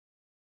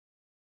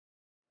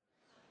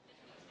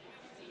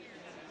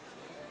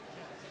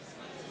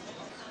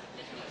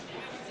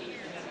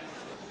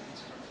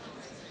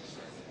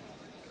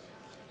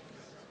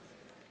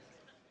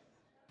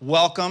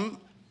welcome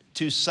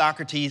to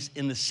Socrates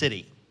in the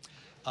City.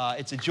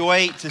 It's a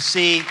joy to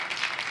see.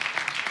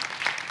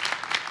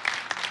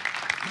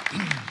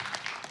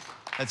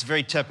 That's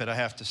very tepid, I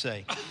have to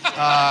say.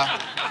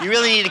 You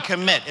really need to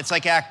commit. It's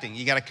like acting.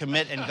 You got to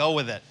commit and go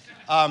with it.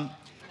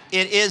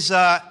 It is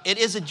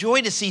a joy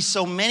to see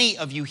so many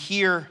of you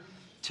here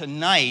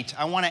tonight.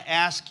 I want to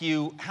ask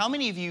you, how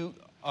many of you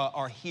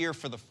are here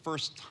for the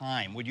first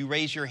time? Would you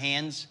raise your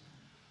hands?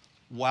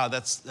 Wow,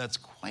 that's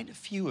quite a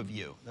few of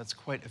you. That's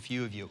quite a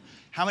few of you.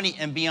 How many,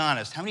 and be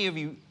honest, how many of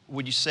you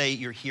would you say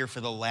you're here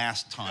for the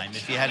last time,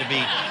 if you had to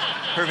be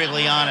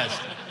perfectly honest?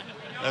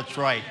 That's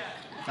right.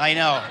 I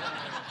know.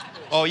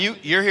 Oh,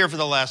 you're here for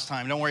the last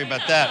time. Don't worry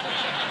about that.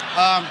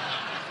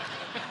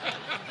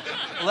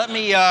 Let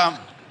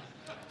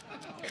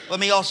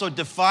me also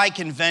defy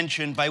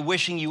convention by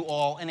wishing you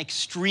all an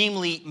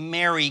extremely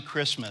Merry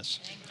Christmas.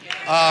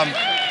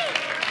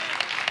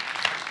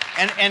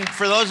 And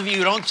for those of you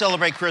who don't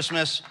celebrate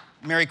Christmas,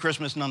 Merry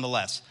Christmas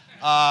nonetheless.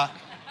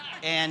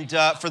 And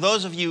for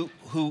those of you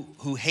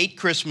who hate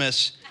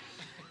Christmas,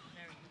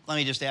 let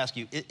me just ask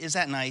you, is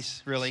that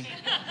nice, really?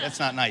 That's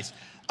not nice.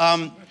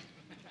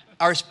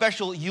 Our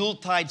special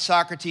Yuletide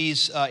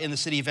Socrates in the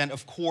City event,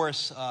 of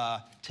course,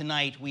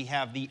 tonight we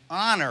have the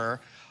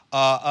honor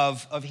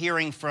of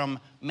hearing from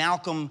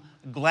Malcolm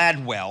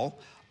Gladwell.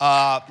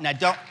 Now,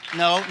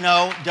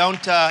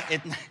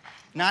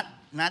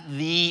 not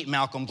the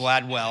Malcolm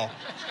Gladwell.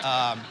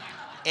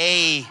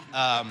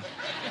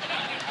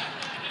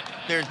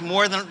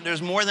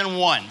 There's more than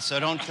one, so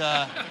don't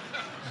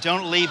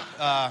leap.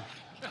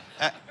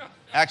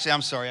 Actually,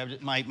 I'm sorry.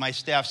 My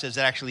staff says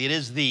that actually it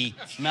is the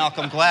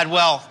Malcolm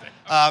Gladwell.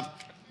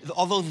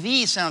 Although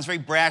 "the" sounds very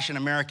brash and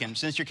American.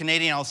 Since you're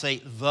Canadian, I'll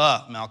say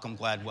the Malcolm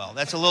Gladwell.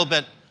 That's a little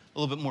bit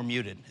more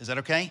muted. Is that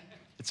okay?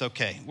 It's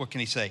okay. What can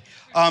he say?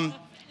 All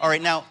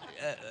right, now,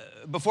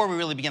 before we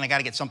really begin, I got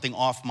to get something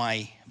off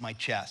my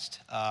chest.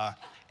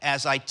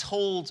 As I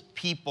told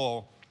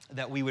people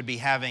that we would be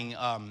having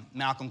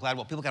Malcolm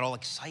Gladwell, people got all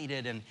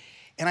excited, and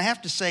I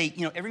have to say,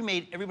 you know,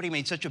 everybody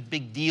made such a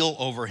big deal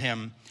over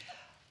him.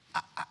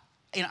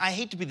 I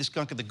hate to be the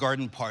skunk at the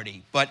garden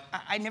party, but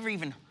I never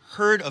even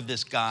heard of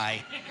this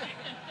guy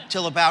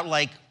till about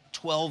like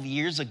 12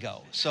 years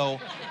ago. So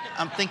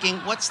I'm thinking,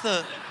 what's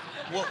the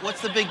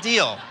big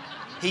deal?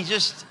 He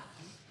just,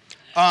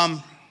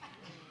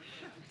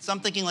 so I'm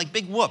thinking like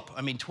big whoop.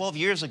 I mean, 12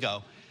 years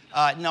ago.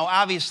 No,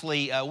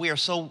 obviously, we are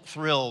so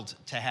thrilled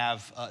to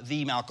have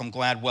the Malcolm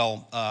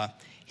Gladwell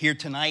here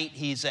tonight.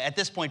 He's, at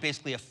this point,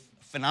 basically a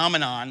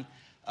phenomenon,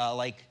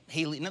 like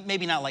Haley,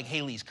 maybe not like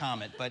Halley's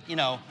Comet, but, you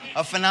know,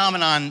 a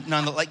phenomenon,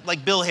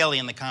 like Bill Haley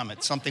and the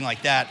Comet, something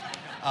like that.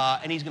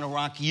 And he's going to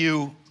rock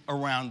you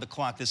around the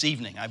clock this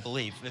evening, I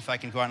believe, if I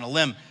can go out on a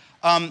limb.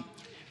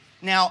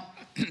 Now,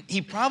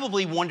 he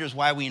probably wonders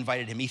why we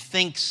invited him. He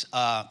thinks,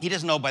 he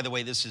doesn't know, by the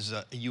way, this is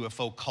a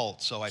UFO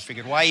cult, so I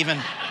figured, why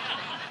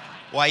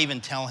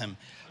even tell him?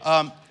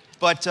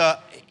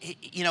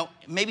 You know,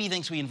 maybe he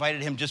thinks we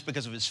invited him just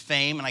because of his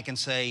fame, and I can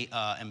say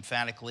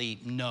emphatically,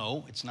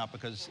 no, it's not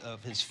because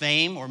of his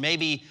fame, or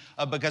maybe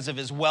because of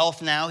his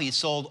wealth now. He's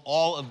sold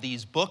all of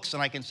these books,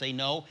 and I can say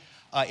no,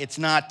 it's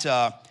not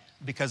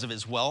because of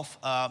his wealth.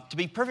 To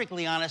be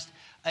perfectly honest,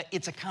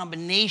 it's a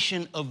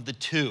combination of the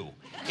two.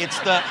 It's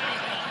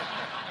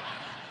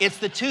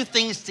the two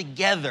things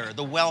together,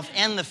 the wealth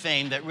and the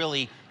fame, that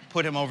really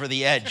put him over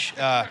the edge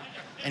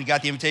and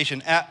got the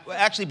invitation.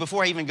 Actually,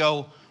 before I even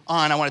go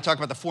on, I want to talk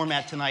about the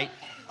format tonight.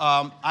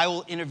 I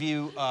will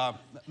interview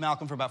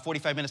Malcolm for about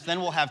 45 minutes. Then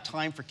we'll have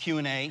time for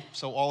Q&A,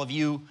 so all of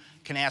you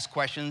can ask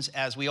questions.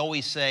 As we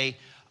always say,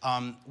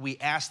 we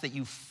ask that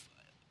you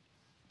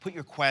put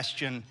your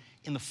question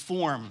in the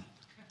form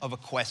of a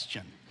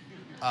question.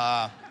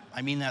 I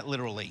mean that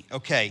literally.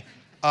 Okay.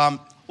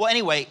 Well,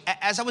 anyway,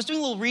 as I was doing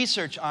a little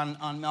research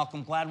on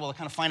Malcolm Gladwell to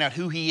kind of find out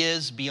who he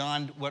is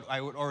beyond what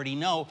I would already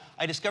know,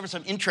 I discovered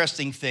some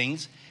interesting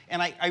things.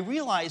 And I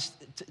realized,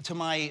 to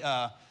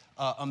my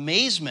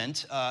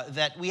amazement,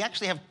 that we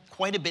actually have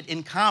quite a bit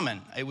in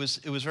common. It was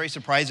very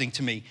surprising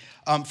to me.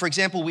 For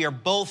example, we are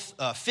both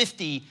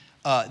 50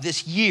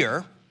 this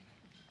year,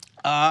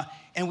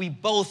 and we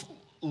both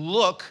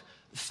look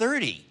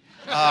 30.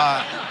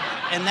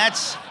 And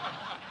that's...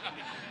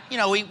 You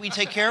know, we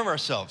take care of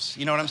ourselves.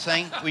 You know what I'm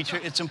saying?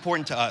 It's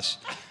important to us.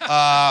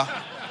 I'm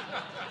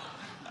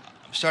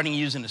starting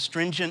using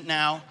astringent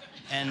now,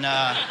 and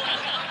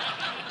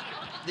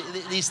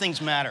these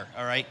things matter,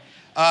 all right?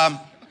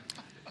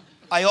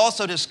 I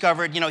also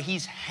discovered, you know,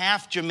 he's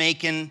half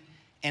Jamaican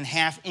and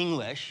half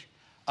English,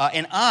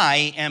 and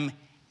I am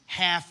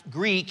half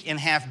Greek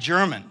and half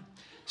German.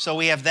 So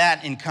we have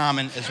that in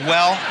common as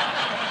well.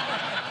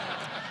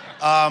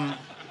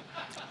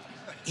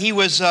 He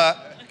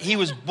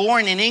was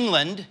born in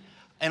England,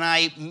 and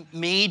I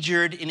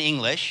majored in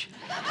English.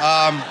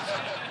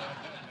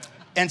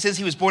 And since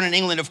he was born in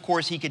England, of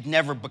course, he could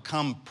never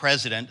become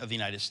president of the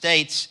United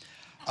States.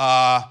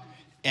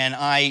 And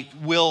I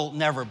will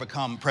never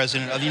become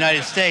president of the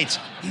United States.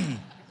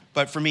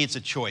 But for me, it's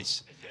a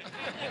choice.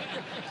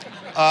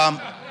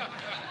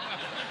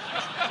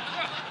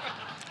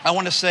 I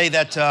want to say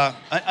that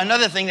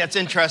another thing that's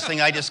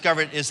interesting I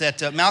discovered is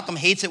that Malcolm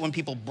hates it when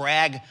people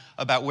brag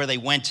about where they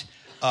went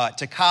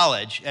to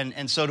college,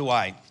 and so do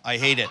I. I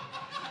hate it.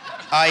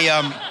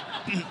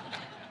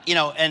 You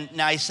know, and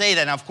now I say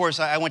that, and of course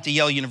I went to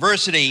Yale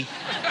University,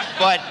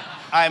 but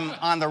I'm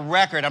on the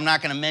record, I'm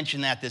not going to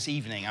mention that this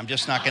evening. I'm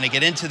just not going to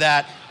get into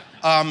that.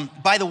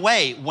 By the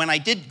way, when I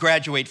did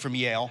graduate from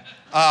Yale,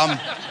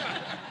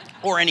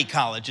 or any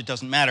college, it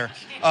doesn't matter,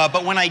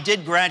 but when I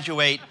did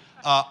graduate,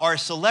 our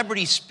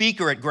celebrity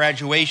speaker at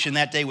graduation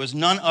that day was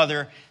none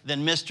other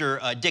than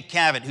Mr. Dick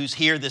Cavett, who's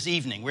here this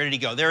evening. Where did he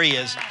go? There he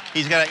is.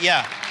 He's got a,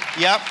 yeah,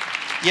 yep,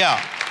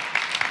 yeah.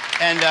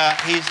 And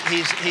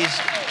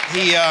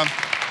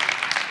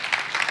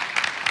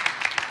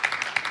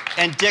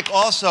and Dick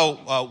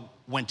also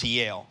went to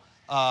Yale,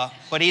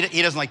 but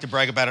he doesn't like to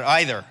brag about it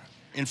either.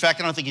 In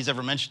fact, I don't think he's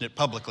ever mentioned it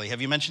publicly.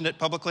 Have you mentioned it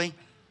publicly?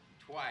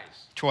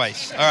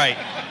 Twice. All right.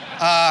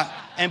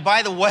 And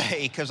by the way,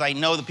 because I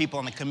know the people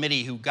on the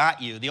committee who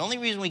got you, the only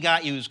reason we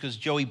got you is because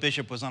Joey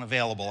Bishop was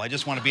unavailable. I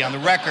just want to be on the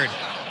record.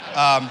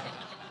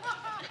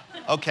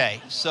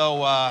 Okay,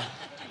 so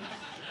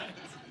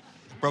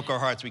broke our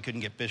hearts we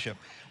couldn't get Bishop.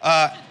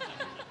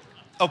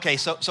 Okay,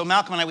 so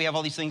Malcolm and I, we have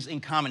all these things in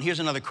common. Here's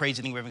another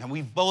crazy thing we have in common.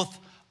 We've both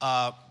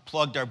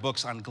plugged our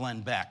books on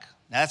Glenn Beck.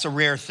 Now, that's a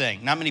rare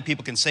thing. Not many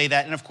people can say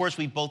that. And of course,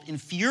 we both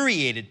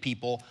infuriated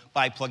people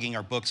by plugging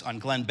our books on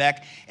Glenn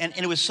Beck. And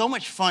it was so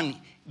much fun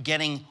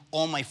getting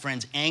all my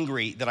friends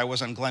angry that I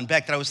was on Glenn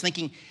Beck that I was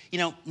thinking, you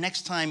know,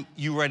 next time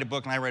you write a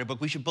book and I write a book,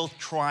 we should both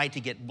try to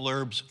get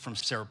blurbs from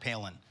Sarah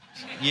Palin.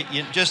 I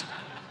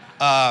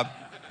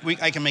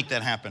can make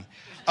that happen.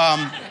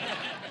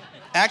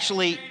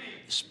 Actually,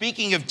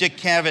 speaking of Dick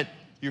Cavett,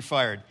 you're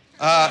fired.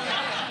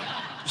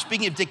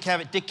 Speaking of Dick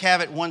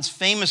Cavett once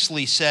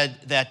famously said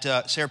that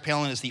Sarah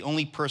Palin is the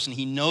only person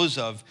he knows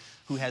of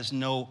who has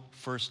no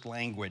first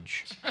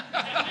language.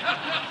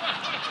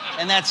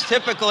 And that's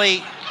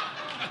typically,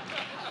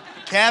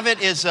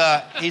 Cavett is,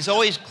 he's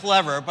always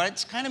clever, but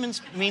it's kind of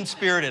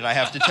mean-spirited, I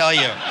have to tell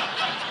you.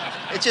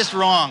 It's just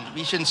wrong.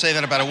 You shouldn't say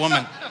that about a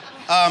woman.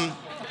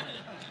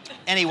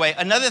 Anyway,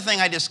 another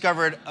thing I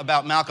discovered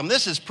about Malcolm,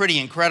 this is pretty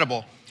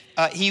incredible.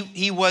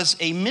 He was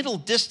a middle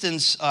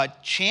distance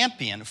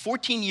champion, a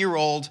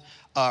 14-year-old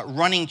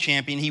running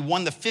champion. He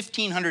won the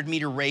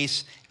 1,500-meter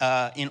race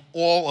in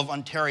all of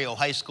Ontario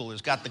high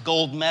schoolers, got the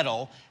gold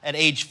medal at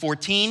age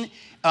 14.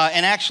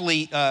 And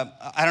actually,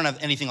 I don't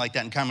have anything like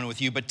that in common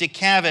with you, but Dick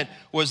Cavett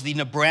was the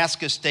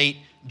Nebraska State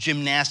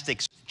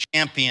gymnastics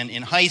champion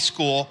in high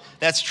school.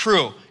 That's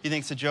true. You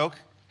think it's a joke?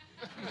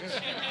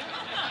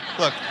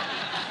 Look,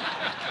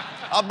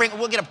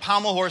 we'll get a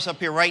pommel horse up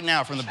here right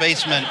now from the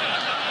basement.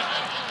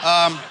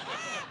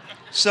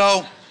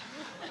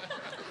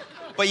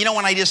 But you know,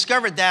 when I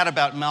discovered that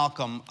about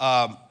Malcolm,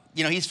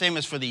 you know, he's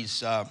famous for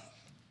these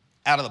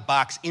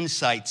out-of-the-box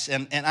insights,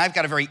 and I've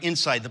got a very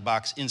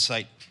inside-the-box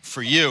insight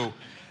for you.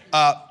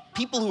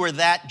 People who are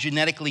that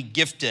genetically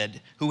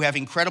gifted, who have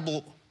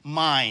incredible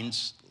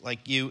minds,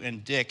 like you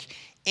and Dick,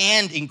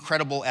 and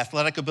incredible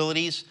athletic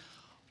abilities,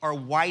 are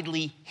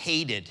widely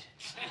hated.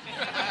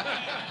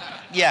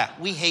 Yeah,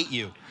 we hate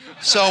you.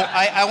 So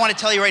I want to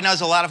tell you right now,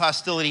 there's a lot of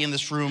hostility in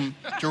this room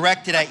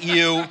directed at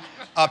you.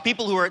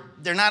 People who are,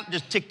 they're not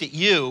just ticked at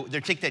you,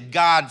 they're ticked at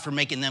God for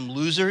making them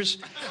losers.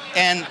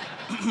 And,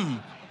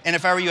 and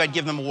if I were you, I'd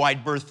give them a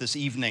wide berth this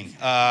evening,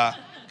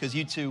 because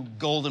you two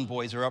golden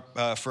boys are up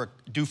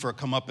due for a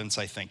comeuppance,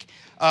 I think.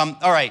 All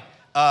right,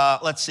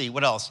 let's see,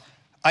 what else?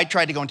 I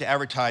tried to go into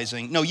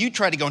advertising. No, you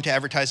tried to go into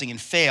advertising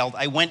and failed.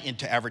 I went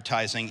into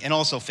advertising and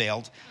also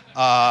failed.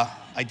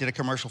 I did a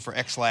commercial for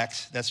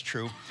X-Lax, that's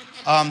true.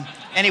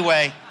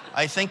 Anyway,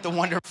 I think the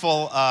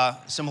wonderful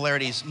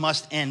similarities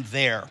must end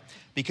there,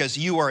 because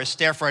you are a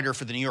staff writer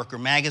for the New Yorker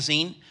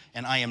magazine,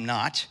 and I am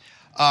not.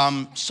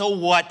 So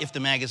what if the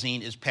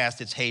magazine is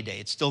past its heyday?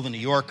 It's still the New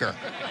Yorker.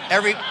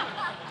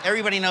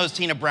 Everybody knows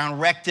Tina Brown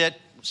wrecked it.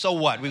 So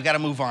what? We've got to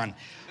move on.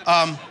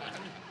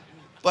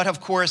 But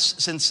of course,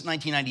 since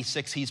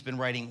 1996, he's been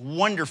writing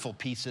wonderful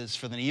pieces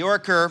for the New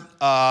Yorker,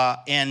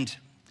 and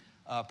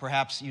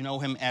perhaps you know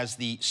him as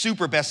the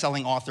super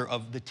best-selling author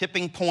of The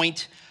Tipping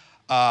Point,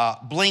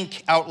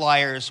 Blink,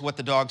 Outliers, What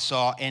the Dog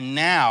Saw, and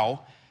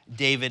now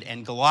David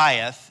and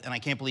Goliath. And I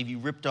can't believe you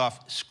ripped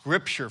off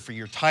scripture for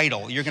your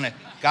title.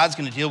 God's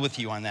gonna deal with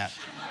you on that.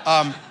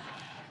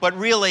 But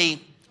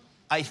really,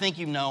 I think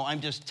you know,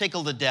 I'm just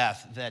tickled to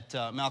death that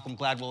Malcolm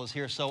Gladwell is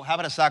here. So how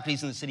about a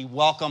Socrates in the City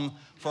welcome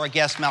for our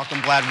guest, Malcolm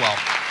Gladwell,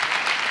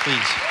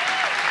 please.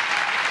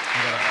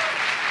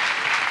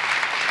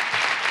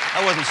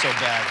 That wasn't so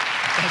bad.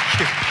 Thank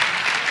you.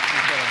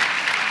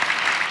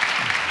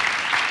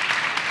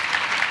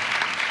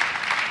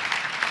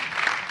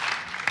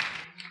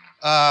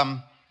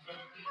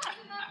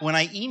 When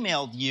I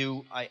emailed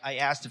you, I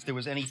asked if there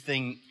was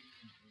anything,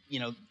 you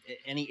know,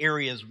 any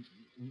areas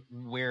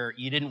where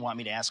you didn't want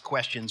me to ask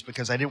questions,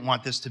 because I didn't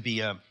want this to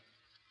be a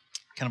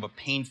kind of a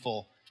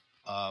painful,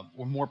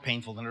 or more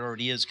painful than it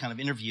already is, kind of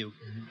interview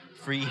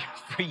for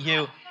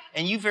you.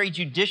 And you very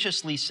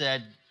judiciously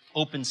said,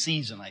 open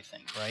season, I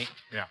think, right?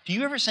 Yeah. Do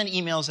you ever send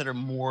emails that are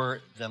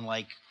more than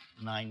like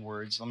 9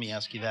 words? Let me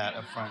ask you that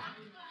up front.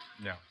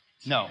 No.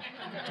 No.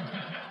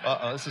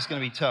 Uh-oh, this is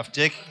going to be tough.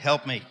 Dick,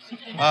 help me.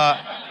 But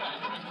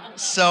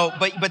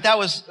that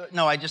was,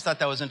 no, I just thought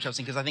that was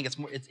interesting because I think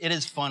it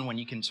is fun when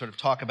you can sort of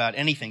talk about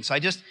anything. So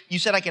you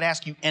said I could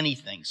ask you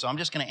anything. So I'm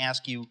just going to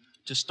ask you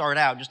to start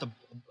out just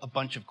a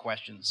bunch of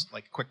questions,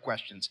 like quick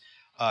questions,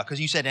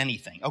 because you said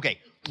anything. Okay,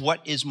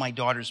 what is my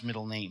daughter's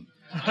middle name?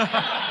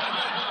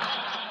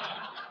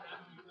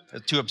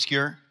 Too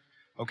obscure?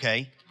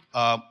 Okay.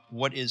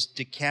 What is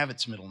Dick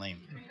Cavett's middle name?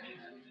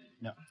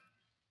 No.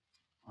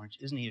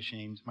 Isn't he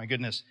ashamed? My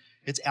goodness.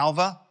 It's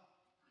Alva?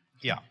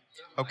 Yeah.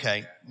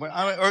 Okay. We're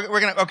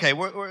gonna. Okay.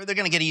 They're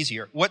gonna get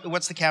easier.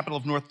 What's the capital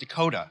of North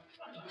Dakota?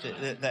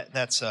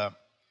 That's. Oh,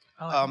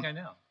 I think I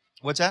know.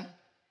 What's that?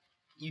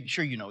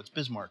 Sure you know. It's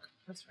Bismarck.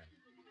 That's right.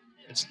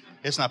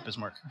 It's not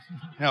Bismarck.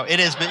 No, it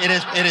is. It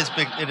is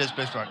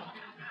Bismarck.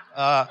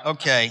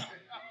 Okay.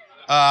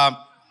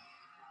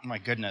 My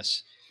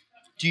goodness.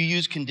 Do you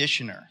use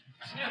conditioner?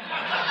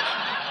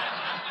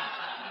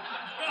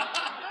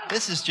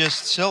 This is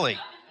just silly.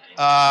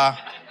 All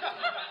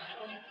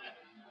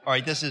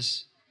right, this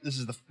is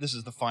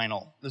the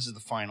final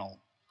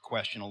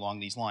question along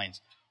these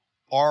lines.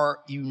 Are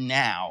you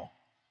now,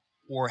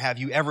 or have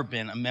you ever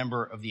been, a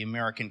member of the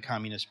American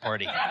Communist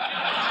Party?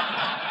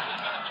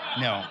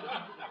 No.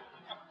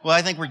 Well,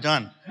 I think we're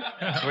done.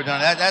 We're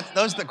done.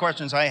 Those are the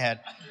questions I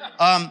had.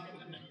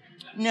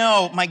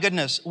 No, my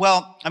goodness.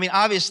 Well, I mean,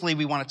 obviously,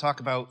 we want to talk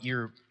about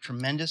your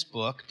tremendous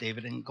book,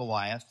 David and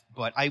Goliath.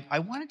 But I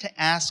wanted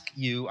to ask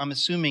you. I'm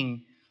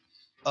assuming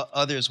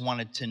others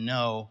wanted to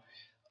know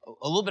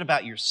a little bit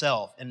about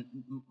yourself. And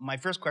my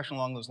first question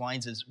along those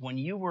lines is, when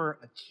you were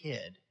a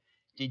kid,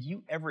 did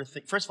you ever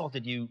think, first of all,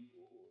 did you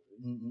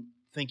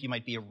think you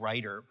might be a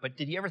writer, but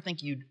did you ever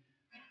think you'd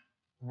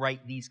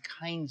write these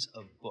kinds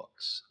of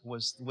books?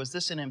 Was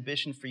this an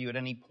ambition for you at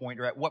any point,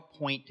 or at what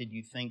point did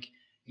you think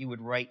you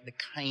would write the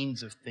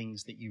kinds of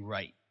things that you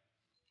write?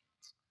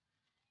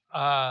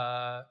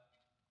 I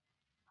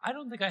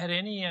don't think I had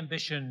any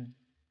ambition.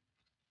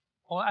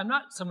 Well, I'm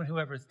not someone who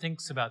ever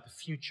thinks about the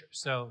future,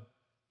 so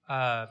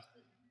I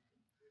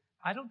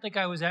don't think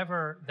I was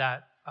ever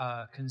that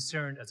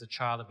concerned as a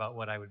child about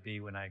what I would be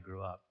when I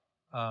grew up.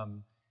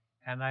 And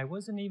I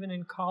wasn't even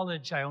in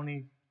college. I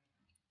only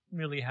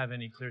really have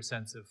any clear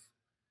sense of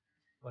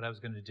what I was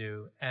going to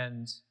do.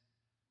 And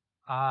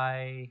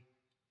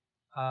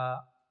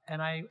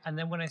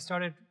then when I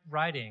started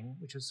writing,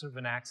 which was sort of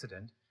an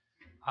accident,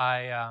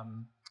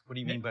 What do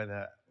you mean by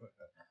that?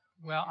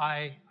 Well,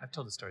 I've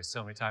told the story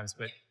so many times,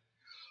 but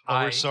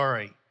we're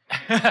sorry.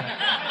 No.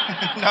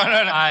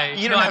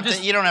 You don't have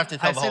to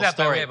tell the whole story. I say that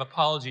by story. way of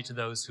apology to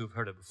those who've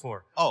heard it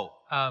before.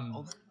 That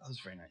was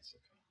very nice.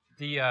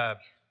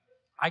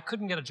 I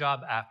couldn't get a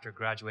job after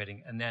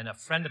graduating, and then a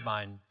friend of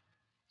mine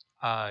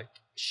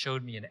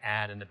showed me an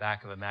ad in the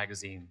back of a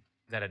magazine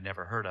that I'd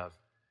never heard of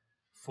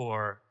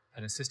for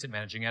an assistant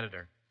managing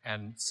editor.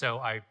 And so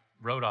I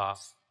wrote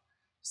off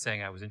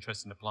saying I was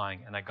interested in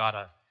applying, and I got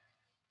a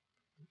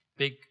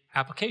big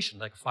application,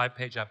 like a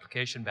 5-page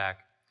application back,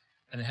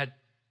 and it had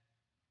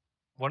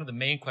one of the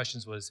main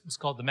questions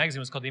the magazine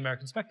was called The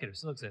American Spectator,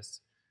 still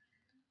exists.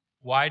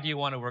 Why do you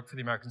want to work for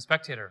The American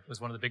Spectator was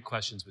one of the big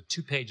questions with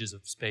 2 pages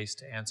of space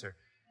to answer.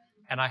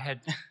 And I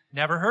had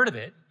never heard of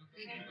it.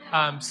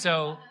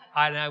 So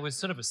I was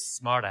sort of a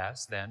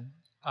smartass then.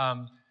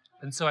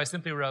 And so I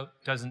simply wrote,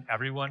 doesn't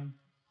everyone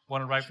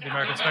want to write for The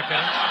American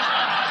Spectator?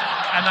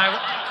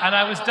 And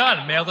I was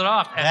done, mailed it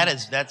off. And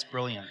That's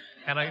brilliant.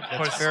 And That's of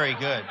course, very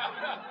good.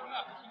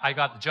 I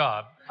got the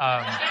job.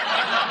 Wow.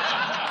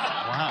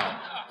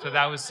 So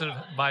that was sort of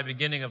my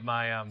beginning of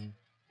my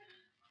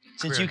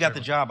Since you got the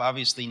job,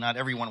 obviously not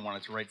everyone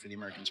wanted to write for the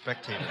American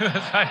Spectator.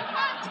 That's right.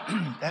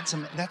 That's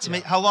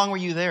amazing. How long were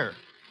you there?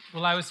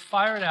 Well, I was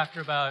fired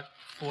after about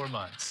 4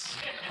 months.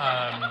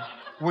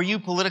 Were you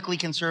politically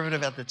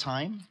conservative at the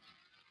time?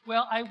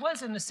 Well, I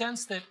was in the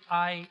sense that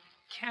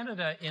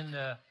Canada in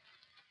the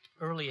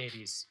early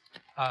 80s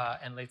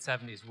and late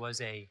 70s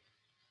was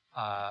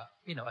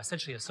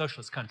essentially a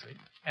socialist country.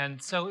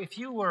 And so if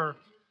you were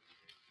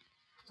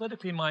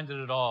politically minded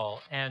at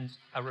all and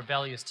a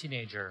rebellious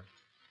teenager,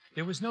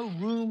 there was no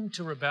room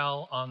to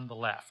rebel on the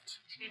left.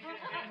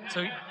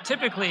 So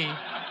typically,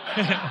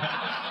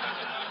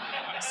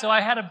 so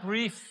I had a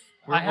brief.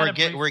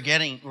 We're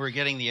getting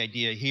the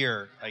idea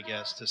here, I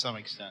guess, to some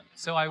extent.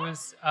 So I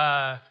was,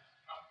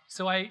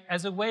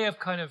 as a way of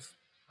kind of,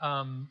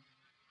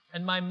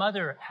 and my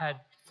mother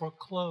had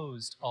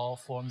foreclosed all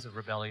forms of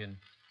rebellion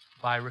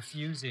by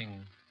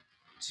refusing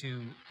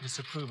to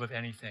disapprove of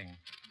anything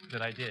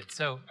that I did.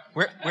 So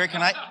where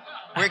can I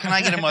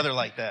get a mother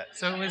like that?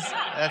 So it was.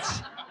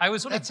 I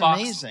was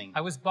amazing.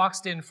 I was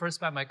boxed in first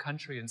by my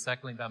country and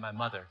secondly by my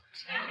mother.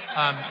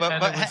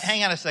 But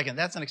hang on a second.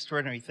 That's an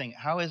extraordinary thing.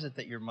 How is it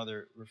that your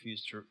mother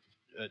refused to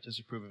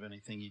disapprove of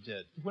anything you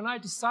did? When I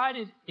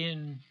decided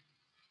in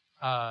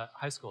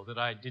high school that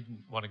I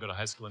didn't want to go to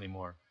high school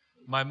anymore,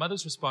 my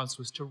mother's response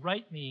was to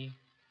write me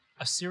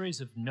a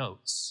series of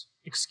notes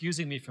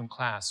excusing me from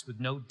class with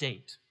no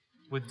date,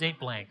 with date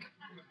blank.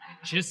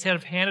 She just kind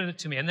of handed it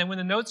to me. And then when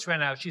the notes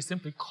ran out, she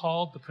simply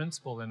called the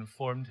principal and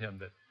informed him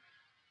that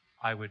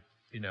I would,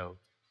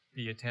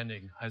 be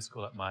attending high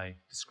school at my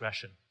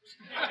discretion.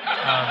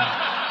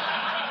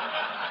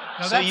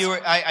 So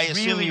I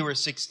assume really, you were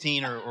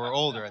 16 or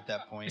older at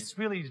that point. It's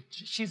really,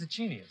 she's a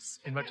genius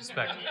in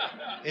retrospect.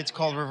 It's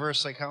called reverse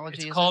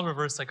psychology? It's called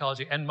reverse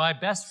psychology. And my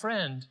best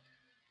friend,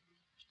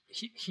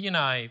 he and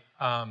I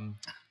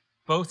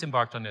both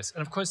embarked on this.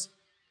 And of course,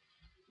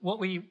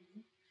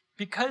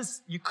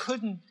 because you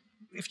couldn't,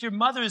 if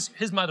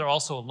his mother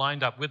also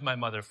lined up with my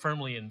mother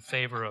firmly in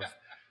favor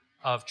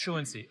of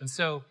truancy. And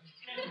so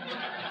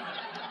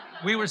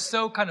we were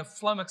so kind of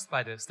flummoxed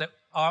by this that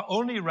the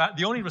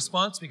only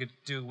response we could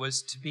do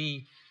was to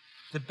be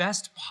the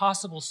best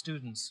possible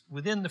students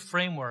within the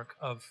framework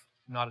of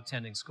not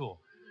attending school.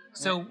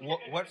 So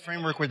what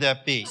framework would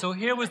that be? So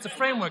here was the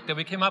framework that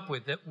we came up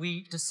with, that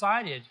we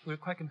decided, we were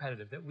quite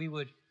competitive, that we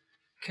would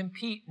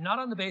compete not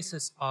on the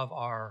basis of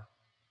our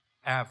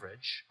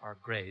average, our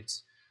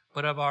grades,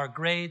 but of our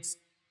grades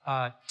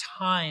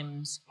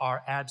times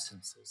our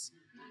absences.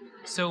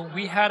 So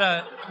we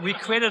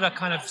created a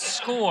kind of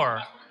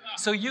score.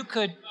 So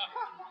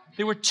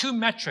there were two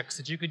metrics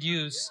that you could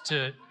use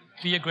to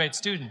be a great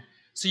student.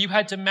 So you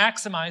had to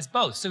maximize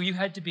both. So you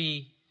had to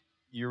be...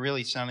 You're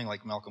really sounding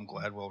like Malcolm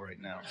Gladwell right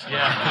now.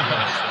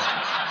 Yeah.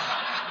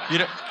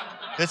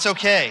 It's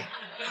okay.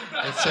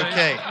 It's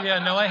okay. Yeah,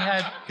 no, I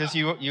had... Because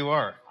you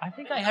are. I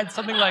think I had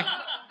something like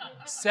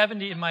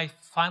 70 in my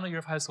final year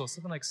of high school,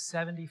 something like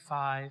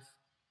 75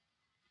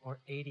 or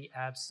 80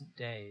 absent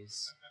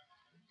days.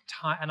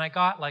 And I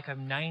got like a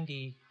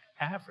 90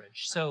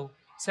 average. So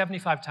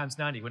 75 times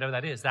 90, whatever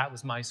that is, that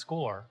was my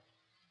score.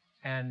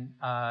 And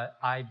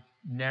I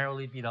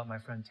narrowly beat out my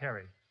friend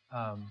Terry.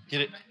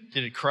 Did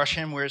it crush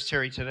him? Where's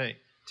Terry today?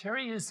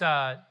 Terry is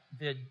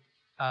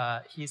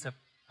he's a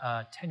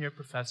tenured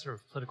professor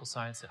of political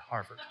science at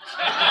Harvard.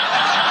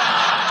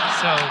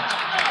 So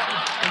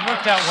it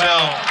worked out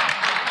well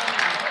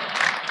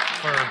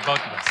for both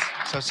of us.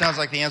 So it sounds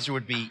like the answer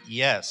would be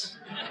yes.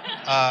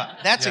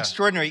 That's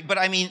extraordinary. But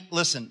I mean,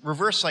 listen,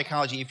 reverse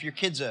psychology, if your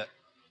kid's a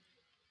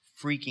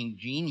freaking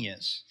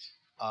genius,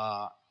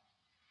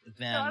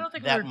 then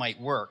that might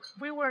work.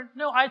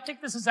 I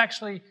think this is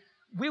actually,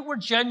 we were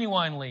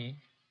genuinely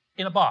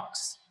in a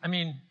box. I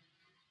mean,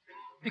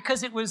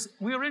 because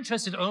we were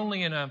interested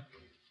only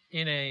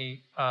it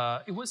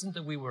wasn't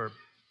that we were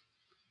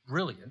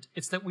brilliant,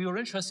 it's that we were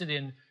interested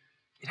in,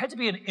 it had to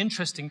be an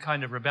interesting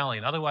kind of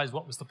rebellion, otherwise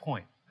what was the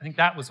point? I think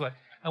that was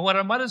and what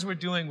our mothers were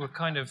doing were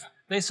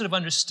they sort of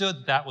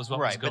understood that was what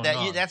was going on.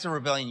 Right, but that's a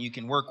rebellion you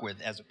can work with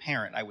as a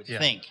parent, I would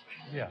think.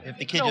 Yeah. If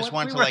the kid just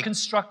wanted we were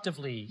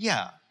constructively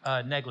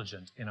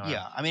negligent in our...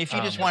 Yeah, I mean, if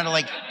you just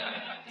wanted to,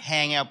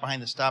 hang out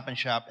behind the Stop and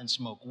Shop and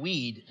smoke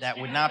weed, that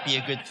would not be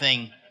a good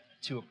thing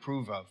to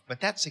approve of. But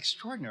that's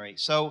extraordinary.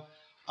 So,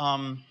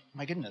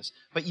 my goodness.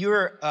 But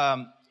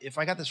if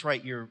I got this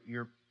right,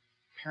 your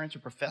parents are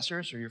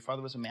professors, or your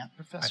father was a math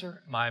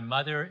professor? My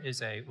mother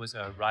was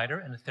a writer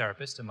and a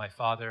therapist, and my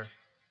father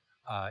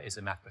is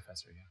a math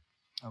professor, yeah.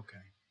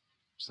 Okay.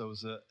 So it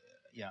was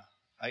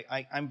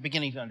I'm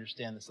beginning to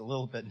understand this a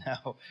little bit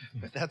now,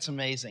 but that's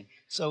amazing.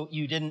 So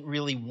you didn't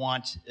really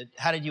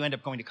how did you end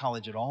up going to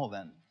college at all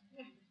then?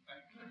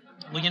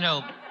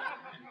 Well,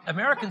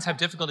 Americans have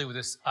difficulty with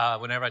this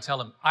whenever I tell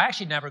them. I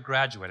actually never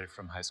graduated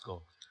from high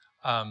school.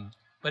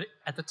 But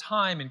at the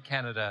time in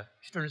Canada,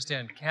 you have to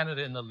understand,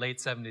 Canada in the late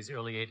 70s,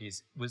 early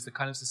 80s was the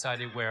kind of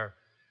society where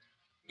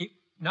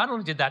not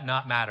only did that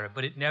not matter,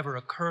 but it never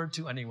occurred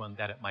to anyone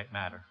that it might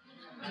matter.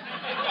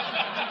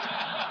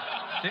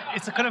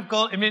 It's a kind of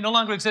it no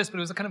longer exists, but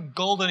it was a kind of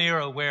golden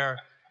era where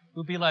it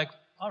would be like,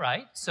 all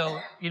right, so,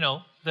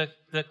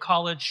 the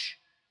college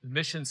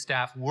admission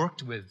staff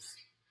worked with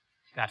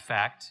that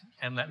fact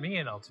and let me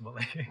in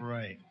ultimately.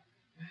 Right.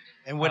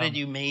 And what did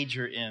you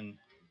major in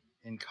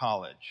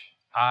college?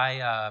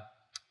 I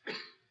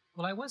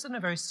wasn't a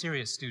very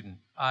serious student.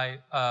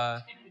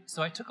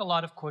 So I took a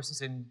lot of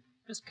courses in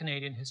just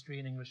Canadian history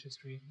and English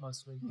history,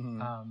 mostly.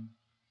 Mm-hmm.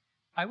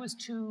 I was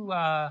too...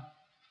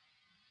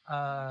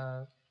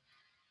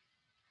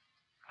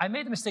 I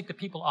made the mistake that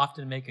people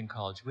often make in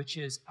college, which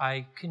is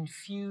I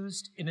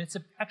confused, and it's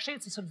a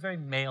sort of very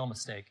male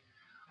mistake.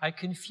 I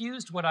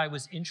confused what I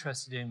was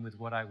interested in with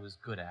what I was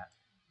good at.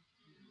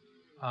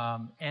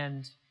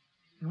 And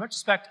in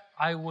retrospect,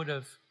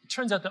 it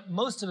turns out that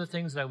most of the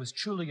things that I was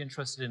truly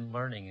interested in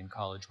learning in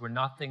college were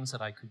not things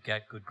that I could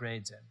get good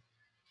grades in.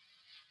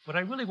 What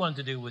I really wanted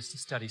to do was to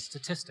study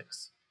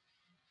statistics.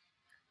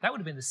 That would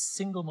have been the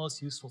single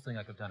most useful thing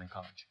I could have done in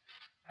college.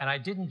 And I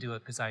didn't do it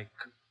because I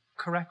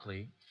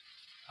correctly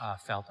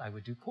felt I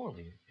would do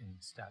poorly in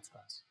stats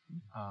class.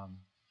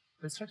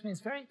 But it struck me as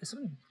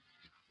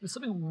there's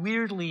something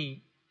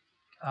weirdly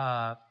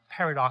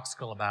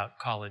paradoxical about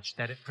college,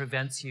 that it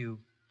prevents you,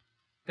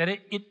 that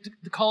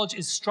the college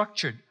is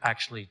structured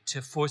actually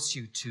to force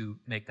you to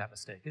make that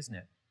mistake, isn't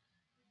it?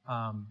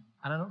 And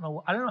I don't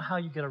know how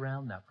you get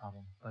around that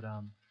problem, but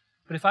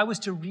if I was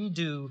to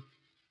redo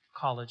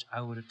college, I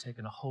would have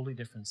taken a wholly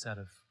different set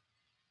of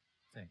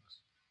things.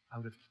 I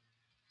would have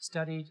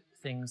studied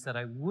things that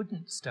I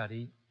wouldn't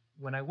study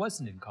when I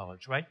wasn't in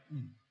college, right?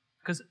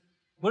 Because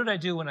what did I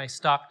do when I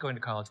stopped going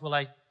to college? Well,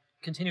 I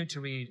continued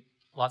to read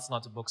lots and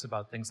lots of books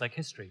about things like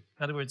history.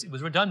 In other words, it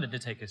was redundant to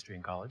take history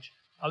in college.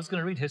 I was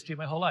going to read history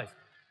my whole life.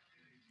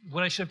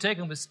 What I should have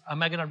taken was,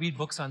 am I going to read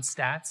books on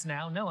stats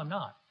now? No, I'm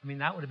not. I mean,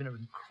 that would have been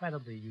an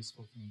incredibly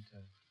useful thing to,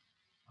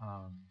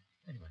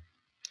 anyway.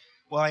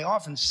 Well, I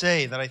often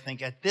say that I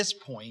think at this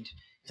point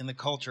in the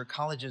culture,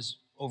 college is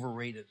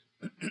overrated.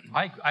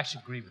 I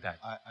actually agree with that.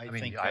 I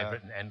mean, think, I've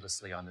written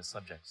endlessly on this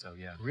subject, so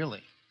yeah.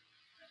 Really?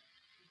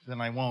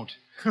 Then I won't.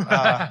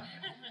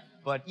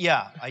 But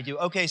yeah, I do.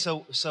 Okay,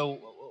 so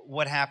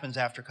what happens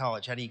after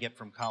college? How do you get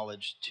from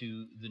college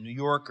to the New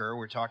Yorker?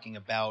 We're talking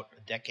about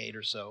a decade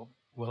or so.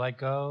 Will I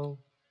go?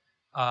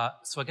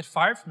 So I get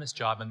fired from this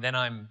job, and then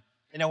I'm...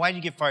 Now, why did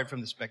you get fired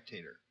from The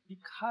Spectator?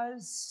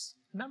 Because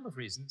a number of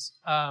reasons.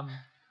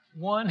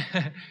 One,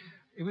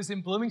 it was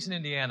in Bloomington,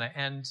 Indiana,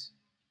 and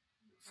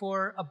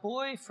for a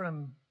boy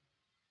from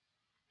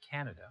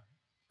Canada,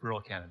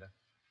 rural Canada,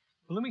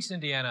 Bloomington,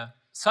 Indiana,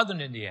 southern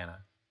Indiana,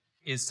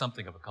 is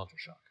something of a culture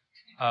shock.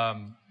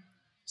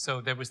 So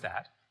there was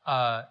that.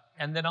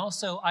 And then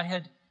also, I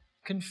had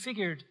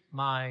configured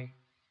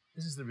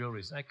this is the real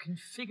reason, I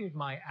configured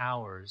my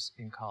hours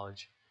in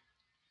college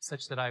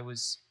such that I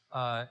was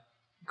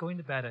going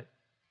to bed at,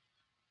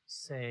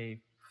 say,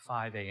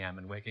 5 a.m.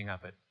 and waking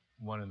up at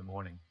 1 in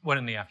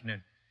the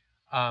afternoon,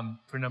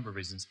 for a number of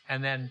reasons.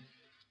 And then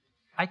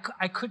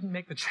I couldn't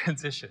make the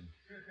transition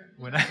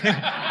when and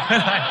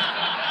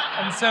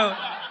so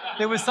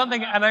there was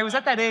something, and I was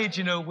at that age,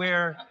 you know,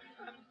 where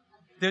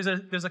there's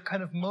a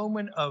kind of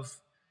moment of,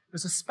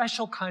 there's a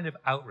special kind of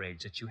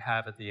outrage that you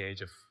have at the age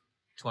of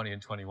 20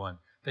 and 21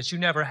 that you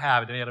never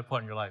have at any other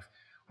point in your life,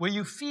 where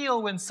you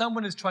feel when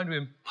someone is trying to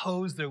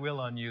impose their will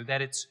on you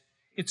that it's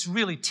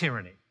really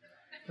tyranny.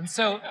 And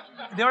so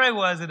there I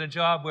was in a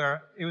job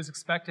where it was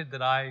expected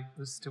that I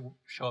was to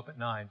show up at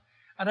 9.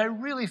 And I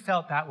really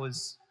felt that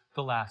was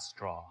the last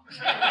straw.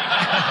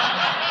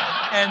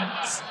 And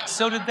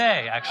so did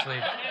they, actually.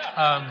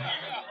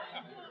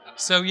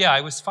 So yeah,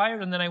 I was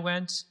fired, and then I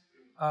went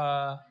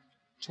to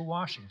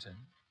Washington.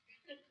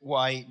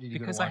 Why did you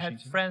Because go to I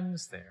Washington? had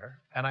friends there,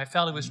 and I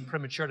felt it was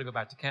premature to go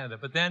back to Canada.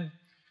 But then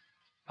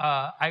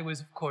I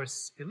was, of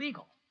course,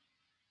 illegal,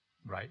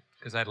 right?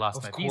 Because I'd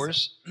lost my visa. Of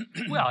course.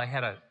 Well, I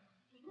had a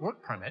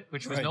work permit,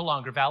 which was no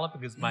longer valid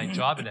because my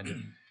job had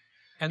ended.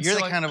 And You're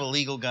so the kind of a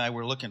legal guy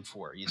we're looking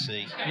for, you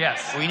see.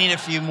 Yes. We need a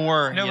few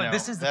more, No, you but know,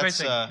 this is the great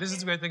thing. This is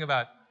the great thing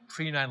about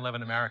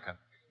pre-9/11 America.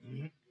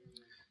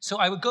 So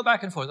I would go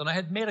back and forth, and I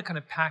had made a kind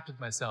of pact with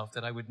myself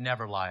that I would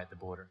never lie at the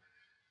border.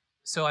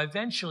 So I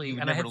eventually... You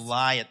would never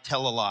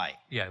tell a lie.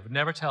 Yeah, I would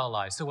never tell a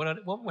lie. So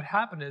what would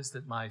happen is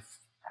that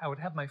I would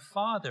have my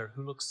father,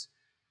 who looks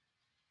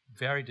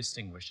very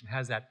distinguished and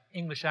has that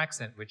English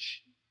accent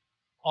which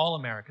all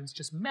Americans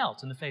just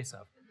melt in the face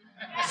of.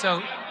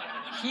 So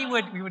we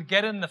would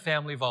get in the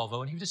family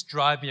Volvo, and he would just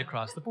drive me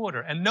across the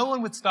border. And no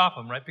one would stop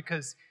him, right?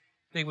 Because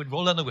they would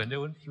roll down the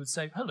window, and he would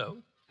say, hello.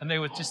 And they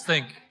would just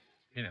think,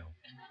 you know.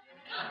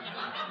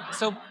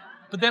 So,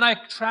 but then I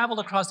traveled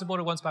across the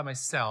border once by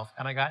myself,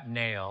 and I got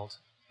nailed.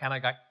 And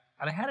I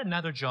had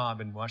another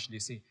job in Washington,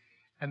 D.C.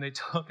 And they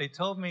told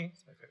me,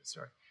 it's my favorite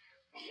story.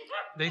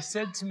 They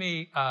said to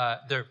me,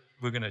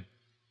 we're going to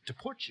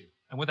deport you.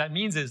 And what that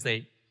means is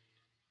they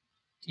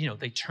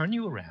turn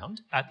you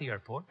around at the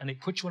airport, and they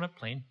put you on a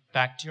plane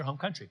back to your home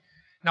country.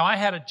 Now, I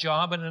had a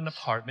job and an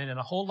apartment and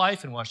a whole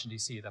life in Washington,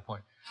 D.C. at that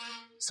point.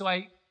 So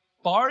I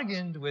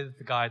bargained with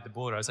the guy at the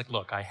border. I was like,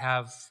 look, I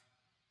have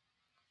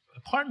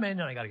an apartment,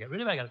 and I got to get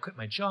rid of it. I got to quit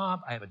my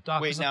job. I have a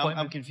doctor's appointment. Wait,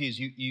 now I'm confused.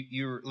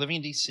 You're living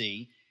in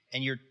D.C.,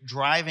 and you're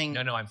driving...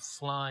 No, I'm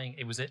flying.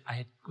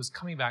 I was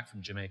coming back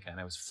from Jamaica, and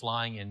I was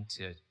flying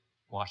into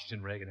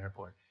Washington Reagan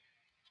Airport,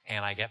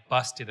 and I get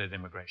busted at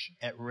immigration.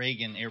 At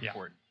Reagan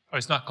Airport. Yeah. Or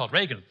it's not called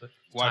Reagan at the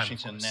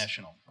Washington time,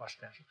 National.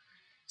 Washington National.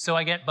 So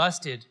I get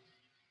busted,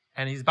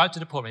 and he's about to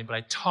deport me, but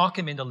I talk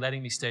him into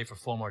letting me stay for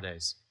 4 more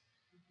days.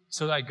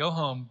 So I go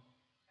home,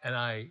 and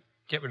I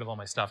get rid of all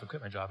my stuff and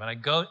quit my job.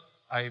 And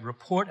I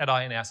report at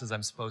INS as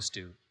I'm supposed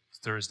to. It's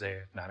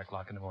Thursday at 9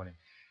 o'clock in the morning.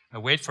 I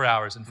wait for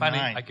hours, and finally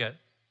I get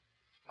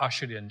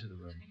ushered into the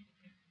room.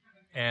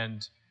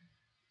 And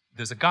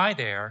there's a guy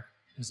there,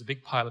 and there's a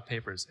big pile of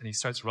papers, and he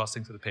starts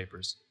rustling through the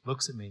papers,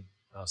 looks at me,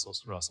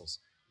 rustles,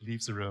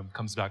 leaves the room,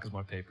 comes back with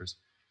more papers,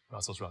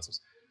 rustles.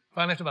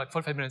 Finally, after about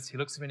 45 minutes, he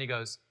looks at me and he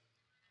goes,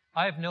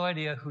 I have no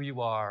idea who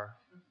you are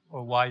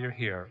or why you're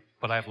here,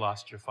 but I've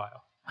lost your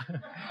file.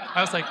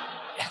 I was like,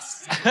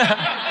 yes.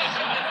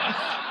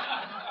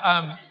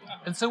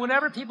 And so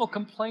whenever people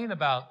complain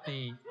about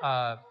the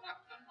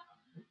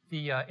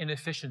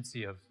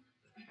inefficiency of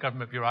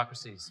government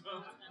bureaucracies,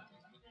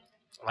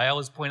 I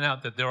always point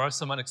out that there are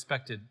some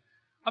unexpected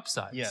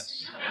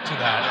upsides to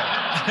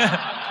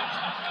that.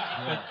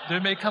 There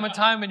may come a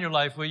time in your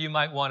life where you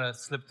might want to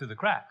slip through the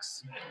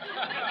cracks.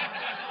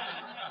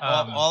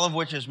 All of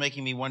which is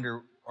making me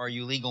wonder, are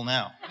you legal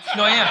now?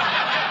 No, I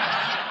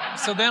am.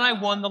 So then I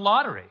won the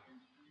lottery.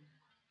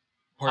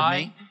 Pardon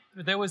me?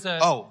 There was a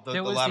the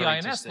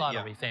INS existed,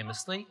 lottery,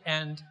 famously,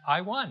 and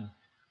I won.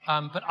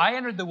 But I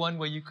entered the one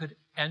where you could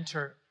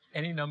enter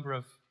any number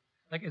of,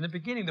 like in the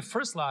beginning, the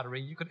first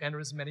lottery, you could enter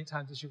as many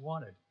times as you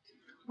wanted,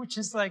 which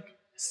is like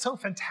so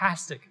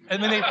fantastic. I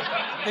mean,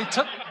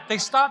 they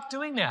stopped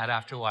doing that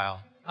after a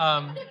while.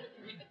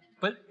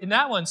 But in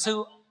that one,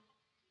 so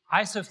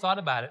I sort of thought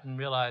about it and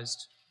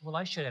realized, well,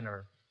 I should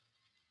enter,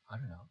 I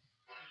don't know,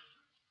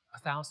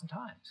 1,000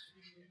 times,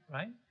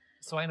 right?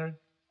 So I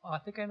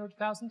think I entered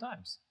 1,000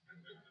 times.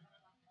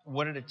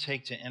 What did it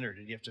take to enter?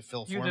 Did you have to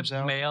fill You forms had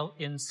to out? mail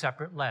in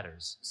separate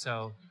letters.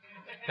 So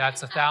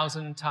that's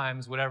 1,000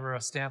 times whatever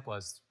a stamp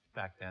was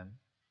back then.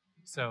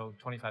 So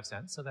 25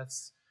 cents. So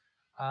that's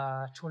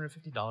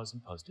 $250 in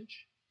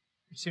postage,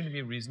 which seemed to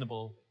be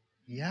reasonable.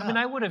 Yeah. I mean,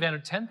 I would have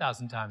entered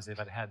 10,000 times if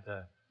I'd had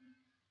the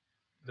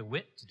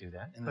wit to do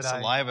that. And the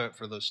saliva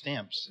for those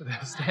stamps. For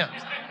those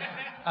stamps.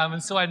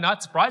 And so I,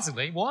 not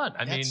surprisingly, won.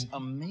 That's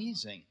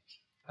amazing.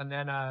 And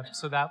then,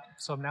 so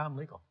now I'm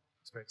legal.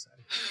 It's very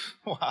exciting.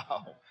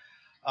 Wow.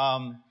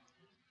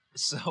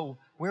 So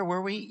where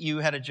were we? You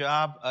had a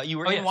job. You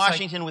were in yeah,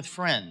 Washington with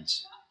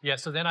friends. Yeah.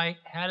 So then I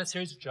had a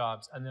series of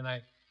jobs, and then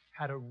I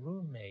had a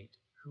roommate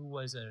who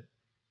was an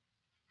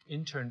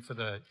intern for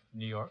the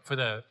New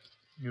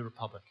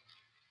Republic,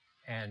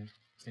 and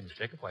his name was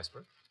Jacob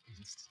Weisberg.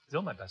 He's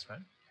still my best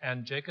friend.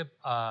 And Jacob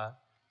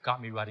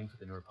got me writing for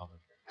the New Republic,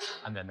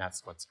 and then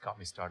that's what's got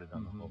me started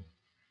on the whole.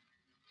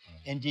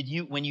 And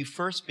when you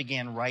first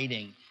began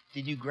writing,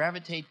 did you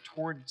gravitate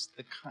towards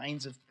the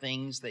kinds of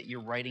things that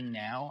you're writing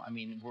now? I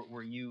mean,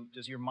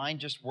 does your mind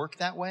just work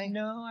that way?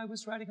 No, I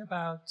was writing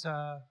about,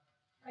 I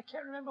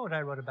can't remember what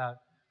I wrote about.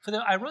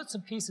 I wrote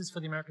some pieces for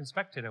the American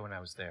Spectator when I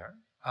was there.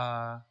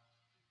 I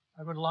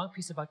wrote a long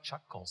piece about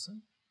Chuck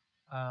Colson,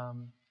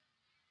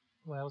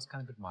 who I always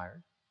kind of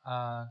admired.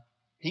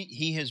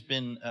 He has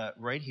been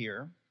right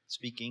here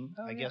speaking,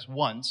 I guess,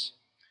 once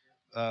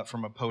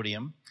from a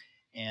podium.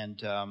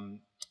 And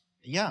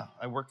yeah,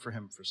 I worked for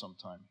him for some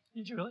time.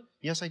 Did you really?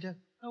 Yes, I did.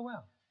 Oh,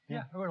 wow.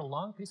 Yeah, I wrote a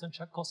long piece on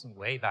Chuck Colson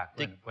way back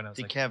when I was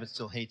Dick like... Cavett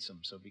still hates him,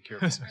 so be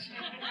careful.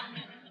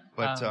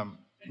 But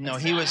no,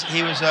 he was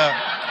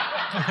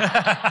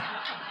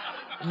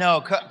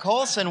no,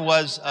 Colson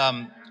was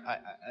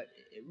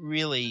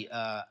really,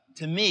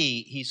 to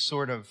me, he's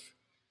sort of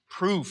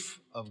proof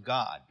of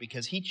God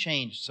because he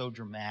changed so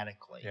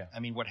dramatically. Yeah. I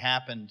mean, what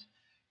happened,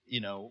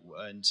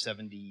 in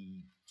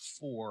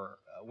 74,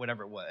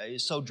 whatever it was,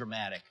 is so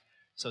dramatic.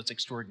 So it's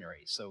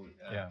extraordinary. So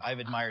I've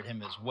admired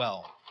him as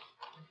well.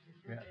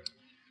 Yeah.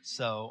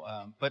 So,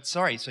 but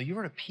sorry, so you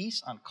wrote a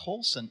piece on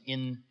Colson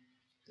in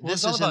the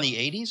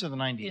 80s or the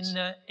 90s? In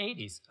the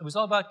 80s. It was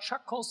all about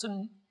Chuck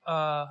Colson,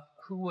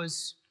 who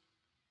was,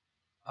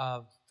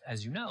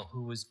 as you know,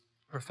 who was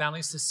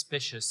profoundly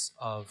suspicious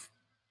of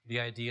the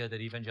idea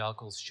that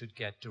evangelicals should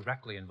get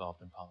directly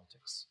involved in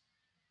politics.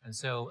 And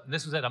so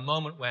this was at a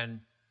moment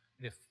when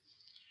the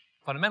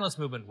fundamentalist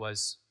movement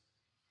was,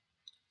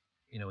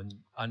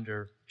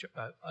 under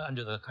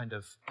the kind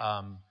of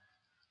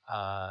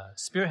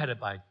spearheaded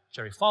by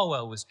Jerry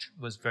Falwell,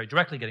 was very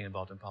directly getting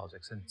involved in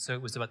politics. And so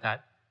it was about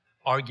that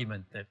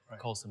argument that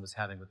Colson was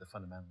having with the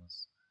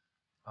fundamentalists,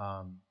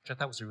 which I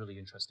thought was a really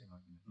interesting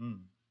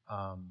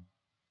argument.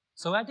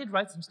 So I did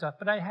write some stuff,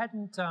 but I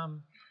hadn't,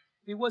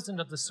 it wasn't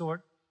of the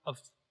sort of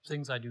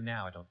things I do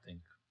now, I don't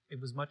think. I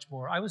was much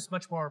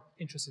more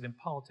interested in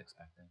politics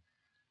back then.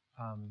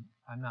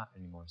 I'm not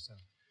anymore, so.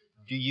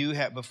 Do you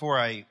have, before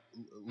I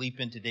leap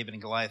into David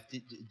and Goliath,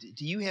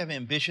 do you have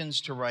ambitions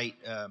to write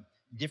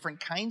different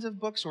kinds of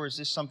books, or is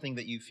this something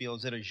that you feel,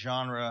 is it a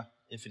genre,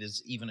 if it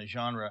is even a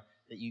genre,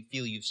 that you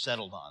feel you've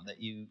settled on, that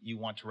you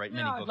want to write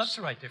many books? I'd love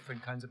to write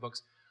different kinds of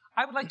books.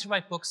 I would like to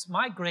write books.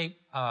 My great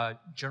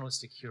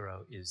journalistic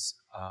hero is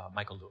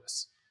Michael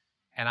Lewis.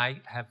 And I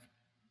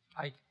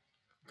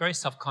very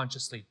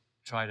self-consciously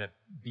try to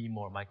be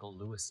more Michael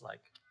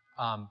Lewis-like.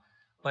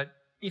 But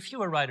if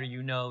you're a writer,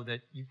 you know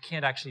that you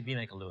can't actually be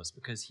Michael Lewis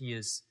because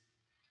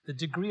the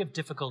degree of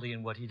difficulty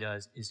in what he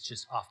does is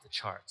just off the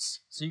charts.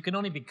 So you can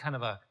only be kind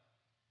of a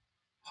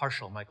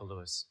partial Michael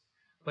Lewis.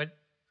 But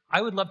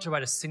I would love to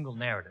write a single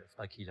narrative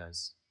like he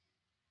does.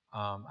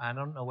 I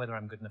don't know whether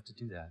I'm good enough to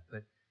do that,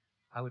 but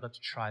I would love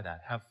to try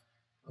that. Have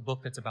a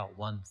book that's about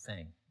one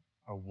thing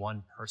or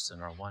one person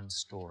or one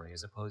story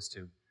as opposed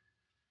to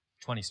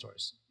 20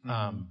 stories.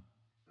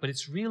 But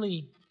it's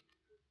really,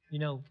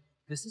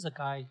 this is a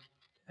guy,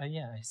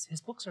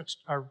 his books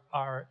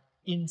are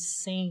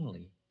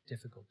insanely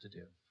difficult to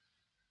do.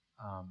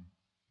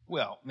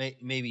 Well,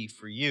 maybe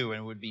for you,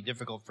 and it would be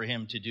difficult for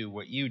him to do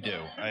what you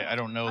do. I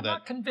don't know I'm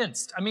not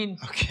convinced. I mean,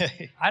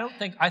 okay.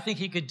 I think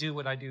he could do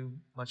what I do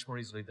much more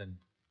easily than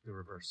the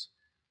reverse.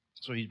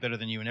 So he's better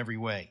than you in every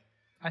way.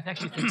 I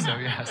actually think so,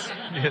 yes.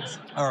 Yes.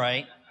 All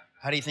right.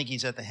 How do you think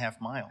he's at the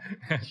half mile?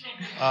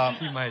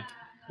 He might.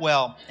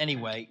 Well,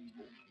 anyway,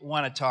 I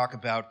want to talk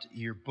about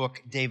your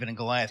book, David and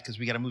Goliath, because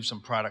we got to move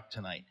some product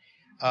tonight.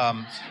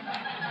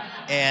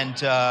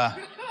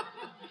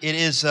 It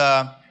is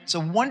It's a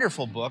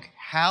wonderful book.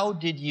 How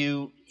did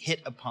you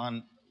hit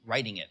upon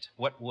writing it?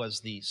 What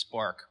was the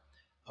spark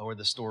or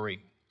the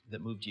story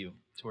that moved you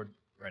toward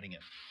writing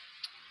it?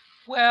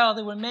 Well,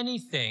 there were many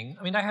things.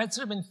 I mean, I had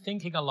sort of been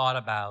thinking a lot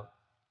about,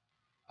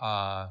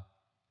 my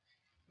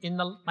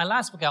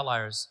last book,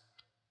 Outliers,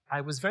 I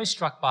was very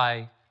struck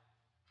by,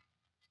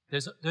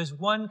 there's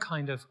one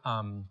kind of,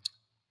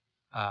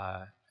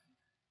 there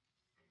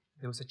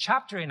was a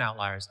chapter in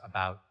Outliers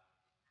about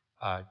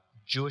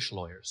Jewish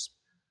lawyers.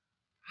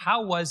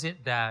 How was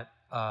it that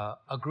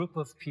a group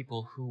of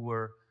people who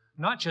were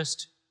not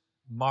just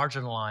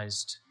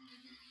marginalized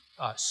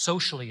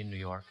socially in New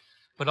York,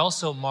 but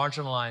also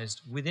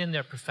marginalized within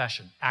their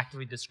profession,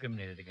 actively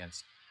discriminated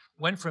against,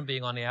 went from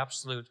being on the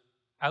absolute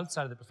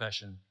outside of the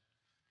profession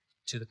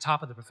to the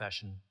top of the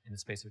profession in the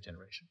space of a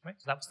generation, right?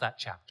 So that was that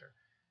chapter.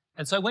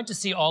 And so I went to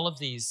see all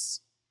these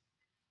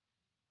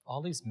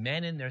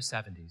men in their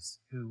 70s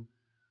who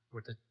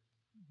were the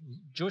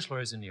Jewish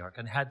lawyers in New York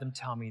and had them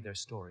tell me their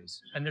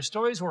stories. And their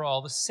stories were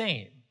all the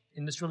same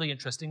in this really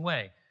interesting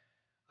way.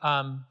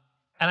 And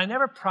I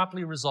never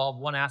properly resolved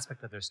one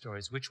aspect of their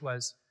stories, which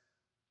was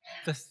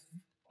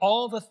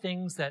all the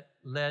things that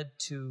led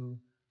to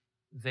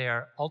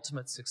their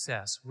ultimate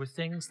success were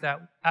things that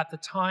at the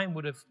time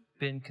would have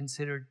been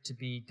considered to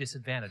be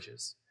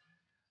disadvantages.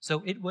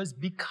 So it was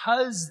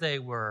because they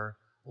were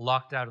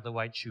locked out of the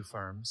white shoe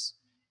firms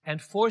and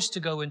forced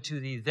to go into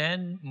the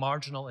then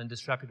marginal and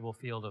disreputable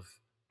field of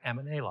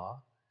M&A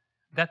law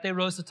that they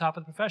rose to the top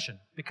of the profession.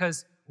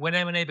 Because when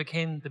M&A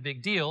became the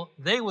big deal,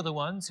 they were the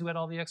ones who had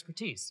all the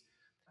expertise.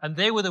 And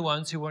they were the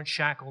ones who weren't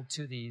shackled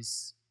to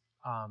these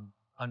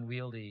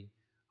unwieldy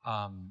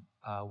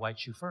white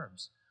shoe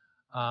firms.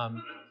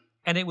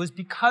 And it was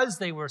because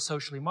they were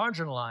socially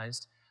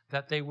marginalized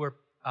that they were,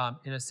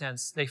 in a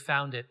sense, they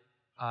found it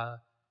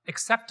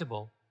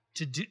acceptable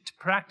to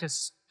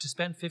practice, to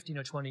spend 15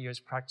 or 20 years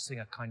practicing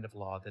a kind of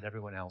law that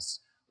everyone else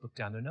looked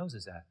down their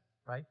noses at,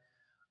 right?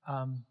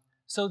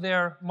 So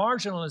their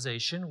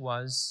marginalization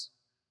was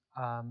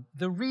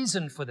the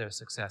reason for their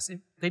success.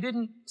 They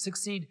didn't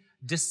succeed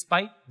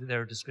despite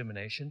their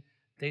discrimination.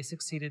 They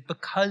succeeded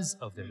because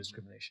of their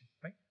discrimination,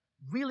 right?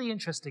 Really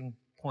interesting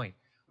point,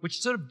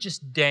 which sort of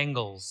just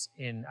dangles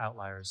in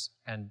Outliers,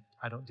 and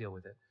I don't deal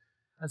with it.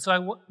 And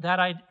so that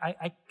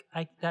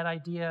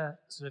idea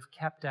sort of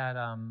kept at,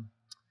 and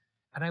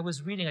I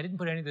was reading, I didn't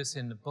put any of this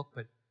in the book,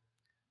 but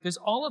there's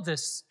all of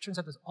this, turns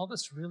out there's all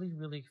this really,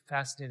 really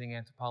fascinating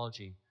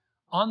anthropology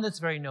on this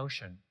very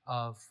notion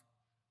of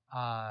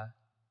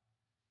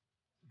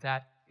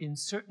that in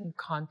certain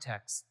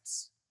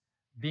contexts,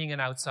 being an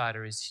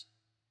outsider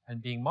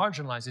and being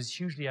marginalized is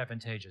hugely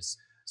advantageous.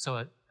 So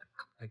a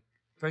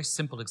very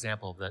simple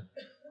example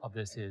of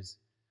this is,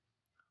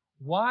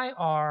 why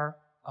are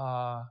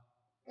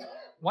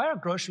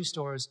grocery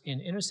stores in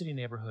inner city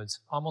neighborhoods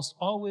almost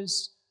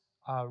always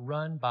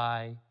run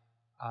by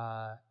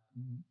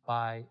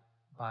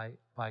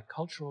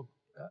cultural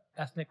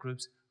ethnic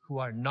groups who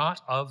are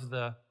not of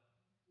the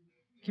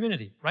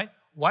community, right?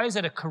 Why is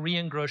it a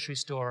Korean grocery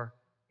store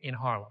in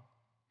Harlem,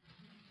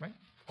 right?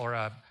 Or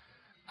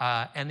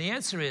and the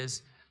answer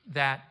is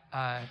that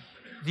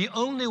the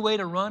only way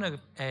to run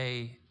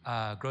a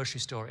grocery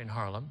store in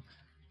Harlem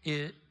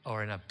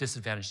or in a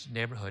disadvantaged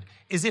neighborhood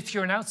is if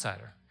you're an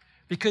outsider,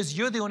 because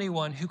you're the only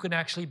one who can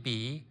actually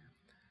be.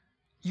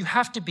 You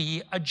have to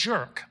be a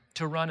jerk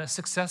to run a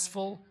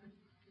successful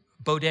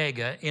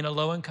bodega in a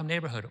low-income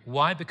neighborhood.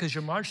 Why? Because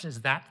your margin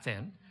is that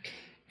thin.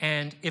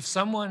 And if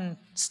someone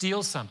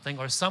steals something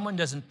or someone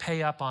doesn't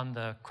pay up on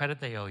the credit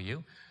they owe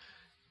you,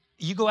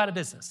 you go out of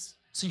business.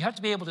 So you have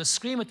to be able to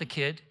scream at the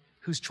kid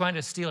who's trying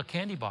to steal a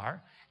candy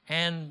bar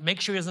and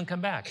make sure he doesn't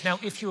come back. Now,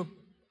 if you're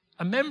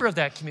a member of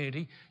that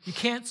community, you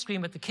can't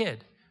scream at the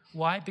kid.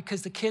 Why?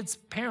 Because the kid's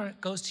parent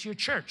goes to your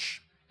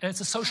church, and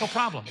it's a social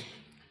problem.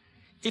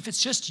 If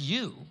it's just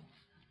you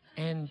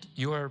and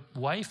your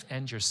wife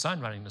and your son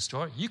running the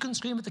store, you can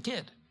scream at the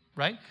kid,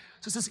 right?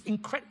 So it's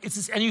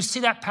this and you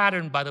see that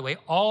pattern, by the way,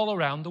 all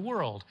around the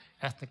world.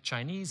 Ethnic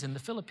Chinese in the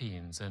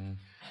Philippines, and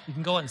you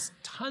can go on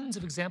tons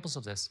of examples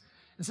of this.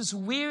 It's this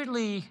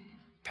weirdly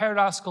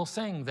paradoxical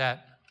thing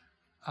that,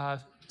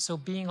 so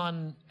being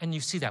on, and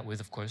you see that with,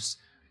 of course,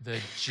 the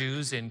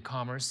Jews in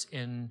commerce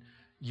in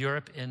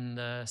Europe in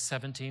the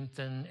 17th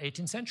and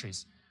 18th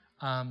centuries.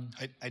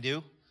 I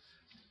do?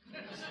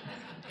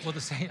 Well,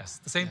 the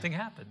same thing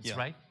happens,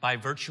 right? By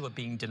virtue of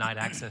being denied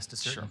access to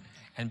certain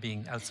and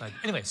being outside.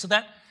 Anyway, so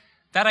that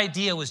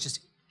idea was just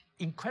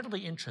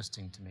incredibly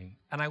interesting to me.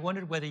 And I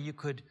wondered whether you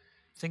could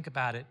think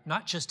about it,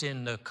 not just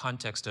in the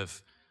context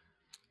of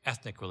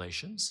ethnic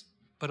relations,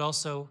 but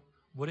also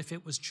what if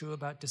it was true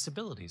about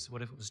disabilities?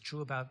 What if it was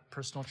true about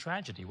personal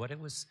tragedy? What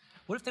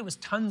if there was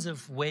tons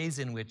of ways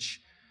in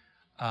which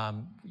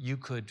you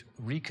could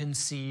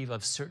reconceive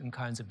of certain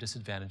kinds of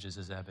disadvantages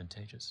as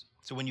advantageous?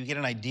 So when you get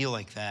an idea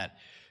like that,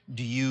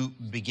 do you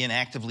begin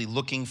actively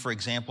looking for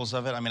examples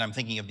of it? I mean, I'm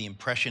thinking of the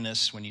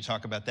Impressionists when you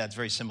talk about that. It's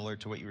very similar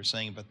to what you were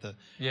saying about the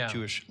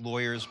Jewish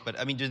lawyers. But,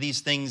 I mean, do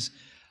these things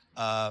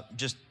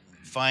just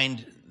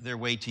find their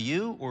way to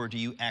you, or do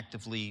you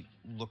actively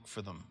look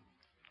for them?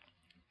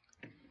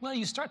 Well,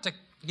 you start to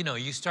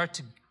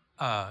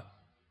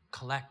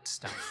collect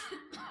stuff.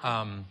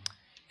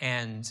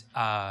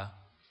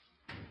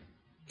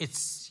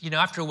 It's,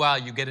 after a while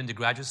you get into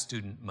graduate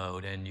student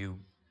mode and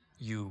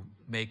you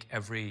make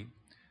every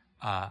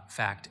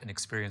fact and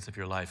experience of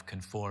your life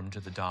conform to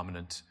the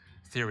dominant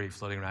theory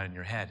floating around in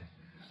your head.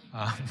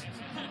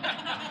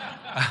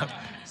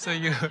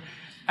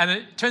 And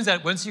it turns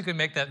out once you can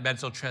make that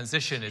mental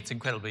transition, it's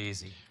incredibly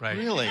easy, right?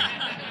 Really?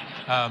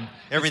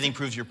 Everything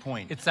proves your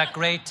point. It's that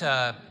great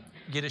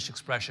Yiddish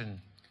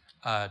expression,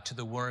 to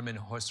the worm in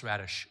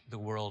horseradish, the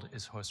world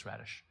is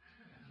horseradish.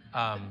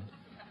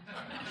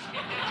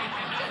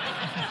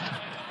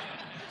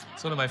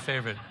 It's one of my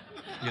favorite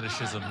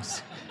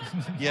Yiddishisms.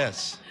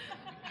 Yes.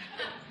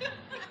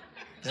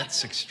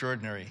 That's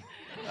extraordinary.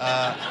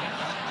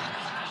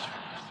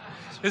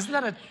 Isn't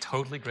that a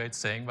totally great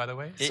saying, by the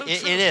way?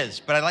 It is,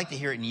 but I'd like to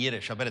hear it in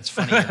Yiddish. I bet it's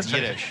funnier in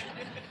Yiddish.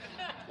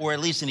 Or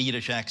at least in a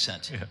Yiddish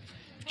accent. Yeah.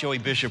 If Joey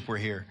Bishop were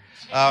here.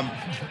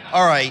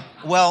 All right,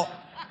 well,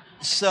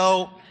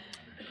 so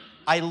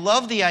I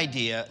love the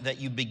idea that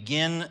you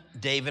begin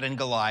David and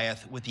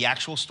Goliath with the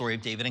actual story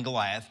of David and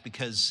Goliath,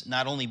 because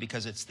not only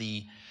because it's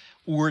the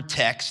ur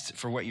text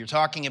for what you're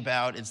talking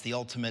about, it's the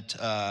ultimate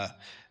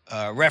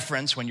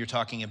reference when you're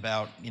talking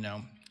about,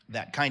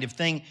 that kind of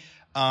thing.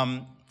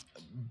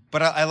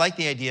 But I like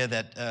the idea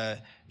that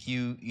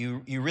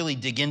you really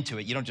dig into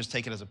it. You don't just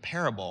take it as a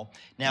parable.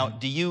 Now,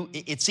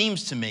 it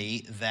seems to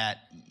me that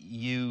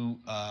you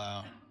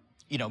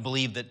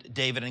believe that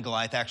David and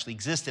Goliath actually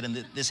existed and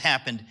that this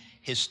happened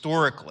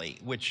historically,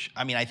 which,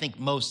 I think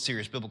most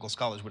serious biblical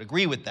scholars would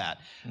agree with that.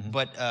 Mm-hmm.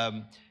 But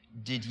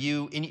did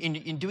you,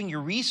 in doing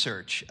your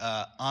research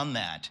on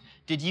that,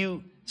 did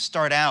you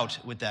start out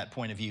with that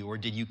point of view, or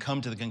did you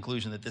come to the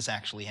conclusion that this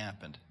actually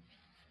happened?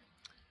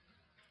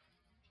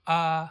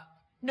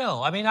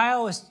 No, I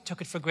always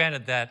took it for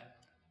granted that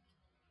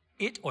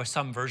it or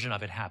some version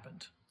of it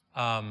happened,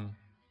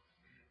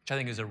 which I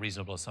think is a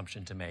reasonable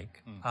assumption to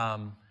make.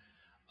 And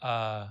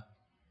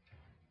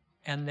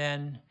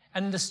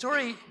the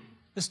story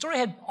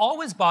had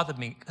always bothered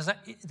me because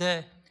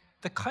I'd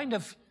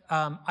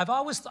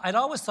always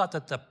thought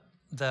that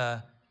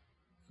the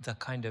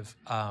kind of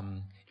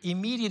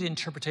immediate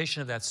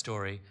interpretation of that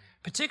story,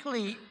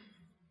 particularly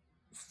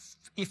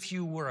if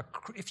you are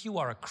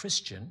a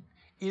Christian,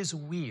 is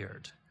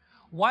weird.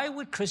 Why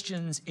would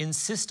Christians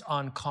insist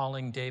on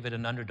calling David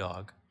an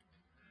underdog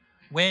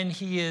when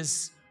he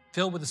is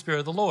filled with the Spirit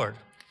of the Lord?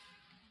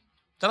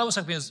 That always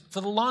struck me as,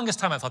 for the longest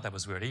time I thought that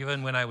was weird,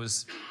 even when I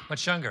was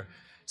much younger.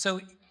 So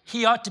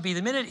he ought to be,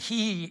 the minute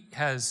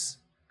his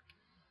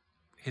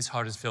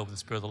heart is filled with the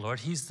Spirit of the Lord,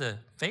 he's the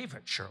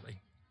favorite,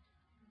 surely,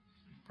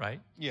 right?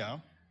 Yeah.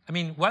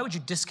 Why would you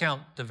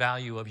discount the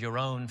value of your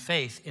own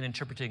faith in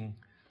interpreting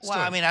story?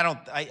 Well,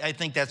 I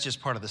think that's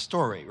just part of the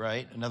story,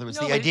 right? In other words,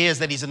 the idea is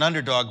that he's an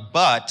underdog,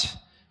 but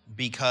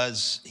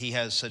because he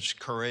has such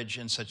courage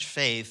and such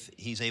faith,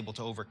 he's able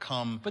to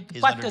overcome his underdog status. But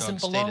the but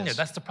doesn't belong there.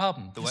 That's the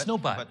problem. There's no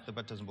but. The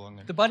but doesn't belong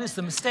there. The but is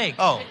the mistake.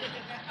 Oh,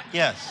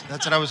 yes,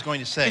 that's what I was going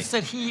to say. It's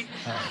that he...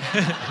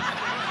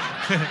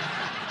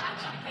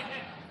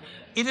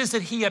 It is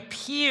that he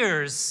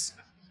appears...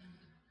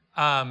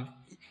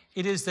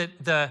 it is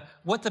that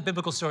what the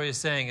biblical story is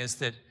saying is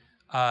that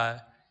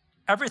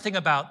everything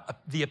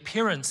about the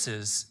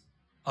appearances,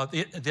 of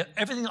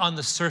everything on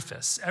the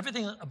surface,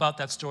 everything about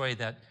that story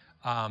that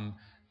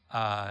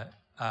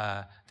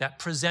that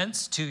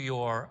presents to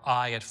your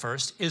eye at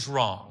first is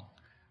wrong,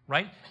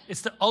 right?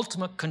 It's the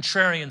ultimate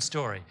contrarian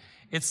story.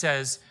 It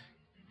says,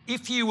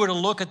 if you were to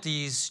look at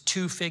these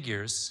two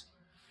figures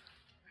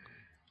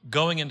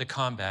going into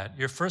combat,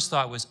 your first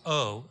thought was,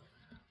 oh,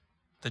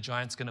 the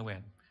giant's going to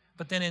win.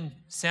 But then in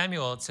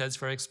Samuel, it says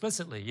very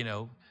explicitly,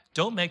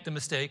 don't make the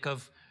mistake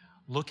of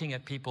looking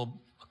at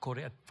people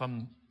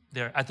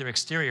at their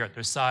exterior, at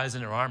their size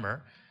and their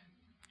armor.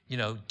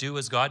 Do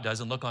as God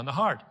does and look on the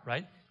heart,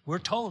 right? We're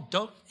told,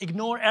 don't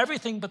ignore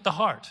everything but the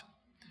heart.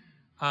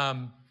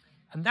 And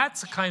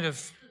that's a kind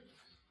of,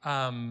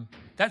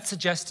 that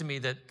suggests to me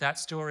that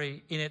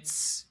story,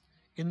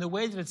 in the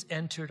way that it's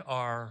entered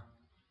our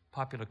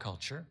popular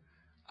culture,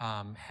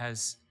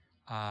 has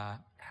a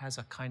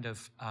kind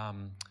of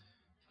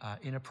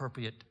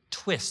inappropriate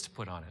twist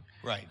put on it.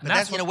 Right. But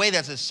that's in a way,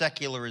 that's a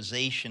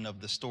secularization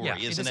of the story,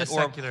 isn't it?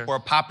 Or a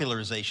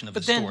popularization of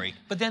the story.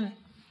 But then,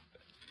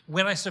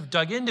 when I sort of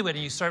dug into it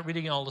and you start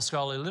reading all the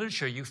scholarly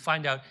literature, you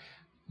find out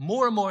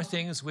more and more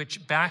things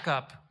which back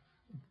up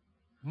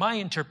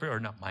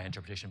not my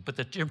interpretation, but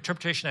the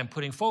interpretation I'm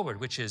putting forward,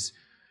 which is,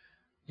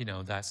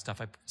 that stuff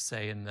I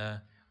say in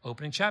the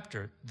opening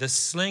chapter. The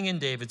sling in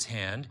David's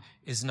hand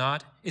is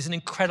an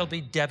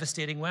incredibly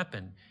devastating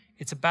weapon.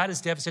 It's about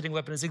as devastating a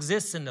weapon as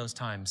exists in those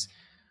times.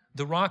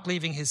 The rock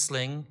leaving his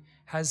sling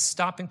has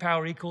stopping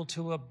power equal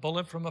to a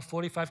bullet from a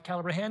 .45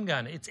 caliber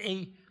handgun.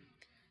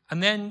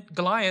 And then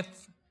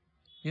Goliath,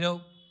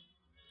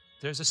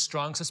 there's a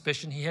strong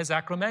suspicion he has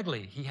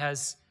acromegaly. He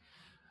has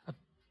a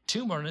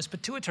tumor in his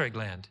pituitary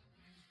gland.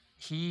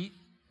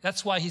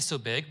 that's why he's so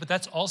big, but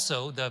that's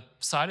also the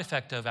side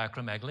effect of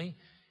acromegaly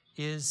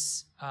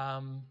is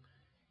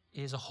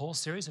a whole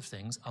series of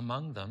things,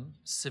 among them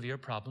severe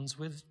problems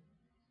with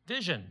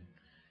vision.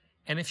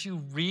 And if you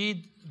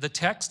read the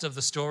text of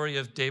the story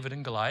of David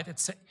and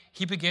Goliath,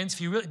 he begins,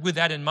 if you really, with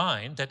that in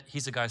mind, that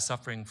he's a guy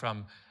suffering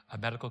from a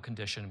medical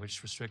condition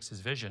which restricts his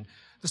vision,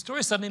 the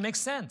story suddenly makes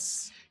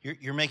sense.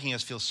 You're making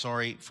us feel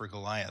sorry for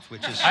Goliath,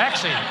 which is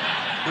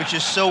which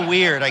is so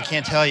weird. I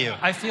can't tell you.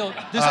 I feel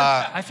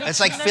it's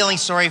like feeling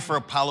sorry for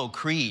Apollo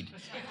Creed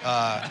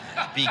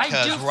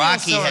because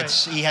Rocky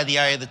had the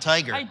eye of the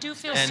tiger. I do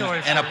feel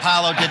sorry for and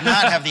Apollo did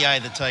not have the eye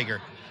of the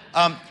tiger.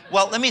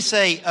 Well, let me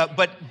say,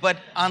 but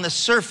on the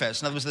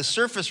surface, in other words, the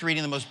surface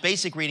reading, the most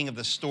basic reading of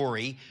the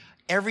story,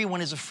 everyone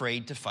is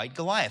afraid to fight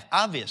Goliath,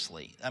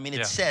 obviously. I mean,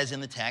 it says in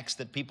the text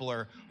that people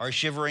are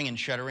shivering and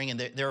shuddering and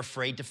they're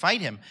afraid to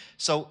fight him.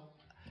 So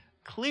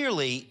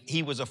clearly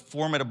he was a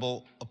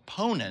formidable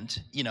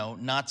opponent, you know,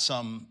 not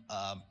some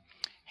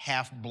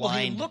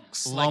half-blind,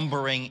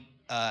 lumbering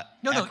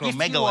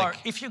acromegalic.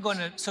 If you're going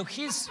to, so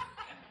he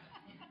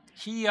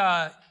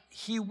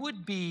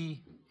would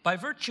be, by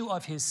virtue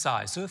of his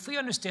size, so if we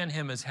understand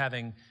him as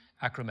having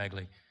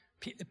acromegaly,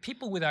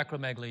 people with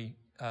acromegaly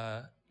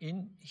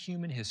in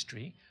human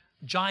history,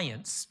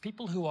 giants,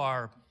 people who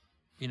are,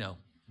 you know,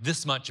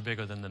 this much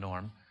bigger than the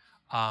norm,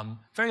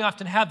 very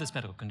often have this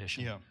medical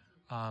condition. Yeah.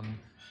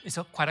 It's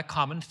quite a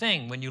common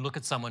thing when you look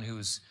at someone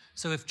who's,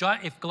 so if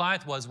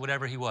Goliath was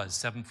whatever he was,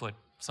 7 foot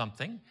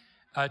something,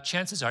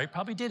 chances are he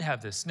probably did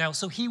have this. Now,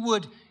 so he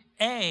would,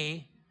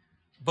 he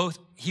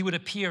would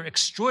appear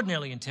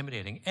extraordinarily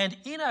intimidating, and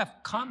in a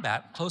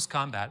combat, close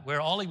combat,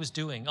 where all he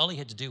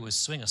had to do was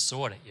swing a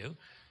sword at you,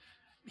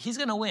 he's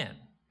going to win.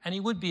 And he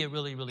would be a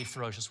really, really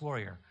ferocious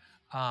warrior.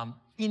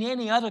 In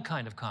any other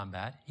kind of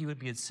combat, he would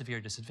be at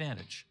severe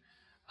disadvantage.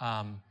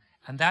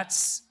 And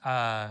that's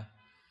the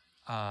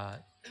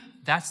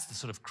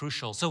sort of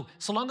crucial. So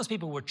long as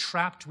people were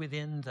trapped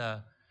within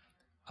the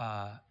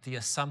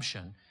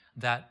assumption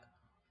that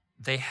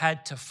they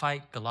had to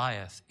fight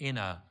Goliath in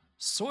a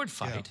sword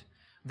fight,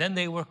 then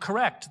they were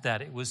correct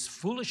that it was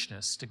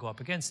foolishness to go up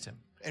against him.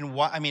 And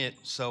why? I mean,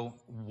 so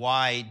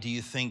why do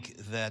you think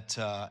that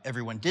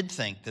everyone did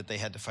think that they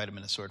had to fight him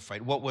in a sword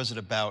fight? What was it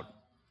about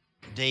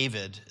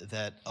David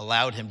that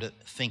allowed him to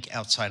think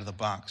outside of the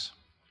box?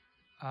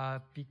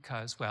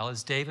 Because, well,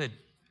 as David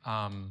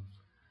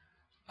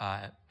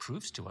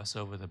proves to us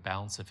over the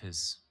balance of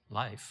his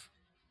life,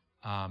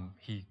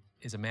 he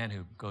is a man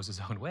who goes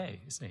his own way,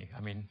 isn't he? I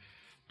mean,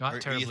 not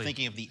terribly. Are you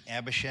thinking of the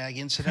Abishag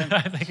incident?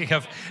 I'm thinking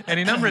of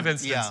any number of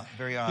incidents. Yeah,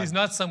 very odd. He's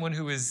not someone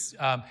who is,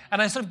 and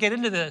I sort of get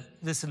into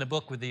this in the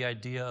book with the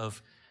idea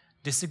of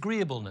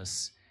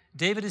disagreeableness.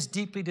 David is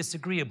deeply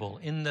disagreeable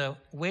in the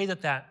way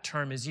that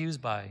term is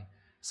used by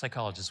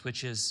psychologists,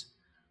 which is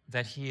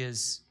that he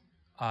is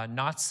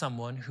not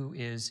someone who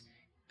is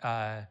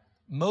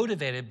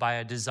motivated by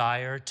a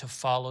desire to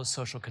follow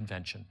social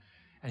convention.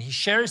 And he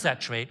shares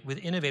that trait with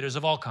innovators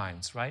of all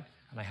kinds, right?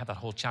 And I have that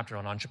whole chapter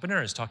on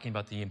entrepreneurs talking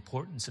about the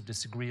importance of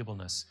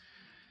disagreeableness.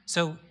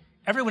 So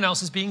everyone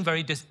else is being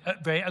very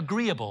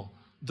agreeable.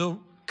 The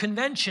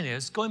convention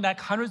is, going back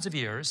hundreds of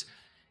years,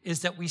 is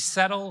that we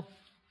settle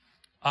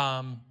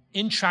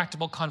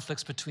intractable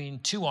conflicts between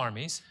two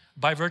armies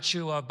by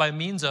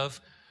means of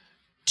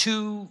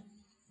two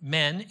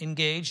men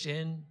engaged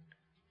in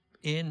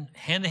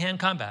hand-to-hand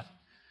combat.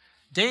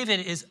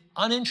 David is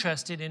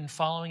uninterested in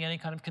following any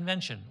kind of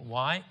convention.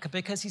 Why?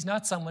 Because he's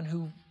not someone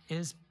who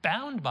is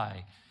bound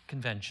by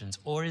conventions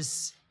or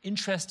is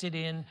interested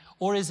in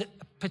or is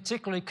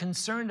particularly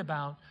concerned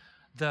about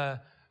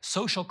the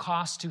social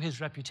cost to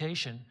his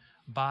reputation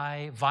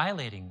by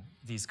violating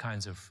these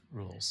kinds of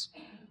rules,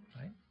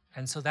 right?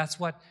 And so that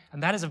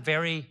is a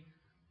very,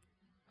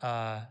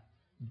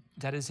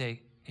 that is a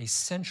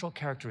central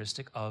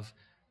characteristic of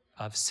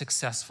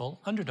successful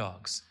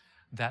underdogs,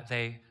 that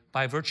they,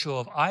 by virtue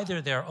of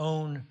either their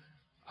own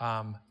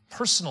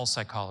personal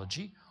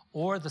psychology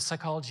or the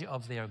psychology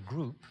of their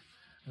group,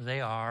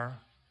 they are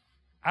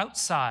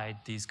outside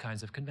these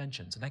kinds of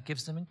conventions, and that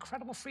gives them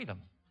incredible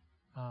freedom.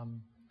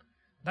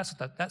 That's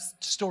what that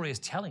story is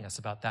telling us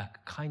about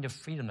that kind of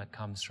freedom that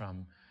comes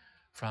from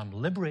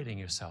liberating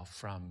yourself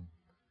from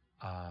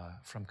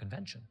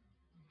convention.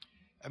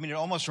 I mean, it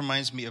almost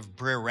reminds me of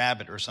Brer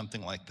Rabbit or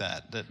something like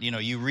that. That, you know,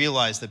 you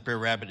realize that Brer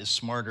Rabbit is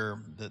smarter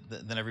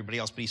than everybody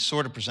else, but he's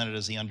sort of presented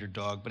as the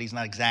underdog, but he's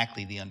not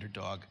exactly the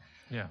underdog.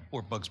 Yeah.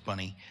 Or Bugs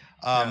Bunny.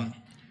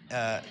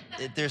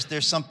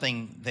 There's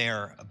something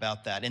there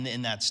about that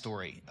in that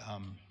story.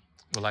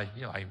 Well,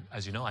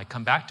 as you know, I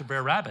come back to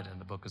Brer Rabbit in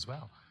the book as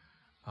well.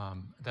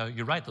 Though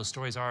you're right; those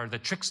stories are the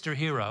trickster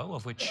hero,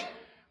 of which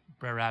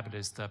Brer Rabbit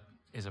is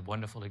a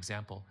wonderful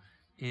example.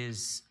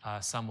 Is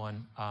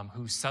someone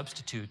who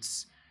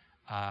substitutes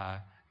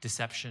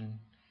deception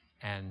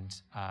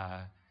and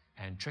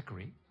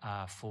trickery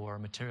for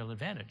material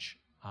advantage,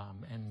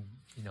 and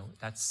you know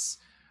that's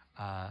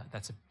a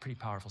pretty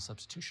powerful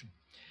substitution.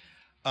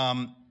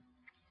 In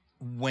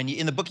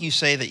the book you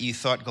say that you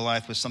thought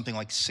Goliath was something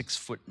like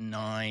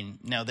 6'9".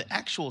 Now the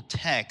actual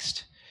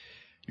text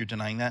You're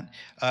denying that?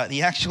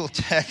 The actual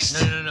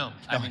text... No.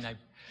 I mean,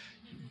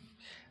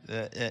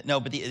 no,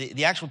 but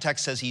the actual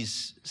text says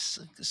he's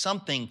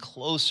something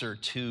closer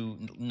to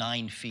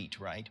 9 feet,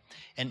 right?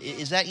 And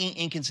is that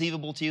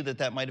inconceivable to you that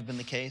that might have been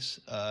the case,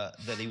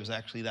 that he was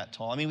actually that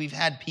tall? I mean, we've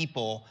had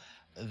people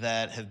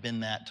that have been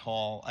that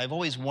tall. I've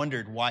always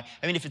wondered why.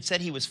 I mean, if it said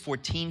he was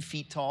 14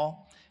 feet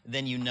tall,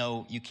 then you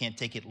know you can't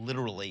take it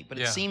literally. But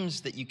it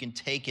seems that you can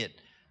take it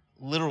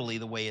literally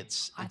the way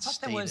it's I thought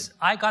stated. there was,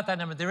 I got that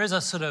number. There is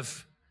a sort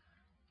of,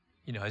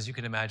 you know, as you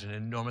can imagine, an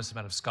enormous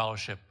amount of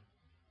scholarship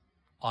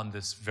on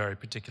this very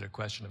particular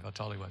question of how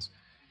tall he was.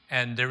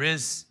 And there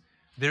is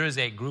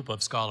a group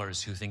of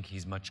scholars who think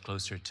he's much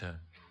closer to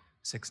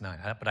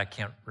 6'9", but I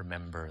can't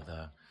remember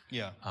the...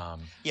 Yeah,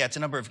 it's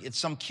a number of, it's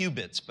some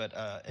cubits, but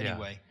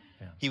anyway,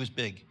 he was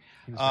big.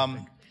 He was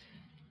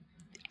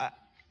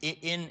big.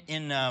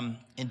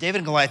 In David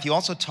and Goliath, you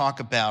also talk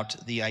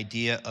about the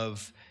idea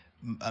of,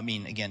 I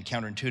mean, again,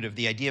 counterintuitive,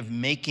 the idea of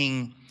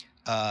making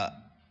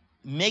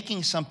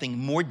something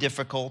more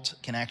difficult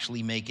can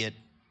actually make it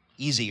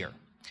easier.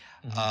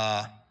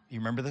 You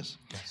remember this?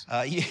 Yes.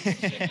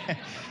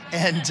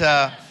 And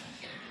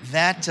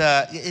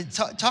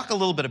talk a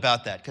little bit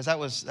about that, because that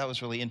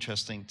was really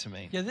interesting to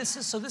me. Yeah, this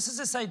is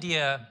this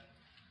idea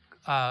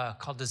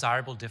called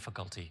desirable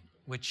difficulty,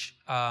 which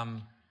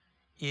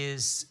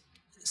is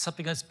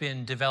something that's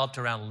been developed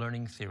around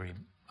learning theory,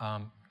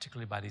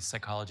 particularly by these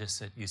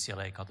psychologists at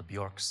UCLA called the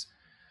Bjorks.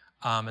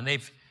 And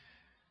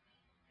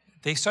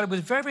they started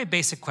with very, very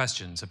basic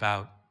questions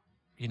about,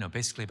 you know,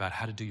 basically about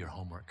how to do your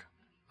homework.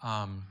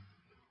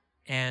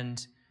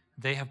 And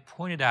they have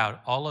pointed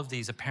out all of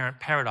these apparent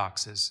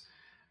paradoxes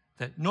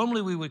that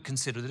normally we would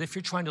consider that if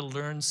you're trying to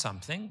learn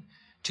something,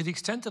 to the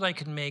extent that I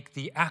can make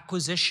the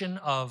acquisition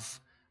of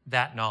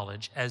that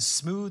knowledge as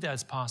smooth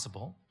as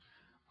possible,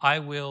 I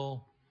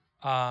will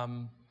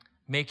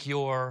make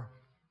your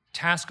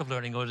task of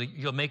learning, or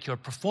you'll make your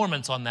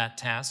performance on that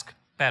task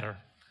better.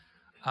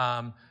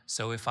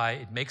 So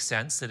it makes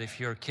sense that if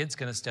your kid's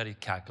going to study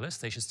calculus,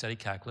 they should study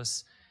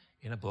calculus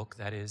in a book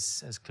that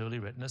is as clearly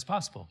written as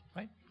possible,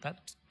 right?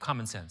 That's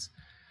common sense.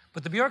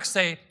 But the Bjorks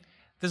say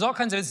there's all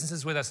kinds of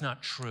instances where that's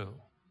not true.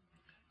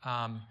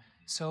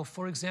 So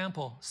for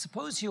example,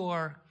 suppose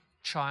your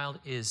child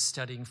is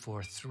studying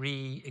for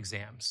 3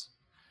 exams.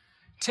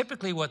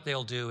 Typically what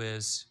they'll do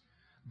is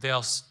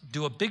they'll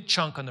do a big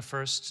chunk on the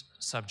first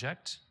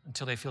subject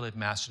until they feel they've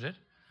mastered it,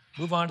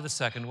 move on to the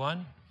second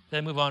one,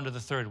 then move on to the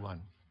third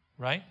one,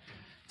 right?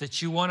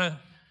 That you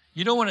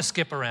don't want to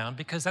skip around,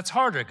 because that's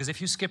harder, because if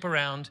you skip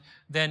around,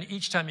 then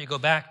each time you go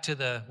back to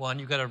the one,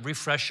 you've got to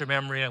refresh your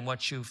memory on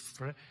what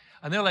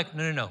and they're like,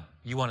 no,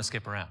 you want to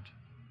skip around.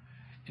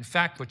 In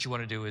fact, what you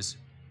want to do is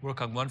work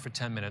on one for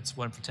 10 minutes,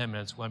 one for 10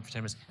 minutes, one for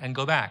 10 minutes, and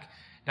go back.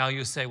 Now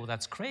you say, well,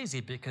 that's crazy,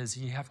 because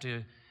you have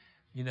to,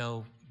 you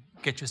know,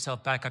 get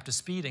yourself back up to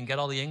speed and get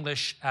all the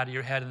English out of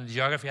your head and the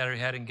geography out of your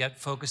head and get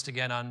focused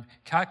again on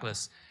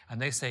calculus.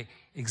 And they say,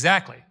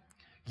 exactly.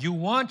 You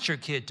want your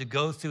kid to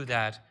go through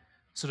that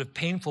sort of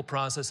painful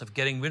process of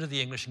getting rid of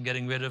the English and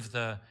getting rid of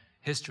the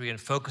history and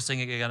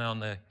focusing again on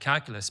the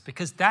calculus,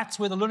 because that's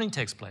where the learning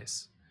takes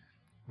place,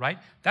 right?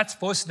 That's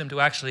forcing them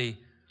to actually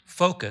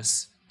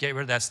focus, get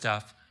rid of that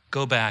stuff,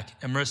 go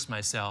back, immerse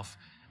myself,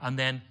 and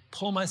then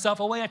pull myself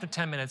away after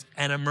 10 minutes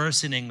and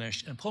immerse in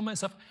English and pull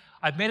myself.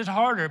 I've made it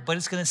harder, but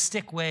it's going to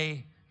stick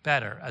way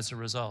better as a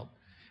result.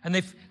 And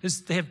they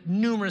have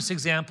numerous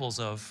examples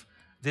of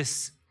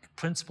this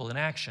principle in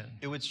action.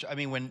 It was, I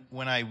mean,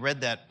 when I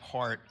read that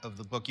part of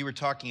the book, you were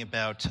talking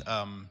about,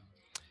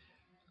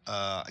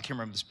 I can't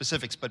remember the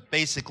specifics, but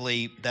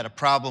basically that a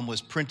problem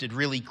was printed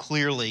really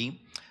clearly,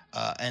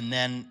 and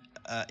then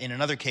in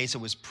another case it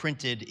was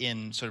printed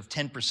in sort of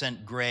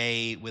 10%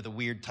 gray with a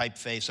weird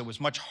typeface, so it was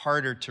much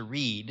harder to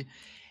read.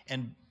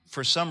 And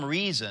for some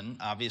reason,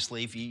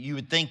 obviously, if you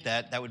would think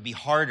that would be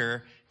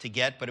harder to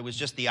get, but it was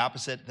just the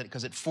opposite,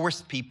 because it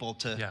forced people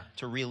to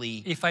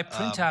really... If I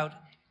print out,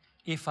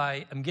 if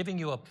I am giving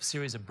you a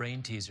series of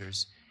brain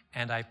teasers,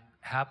 and I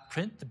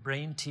print the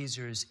brain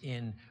teasers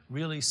in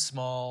really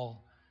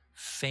small,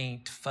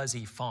 faint,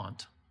 fuzzy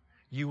font,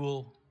 you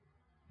will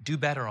do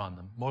better on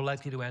them, more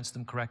likely to answer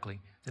them correctly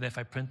than if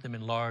I print them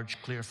in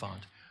large, clear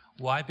font.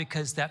 Why?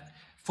 Because that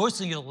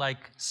forcing you to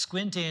like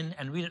squint in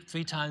and read it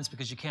 3 times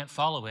because you can't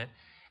follow it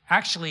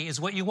actually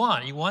is what you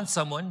want. You want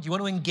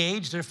to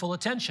engage their full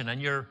attention,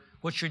 and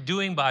what you're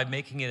doing by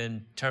making it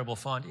in terrible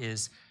font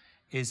is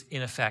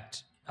in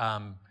effect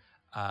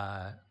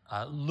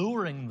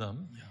luring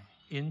them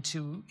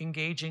into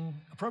engaging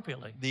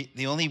appropriately.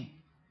 The only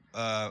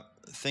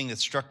thing that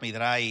struck me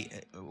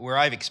where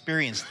I've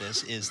experienced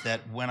this is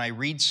that when I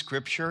read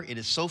scripture, it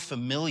is so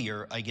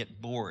familiar I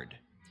get bored.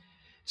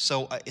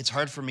 So it's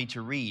hard for me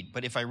to read.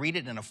 But if I read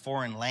it in a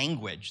foreign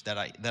language that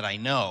I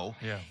know,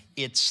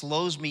 it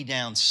slows me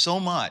down so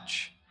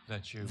much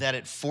that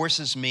it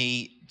forces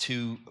me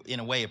to, in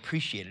a way,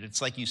 appreciate it.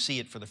 It's like you see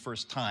it for the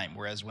first time,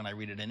 whereas when I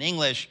read it in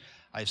English,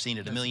 I've seen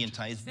it a million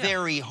times. It's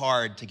very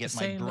hard to get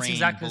my brain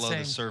below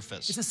the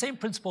surface. It's the same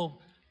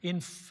principle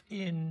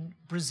in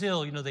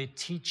Brazil. You know, they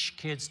teach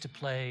kids to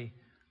play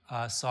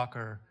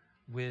soccer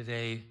with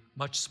a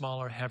much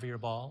smaller, heavier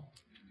ball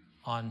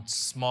on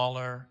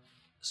smaller,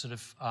 sort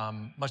of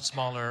much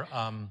smaller.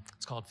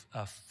 It's called.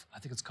 I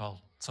think it's called.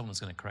 Someone's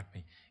going to correct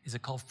me. Is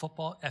it called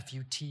football?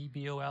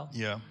 F-U-T-B-O-L.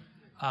 Yeah.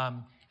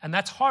 And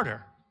that's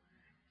harder.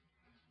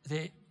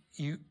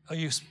 You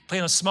play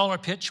on a smaller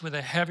pitch with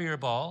a heavier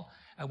ball,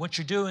 and what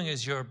you're doing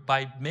is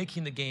by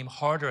making the game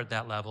harder at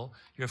that level,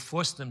 you're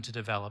forcing them to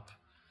develop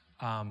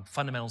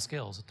fundamental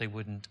skills that they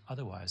wouldn't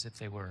otherwise if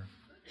they were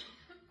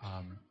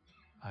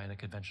in a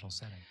conventional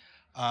setting.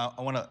 I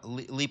want to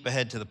leap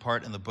ahead to the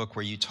part in the book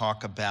where you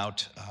talk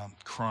about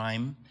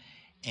crime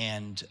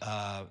and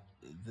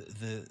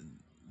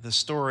the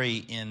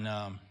story in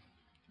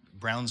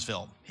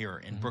Brownsville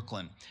here in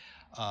Brooklyn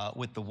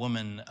with the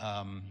woman,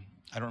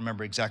 I don't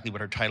remember exactly what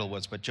her title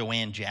was, but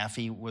Joanne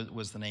Jaffe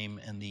was the name,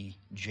 and the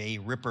J.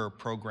 Ripper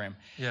program.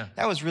 Yeah.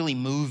 That was really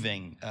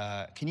moving.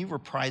 Can you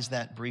reprise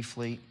that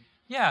briefly?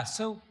 Yeah,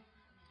 so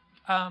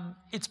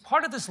it's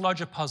part of this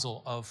larger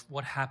puzzle of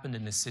what happened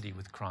in this city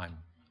with crime.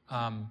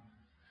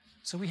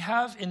 So we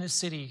have in this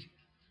city,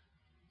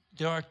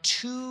 there are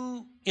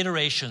two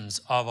iterations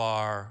of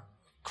our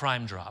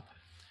crime drop.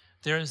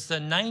 There's the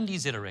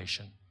 90s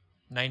iteration,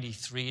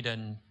 93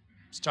 to,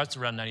 starts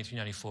around 93,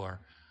 94,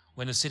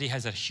 when the city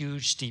has a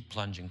huge steep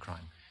plunge in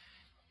crime.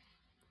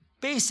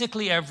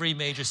 Basically every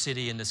major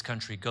city in this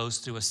country goes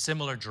through a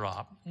similar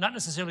drop, not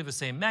necessarily the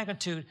same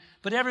magnitude,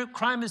 but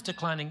crime is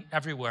declining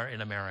everywhere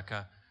in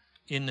America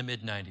in the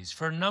mid-90s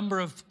for a number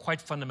of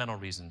quite fundamental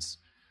reasons.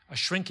 A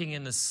shrinking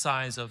in the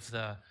size of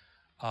the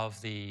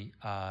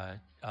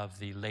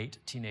late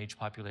teenage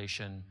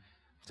population,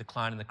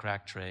 decline in the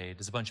crack trade,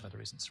 there's a bunch of other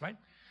reasons, right?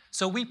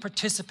 So we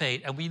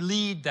participate and we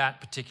lead that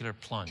particular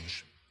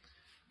plunge.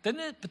 But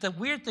the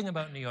weird thing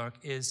about New York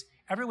is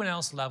everyone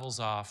else levels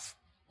off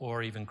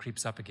or even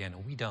creeps up again,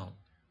 and we don't.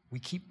 We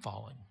keep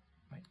falling,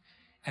 right?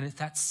 And it's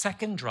that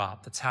second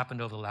drop that's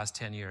happened over the last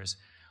 10 years,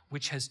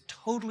 which has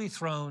totally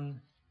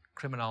thrown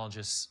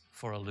criminologists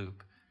for a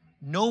loop.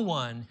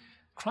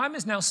 Crime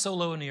is now so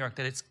low in New York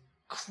that it's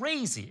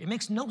crazy. It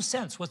makes no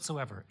sense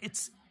whatsoever.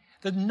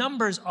 The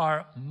numbers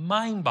are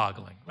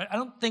mind-boggling, right? I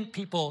don't think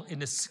people in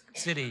this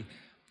city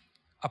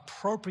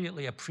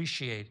appropriately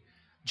appreciate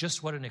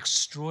just what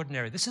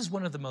this is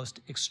one of the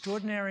most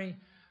extraordinary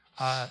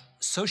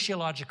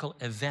sociological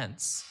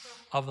events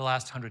of the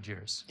last 100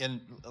 years. And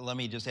let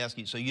me just ask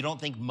you, so you don't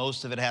think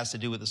most of it has to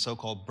do with the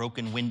so-called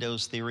broken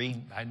windows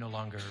theory?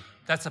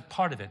 That's a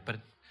part of it, but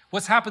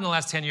what's happened in the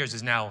last 10 years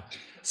is now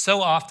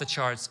so off the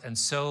charts and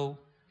so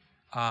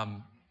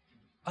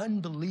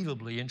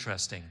unbelievably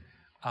interesting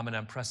and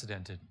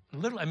unprecedented.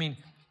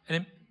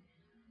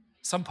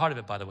 Some part of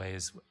it, by the way,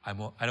 is, I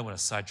don't want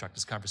to sidetrack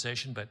this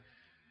conversation, but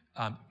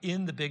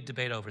in the big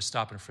debate over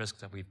stop and frisk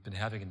that we've been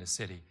having in the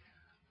city,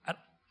 at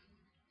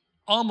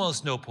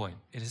almost no point,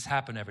 it has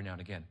happened every now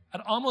and again,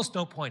 at almost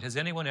no point has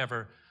anyone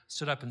ever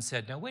stood up and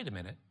said, now wait a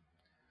minute,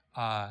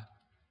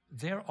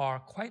 there are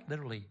quite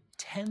literally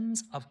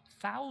tens of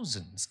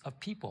thousands of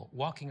people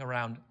walking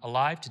around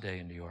alive today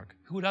in New York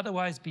who would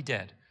otherwise be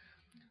dead.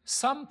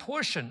 Some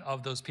portion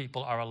of those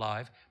people are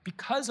alive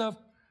because of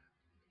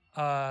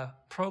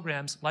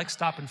programs like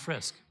stop and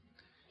frisk.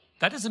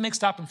 That doesn't make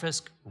stop and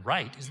frisk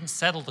right. It doesn't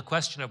settle the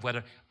question of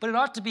whether, but it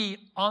ought to be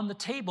on the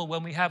table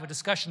when we have a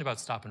discussion about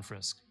stop and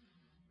frisk,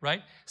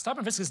 right? Stop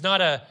and frisk is not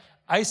an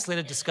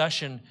isolated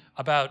discussion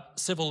about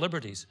civil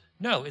liberties.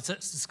 No, it's a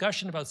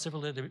discussion about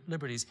civil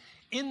liberties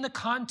in the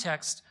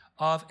context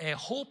of a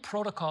whole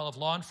protocol of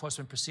law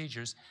enforcement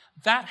procedures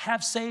that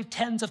have saved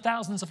tens of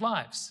thousands of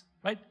lives,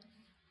 right?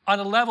 On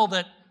a level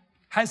that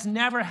has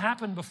never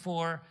happened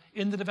before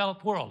in the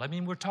developed world. I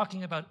mean, we're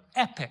talking about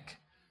epic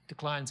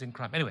declines in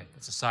crime. Anyway,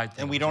 that's a side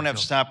thing. And we don't have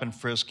stop and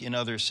frisk in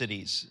other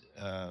cities.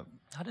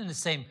 Not in the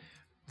same.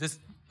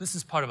 This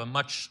is part of a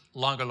much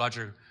longer,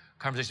 larger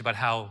conversation about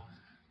how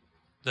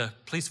the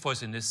police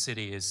force in this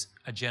city is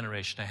a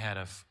generation ahead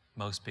of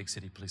most big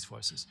city police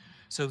forces.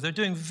 So they're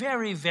doing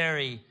very,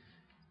 very,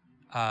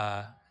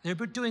 they're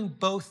doing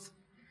both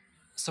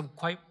some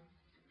quite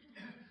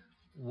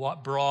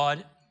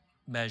broad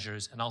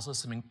measures and also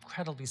some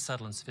incredibly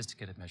subtle and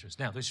sophisticated measures.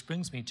 Now, this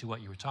brings me to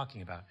what you were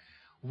talking about.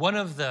 One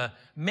of the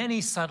many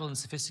subtle and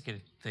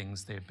sophisticated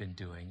things they've been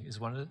doing is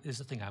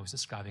the thing I was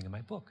describing in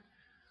my book,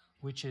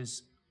 which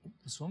is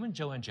this woman,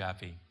 Joanne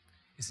Jaffe,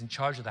 is in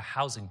charge of the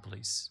housing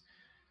police.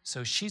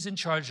 So she's in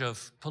charge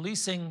of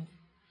policing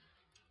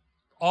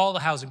all the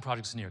housing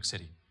projects in New York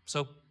City.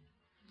 So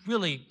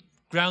really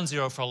ground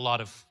zero for a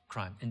lot of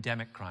crime,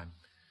 endemic crime.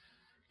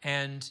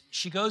 And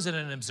she goes in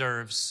and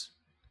observes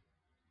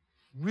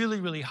really,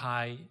 really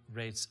high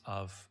rates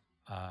of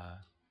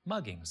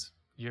muggings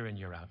year in,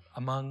 year out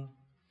among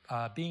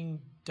being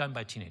done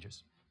by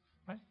teenagers,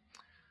 right?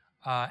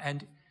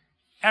 And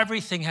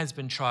everything has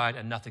been tried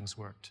and nothing's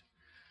worked.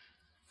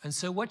 And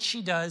so what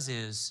she does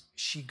is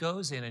she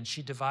goes in and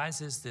she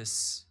devises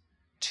this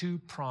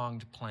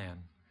two-pronged plan.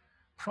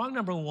 Prong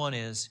number one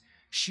is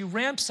she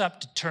ramps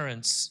up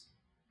deterrence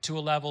to a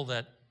level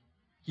that,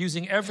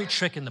 using every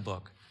trick in the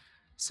book.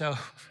 So,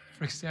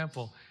 for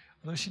example,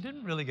 although she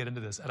didn't really get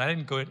into this, and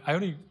I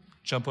only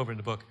jump over in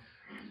the book.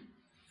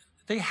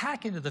 They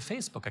hack into the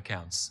Facebook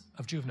accounts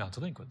of juvenile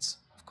delinquents.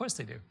 Of course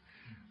they do.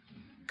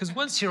 Because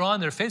once you're on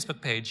their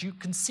Facebook page, you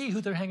can see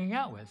who they're hanging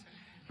out with,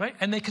 right?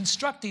 And they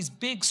construct these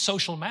big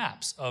social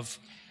maps of...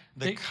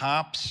 The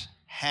cops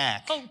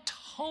hack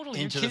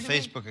totally. into the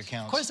Facebook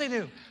accounts. Of course they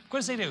do. Of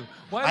course they do.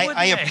 Why wouldn't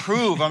I they?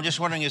 approve. I'm just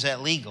wondering, is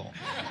that legal?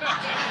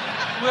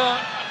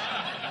 Well,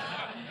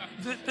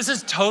 this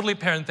is totally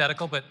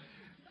parenthetical, but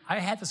I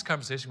had this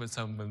conversation with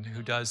someone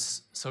who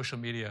does social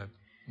media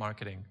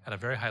marketing at a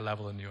very high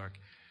level in New York.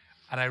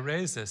 And I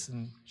raised this,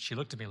 and she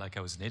looked at me like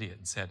I was an idiot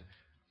and said,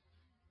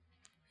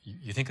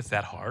 you think it's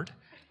that hard?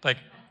 She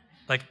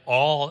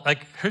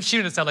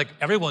would have said, like,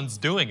 everyone's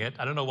doing it.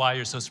 I don't know why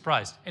you're so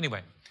surprised.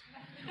 Anyway.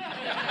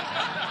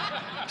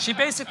 She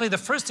basically, the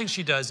first thing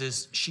she does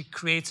is she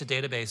creates a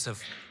database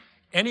of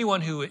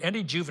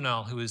any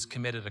juvenile who has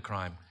committed a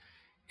crime,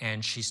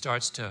 and she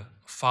starts to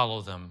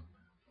follow them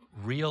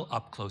real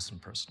up close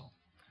and personal.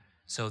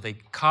 So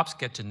cops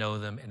get to know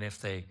them, and if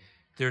they're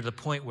to the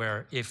point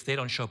where if they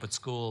don't show up at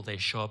school, they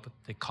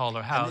they call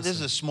their house. I mean, this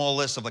is a small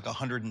list of like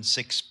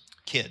 106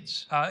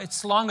 kids.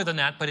 It's longer than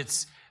that,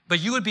 but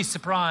you would be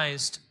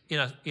surprised in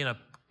a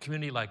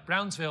community like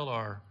Brownsville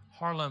or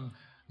Harlem,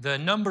 the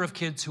number of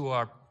kids who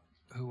are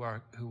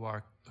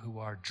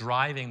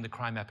driving the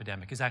crime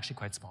epidemic is actually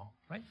quite small,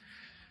 right?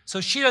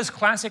 So she does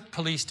classic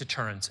police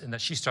deterrence in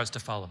that she starts to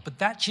follow.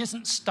 But she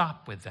doesn't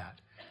stop with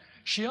that.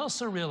 She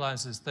also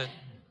realizes that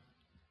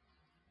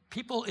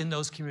people in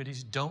those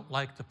communities don't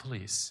like the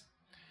police.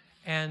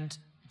 And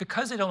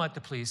because they don't like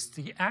the police,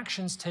 the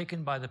actions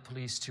taken by the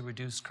police to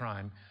reduce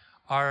crime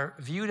are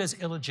viewed as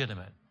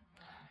illegitimate.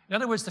 In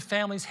other words, the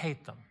families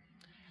hate them.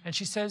 And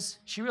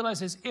she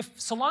realizes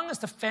so long as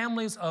the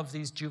families of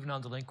these juvenile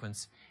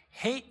delinquents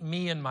hate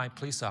me and my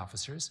police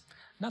officers,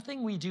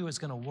 nothing we do is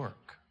going to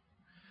work.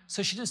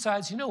 So she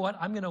decides, you know what,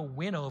 I'm going to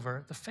win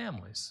over the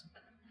families.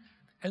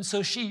 And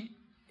so she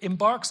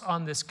embarks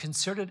on this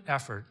concerted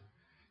effort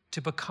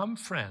to become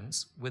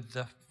friends with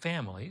the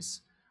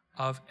families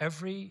of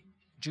every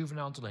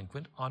juvenile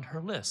delinquent on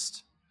her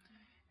list.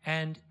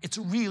 And it's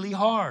really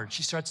hard.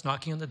 She starts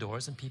knocking on the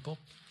doors and people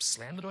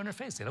slam the door in her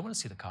face. They don't want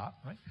to see the cop,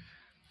 right?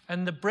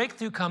 And the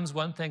breakthrough comes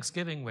one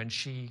Thanksgiving when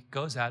she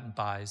goes out and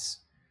buys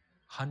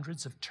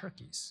hundreds of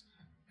turkeys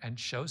and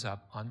shows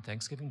up on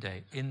Thanksgiving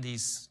Day in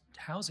these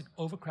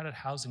overcrowded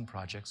housing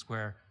projects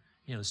where,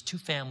 there's two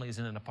families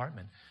in an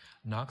apartment,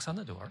 knocks on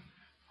the door,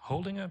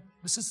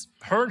 this is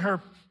her and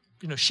her,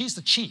 she's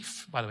the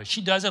chief, by the way.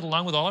 She does it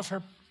along with all of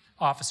her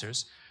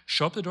officers,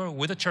 show up the door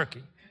with a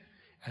turkey.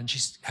 And she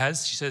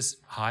says,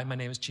 hi, my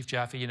name is Chief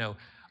Jaffe.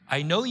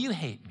 I know you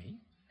hate me.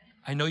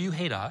 I know you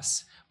hate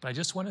us, but I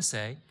just want to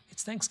say,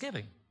 it's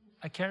Thanksgiving.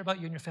 I care about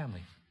you and your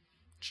family.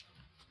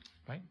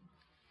 Right?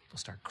 People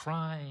start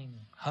crying,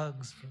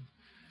 hugs.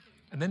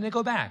 And then they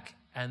go back.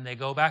 And they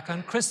go back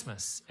on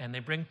Christmas. And they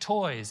bring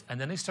toys. And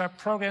then they start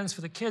programs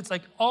for the kids.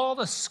 Like all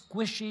the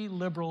squishy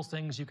liberal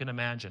things you can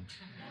imagine.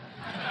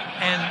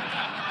 And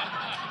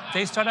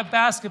they start a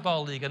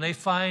basketball league. And they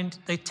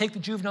take the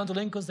juvenile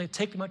delinquents. They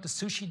take them out to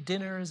sushi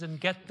dinners and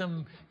get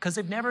them, because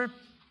they've never,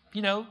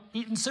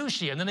 eaten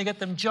sushi. And then they get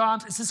them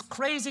jobs. It's this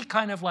crazy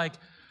kind of like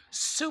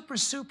super,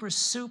 super,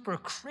 super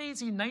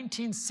crazy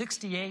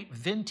 1968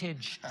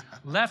 vintage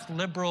left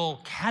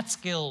liberal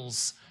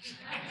Catskills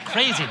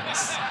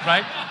craziness,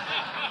 right?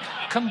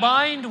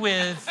 Combined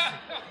with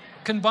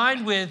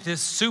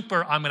this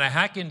super, I'm going to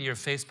hack into your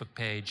Facebook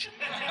page,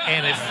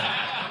 and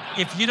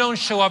if you don't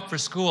show up for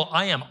school,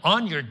 I am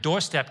on your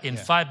doorstep in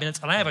 5 minutes,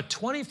 and I have a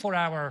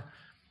 24-hour,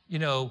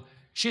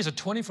 she has a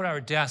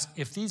 24-hour desk.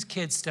 If these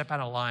kids step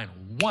out of line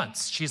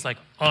once, she's like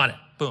on it,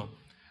 boom.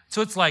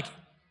 So it's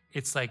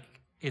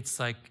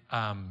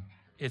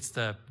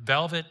the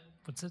velvet,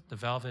 what's it? The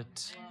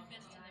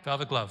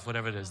velvet glove,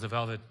 whatever it is. The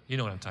velvet, you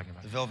know what I'm talking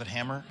about. The velvet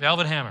hammer?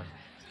 Velvet hammer.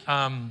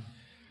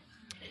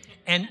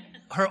 And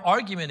her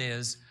argument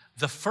is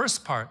the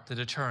first part, the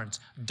deterrence,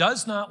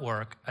 does not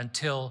work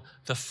until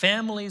the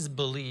families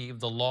believe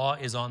the law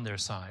is on their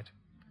side,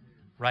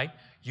 right?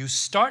 You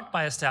start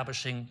by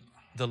establishing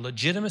the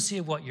legitimacy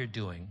of what you're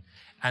doing,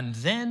 and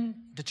then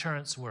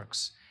deterrence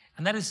works.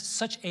 And that is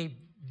such a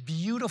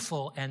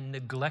beautiful and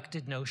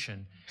neglected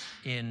notion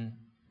in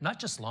not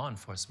just law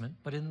enforcement,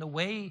 but in the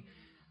way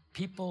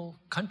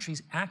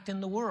countries act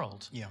in the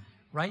world. Yeah.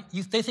 Right?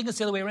 They think it's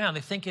the other way around.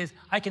 They think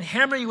I can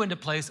hammer you into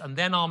place and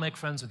then I'll make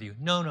friends with you.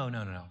 No.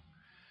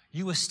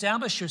 You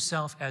establish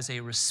yourself as a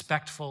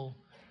respectful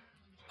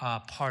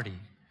party,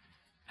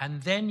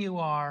 and then you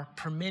are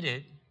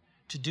permitted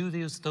to do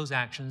those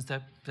actions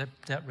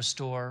that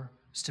restore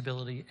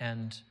stability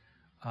and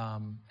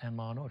law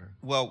and order.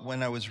 Well,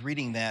 when I was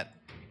reading that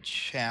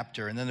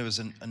chapter, and then there was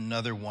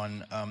another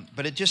one,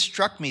 but it just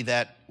struck me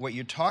that what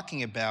you're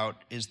talking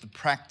about is the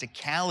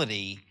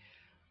practicality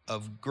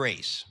of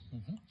grace.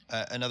 Mm-hmm.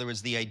 In other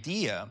words, the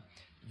idea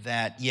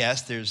that,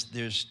 yes, there's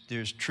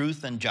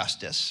truth and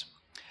justice,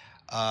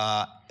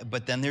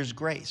 but then there's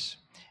grace.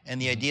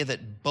 And the idea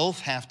that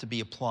both have to be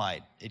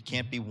applied. It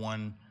can't be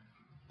one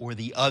or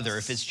the other.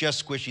 If it's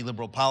just squishy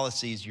liberal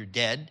policies, you're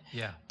dead.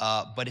 Yeah.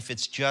 But if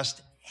it's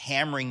just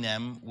hammering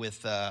them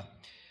with, law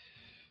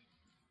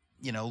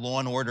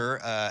and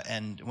order,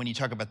 and when you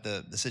talk about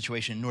the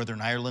situation in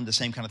Northern Ireland, the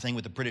same kind of thing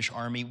with the British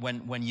Army,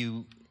 when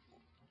you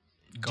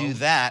do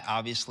that,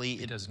 obviously,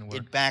 it doesn't work.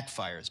 It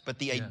backfires. But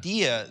the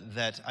idea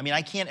that,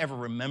 I can't ever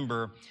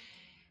remember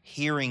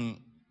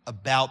hearing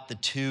about the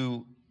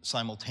two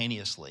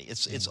simultaneously.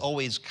 It's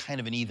always kind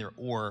of an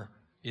either-or.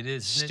 It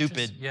is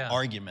stupid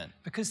argument.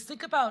 Because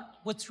think about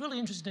what's really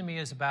interesting to me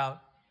is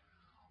about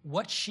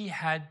what she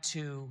has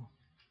to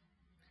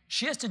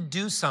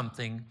do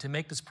something to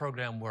make this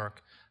program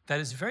work that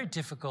is very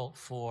difficult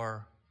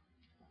for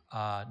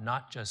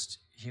not just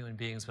human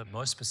beings, but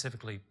most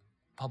specifically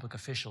public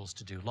officials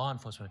to do, law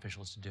enforcement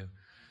officials to do.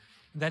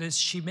 That is,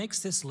 she makes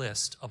this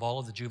list of all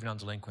of the juvenile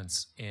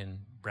delinquents in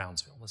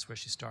Brownsville. That's where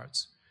she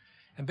starts.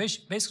 And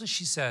basically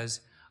she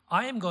says,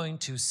 I am going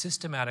to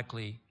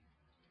systematically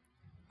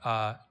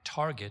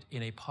target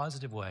in a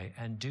positive way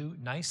and do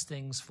nice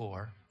things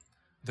for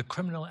the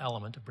criminal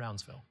element of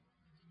Brownsville.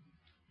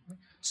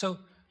 So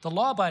the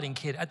law-abiding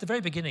kid, at the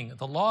very beginning,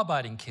 the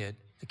law-abiding kid,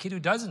 the kid who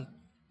doesn't,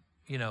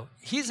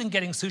 he isn't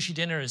getting sushi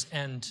dinners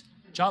and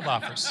job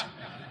offers,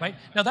 right?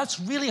 Now that's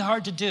really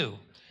hard to do.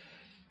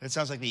 It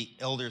sounds like the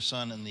elder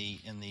son in the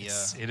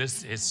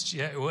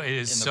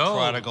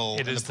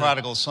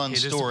prodigal son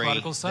story.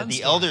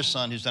 The elder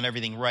son who's done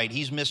everything right,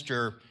 he's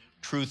Mr.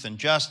 Truth and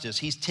Justice.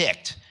 He's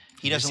ticked.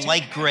 He doesn't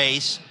like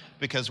Grace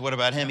because what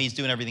about him? He's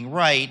doing everything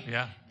right.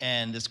 Yeah.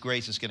 And this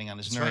Grace is getting on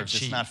his nerves.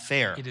 It's not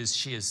fair. It is.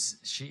 She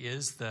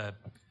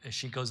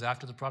goes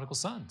after the prodigal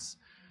sons,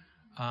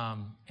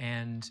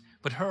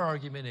 but her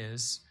argument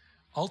is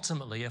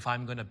ultimately, if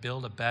I'm going to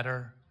build a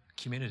better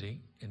community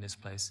in this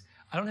place,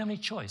 I don't have any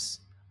choice.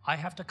 I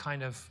have to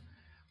kind of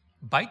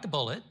bite the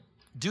bullet,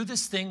 do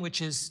this thing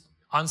which is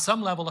on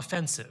some level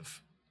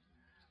offensive,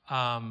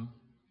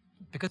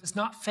 because it's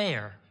not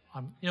fair.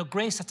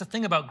 Grace, that's the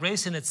thing about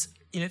Grace in its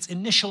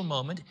initial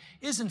moment,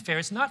 isn't fair.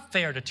 It's not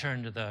fair to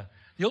turn to the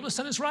older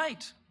son is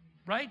right?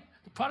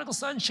 The prodigal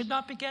son should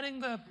not be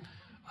getting the...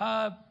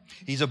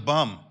 He's a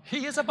bum.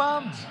 He is a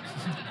bum.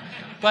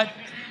 But,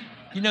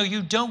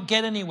 you don't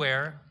get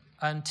anywhere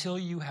until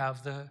you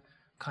have the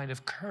kind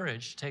of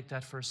courage to take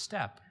that first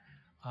step.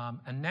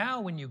 And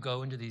now when you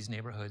go into these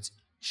neighborhoods,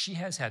 she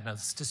has had, now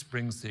this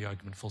brings the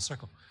argument full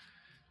circle.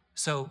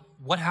 So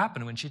what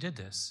happened when she did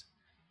this?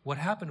 What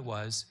happened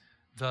was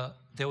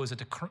there was a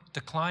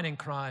decline in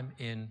crime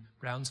in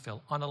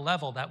Brownsville on a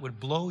level that would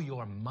blow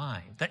your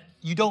mind, that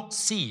you don't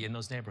see in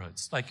those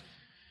neighborhoods. Like,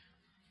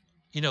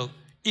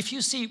 if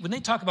you see, when they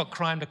talk about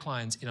crime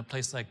declines in a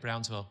place like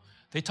Brownsville,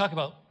 they talk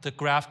about the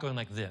graph going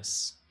like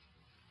this.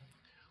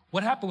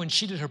 What happened when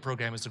she did her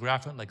program is the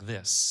graph went like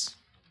this.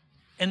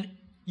 And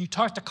you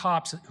talk to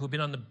cops who have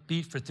been on the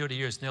beat for 30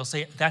 years, and they'll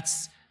say,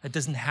 that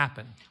doesn't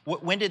happen.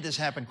 When did this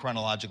happen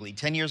chronologically?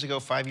 10 years ago,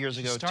 5 years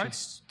ago? She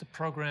starts the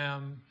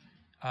program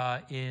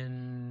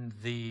in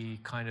the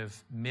kind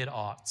of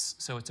mid-aughts.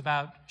 So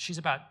she's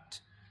about,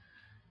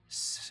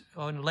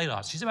 in the late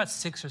aughts. She's about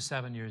 6 or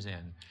 7 years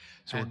in.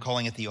 So we're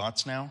calling it the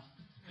aughts now?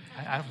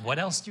 What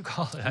else do you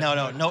call it?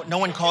 No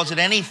one calls it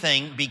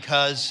anything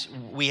because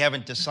we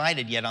haven't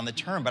decided yet on the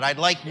term. But I'd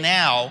like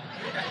now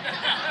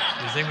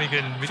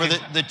for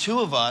the two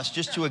of us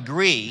just to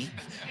agree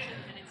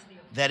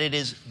that it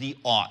is the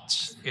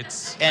aughts.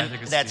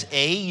 That's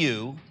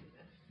A-U-G-H-T-S.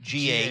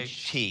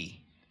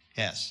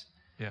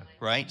 Yeah.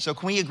 Right? So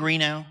can we agree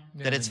now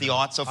that it's the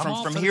aughts? So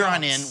from here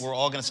on in, we're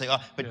all going to say,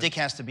 but Dick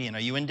has to be in.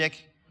 Are you in,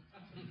 Dick?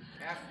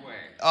 Halfway.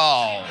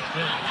 Oh.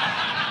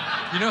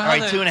 You know how all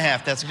right,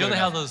 2.5, that's good. You know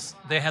how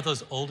they have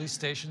those oldie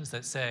stations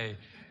that say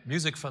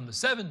music from the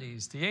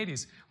 70s, the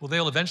 80s? Well,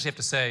 they'll eventually have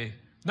to say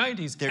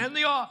 90s and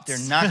the aughts. They're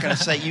not going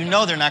to say, they're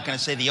not going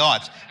to say the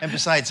aughts. And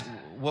besides,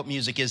 what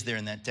music is there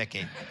in that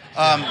decade?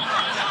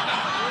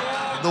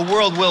 The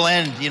world will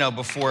end,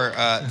 before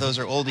those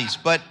are oldies.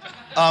 But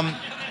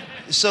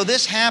so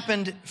this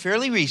happened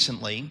fairly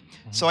recently.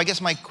 So I guess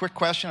my quick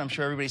question, I'm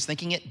sure everybody's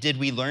thinking it, did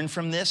we learn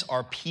from this?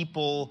 Are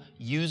people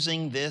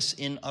using this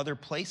in other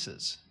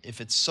places if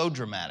it's so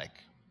dramatic?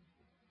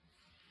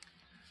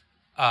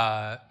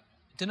 Don't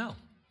know.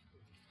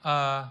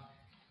 I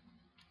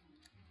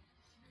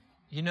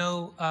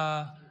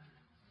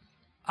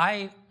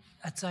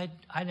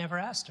never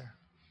asked her.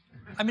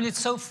 I mean, it's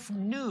so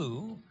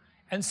new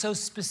and so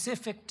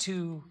specific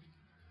to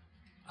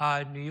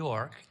New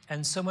York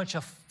and so much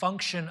a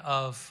function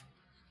of,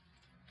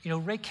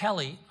 Ray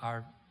Kelly,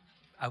 our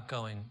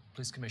outgoing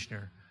police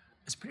commissioner,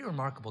 is a pretty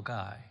remarkable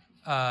guy.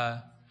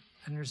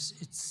 And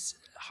it's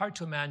hard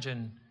to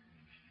imagine.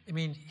 I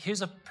mean,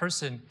 here's a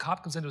person,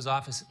 cop comes into his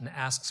office and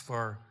asks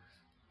for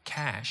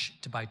cash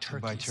to buy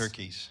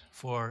turkeys.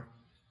 For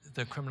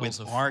the criminals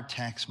with our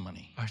tax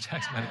money. Our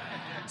tax money.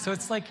 So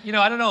it's like,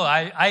 I don't know.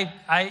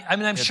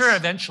 I'm sure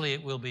eventually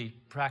it will be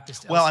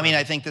practiced elsewhere. Well,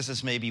 I think this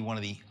is maybe one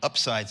of the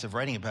upsides of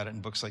writing about it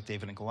in books like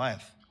David and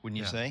Goliath. wouldn't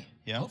you say?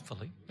 Yeah.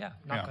 Hopefully, yeah.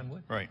 Knock on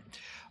wood. Right.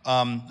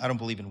 I don't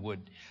believe in wood.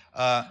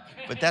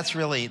 But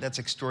that's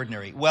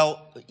extraordinary.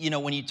 Well,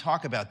 when you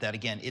talk about that,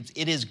 again,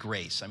 it is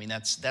grace. I mean,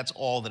 that's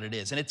all that it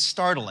is. And it's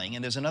startling.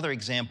 And there's another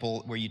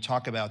example where you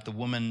talk about the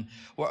woman,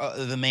 or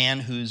the man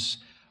whose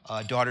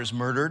daughter's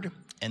murdered.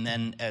 And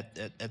then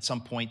at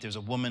some point, there's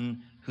a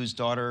woman whose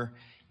daughter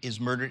is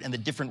murdered, and the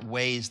different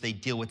ways they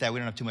deal with that. We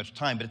don't have too much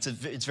time, but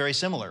it's very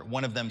similar.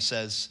 One of them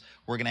says,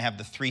 we're going to have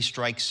the 3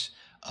 strikes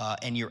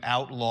and you're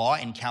outlaw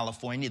in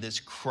California, this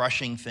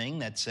crushing thing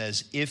that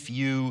says, if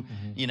you,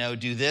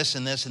 do this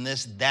and this and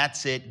this,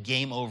 that's it,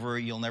 game over,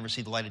 you'll never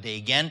see the light of day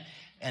again,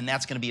 and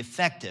that's going to be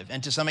effective.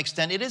 And to some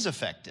extent, it is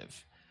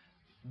effective.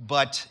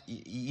 But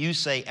you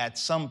say at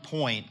some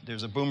point,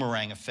 there's a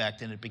boomerang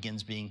effect, and it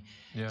begins being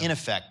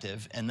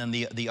ineffective. And then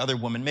the other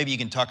woman, maybe you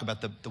can talk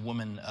about the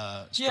woman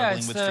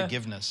struggling with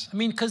forgiveness. I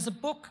mean, because the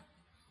book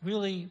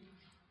really,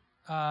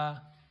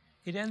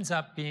 it ends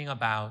up being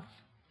about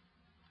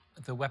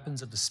the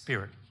weapons of the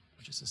Spirit,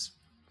 which is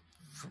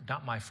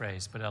not my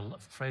phrase, but a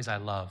phrase I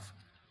love,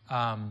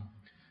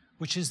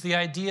 which is the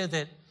idea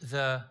that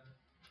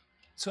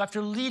so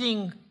after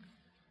leading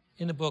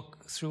in the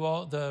book through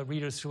all the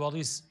readers through all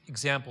these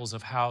examples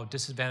of how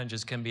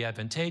disadvantages can be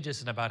advantageous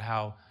and about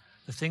how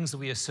the things that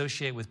we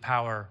associate with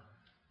power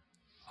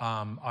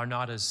are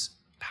not as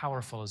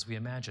powerful as we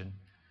imagine.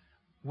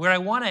 Where I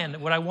want the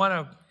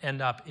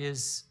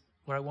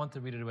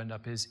reader to end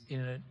up is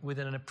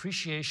within an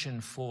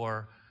appreciation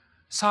for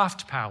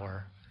soft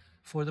power,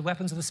 for the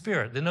weapons of the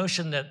Spirit. The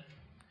notion that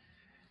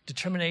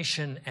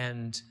determination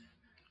and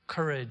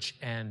courage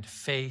and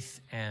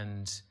faith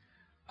and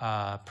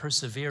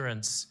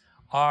perseverance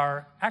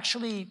are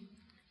actually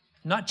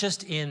not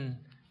just in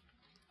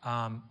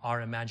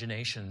our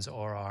imaginations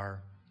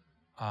or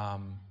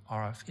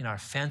in our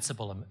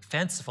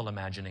fanciful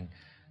imagining,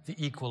 the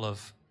equal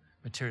of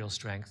material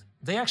strength.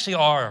 They actually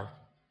are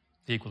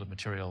the equal of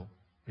material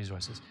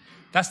resources.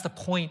 That's the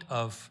point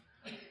of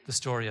the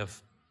story of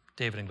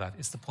David and Goliath.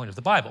 It's the point of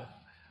the Bible,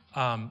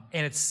 and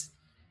it's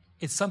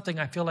something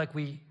I feel like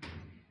we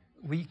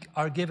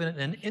are given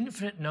an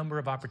infinite number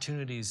of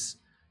opportunities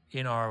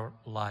in our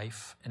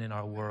life and in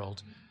our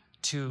world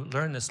to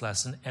learn this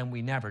lesson, and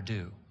we never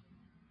do.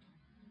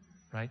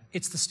 Right?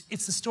 It's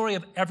the story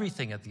of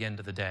everything at the end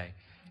of the day,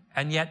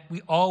 and yet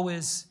we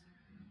always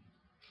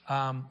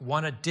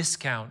want to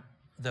discount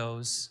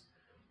those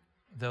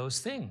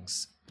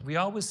things. We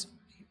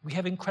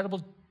have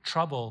incredible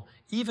trouble.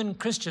 Even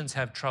Christians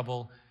have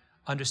trouble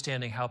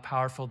understanding how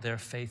powerful their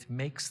faith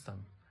makes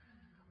them.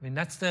 I mean,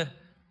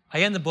 I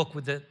end the book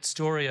with the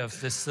story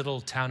of this little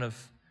town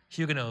of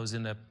Huguenots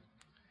in the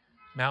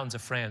mountains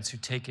of France who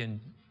take in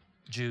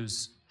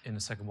Jews in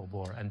the Second World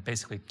War and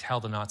basically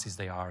tell the Nazis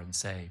they are and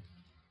say,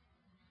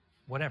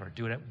 whatever,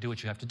 do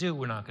what you have to do,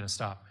 we're not going to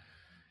stop.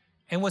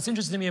 And what's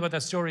interesting to me about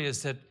that story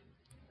is that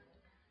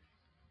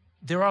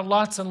there are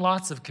lots and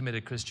lots of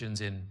committed Christians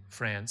in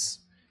France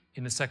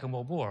in the Second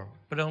World War,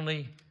 but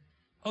only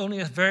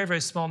a very,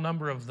 very small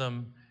number of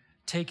them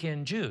take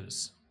in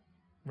Jews,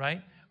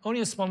 right?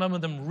 Only a small number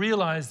of them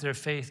realize their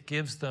faith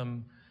gives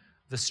them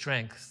the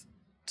strength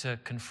to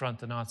confront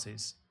the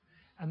Nazis.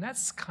 And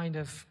that's kind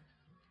of,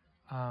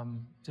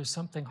 there's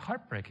something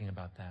heartbreaking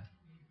about that,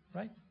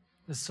 right?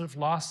 This sort of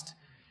lost,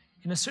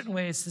 in a certain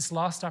way, it's this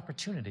lost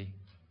opportunity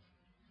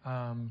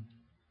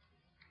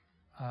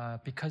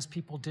because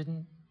people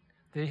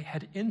they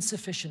had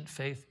insufficient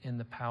faith in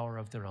the power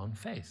of their own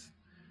faith.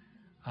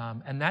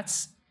 And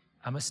that's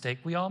a mistake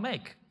we all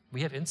make.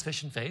 We have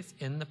insufficient faith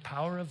in the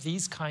power of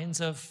these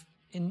kinds of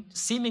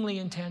seemingly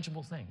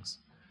intangible things.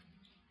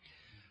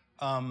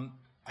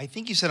 I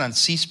think you said on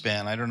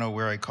C-SPAN, I don't know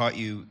where I caught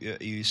you,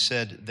 you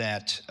said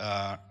that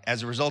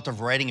as a result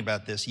of writing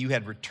about this, you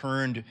had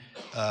returned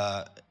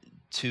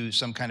to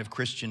some kind of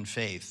Christian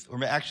faith.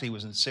 Or actually, it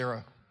was in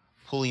Sarah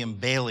Pulliam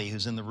Bailey,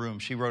 who's in the room.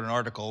 She wrote an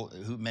article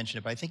who mentioned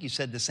it, but I think you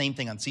said the same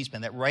thing on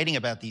C-SPAN, that writing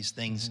about these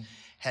things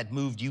had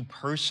moved you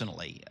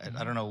personally.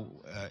 I don't know,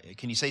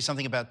 can you say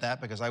something about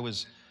that? Because I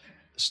was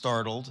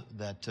startled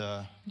that...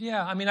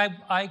 Yeah, I mean,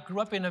 I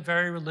grew up in a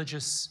very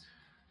religious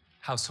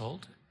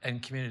household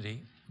and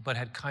community, but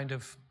had kind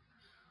of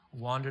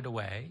wandered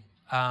away.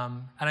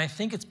 And I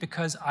think it's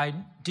because I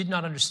did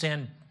not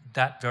understand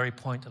that very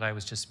point that I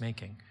was just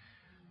making,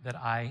 that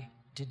I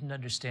didn't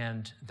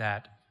understand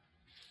that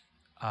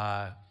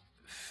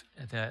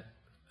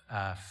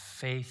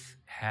faith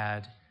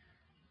had,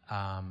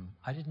 I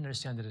didn't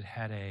understand that it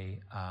had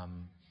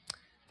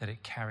that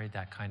it carried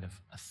that kind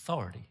of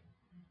authority,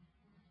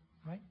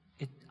 right?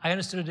 I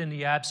understood it in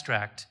the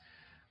abstract,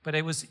 but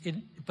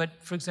but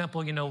for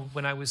example,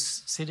 when I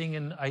was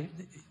sitting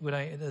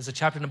there's a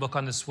chapter in the book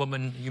on this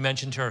woman, you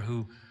mentioned her,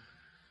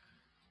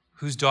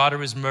 whose daughter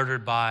was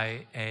murdered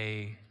by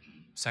a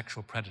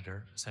sexual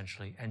predator,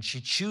 essentially, and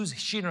she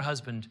and her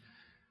husband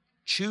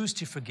choose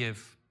to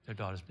forgive their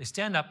daughters. They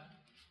stand up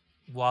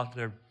while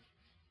their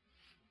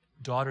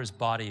daughter's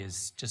body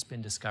has just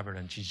been discovered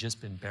and she's just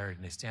been buried,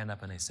 and they stand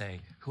up and they say,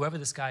 whoever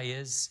this guy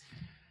is,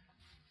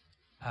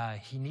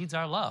 he needs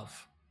our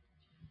love,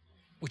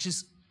 which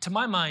is to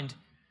my mind,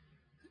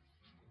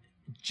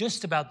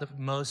 just about the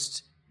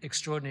most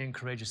extraordinary and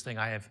courageous thing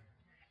I have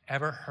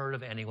ever heard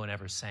of anyone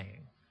ever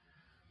saying.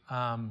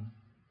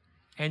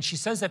 And she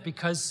says that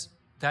because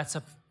that's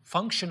a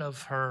function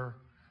of her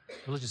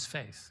religious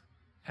faith.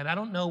 And I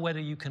don't know whether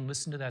you can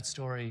listen to that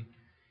story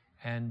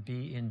and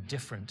be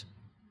indifferent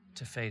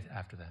to faith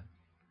after that.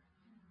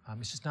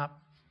 It's just not,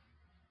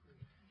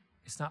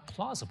 it's not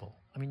plausible.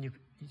 I mean,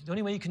 the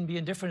only way you can be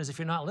indifferent is if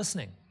you're not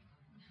listening,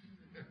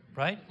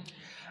 right?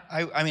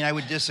 I mean, I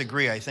would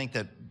disagree. I think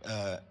that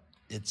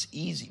it's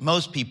easy.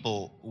 Most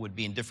people would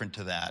be indifferent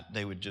to that.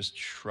 They would just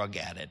shrug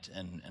at it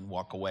and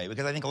walk away.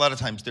 Because I think a lot of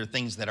times there are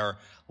things that are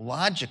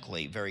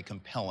logically very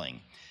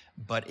compelling,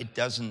 but it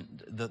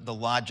doesn't, the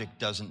logic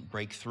doesn't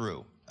break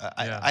through.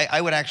 I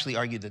would actually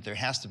argue that there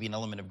has to be an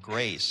element of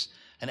grace,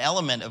 an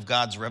element of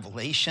God's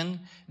revelation,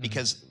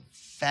 because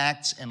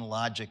facts and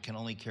logic can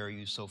only carry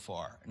you so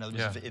far. In other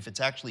words, if it's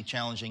actually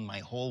challenging my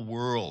whole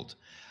world,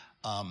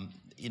 I'm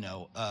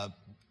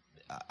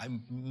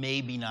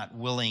maybe not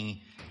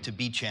willing to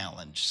be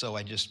challenged. So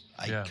I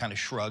kind of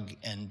shrug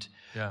and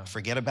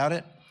forget about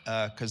it,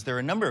 because there are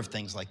a number of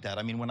things like that.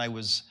 I mean, when I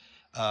was,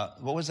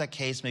 what was that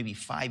case maybe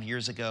 5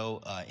 years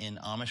ago in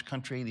Amish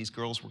country? These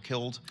girls were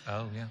killed.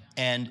 Oh, yeah.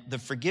 And the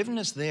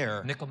forgiveness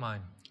there, Nickel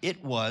mine.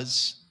 it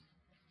was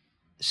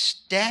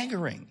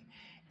staggering.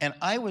 And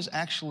I was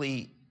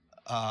actually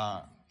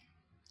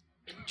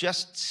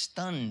just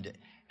stunned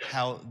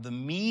how the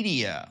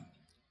media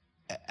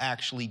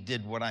actually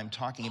did what I'm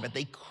talking about.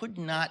 They could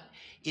not,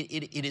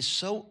 it is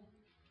so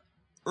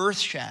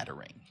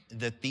earth-shattering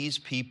that these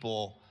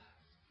people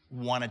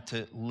wanted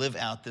to live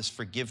out this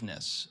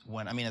forgiveness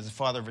when, I mean, as a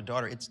father of a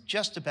daughter, it's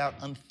just about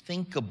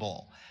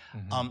unthinkable.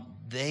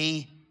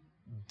 They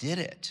did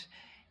it.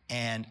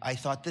 And I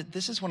thought that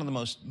this is one of the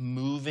most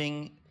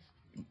moving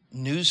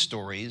news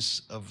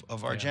stories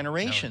of our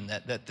generation,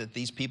 that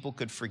these people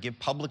could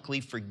publicly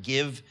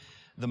forgive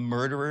the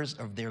murderers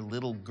of their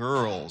little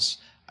girls.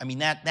 I mean,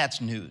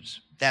 that's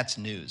news. That's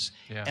news.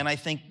 Yeah. And I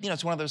think,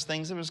 it's one of those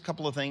things, there was a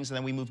couple of things and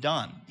then we moved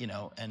on,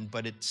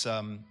 but it's,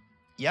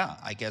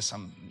 I guess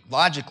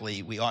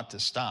logically we ought to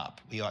stop.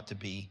 We ought to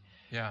be,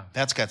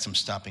 that's got some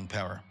stopping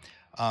power.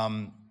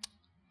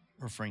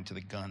 Referring to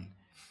the gun,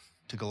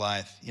 to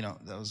Goliath,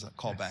 that was a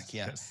callback,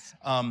 yes.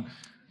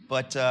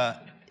 But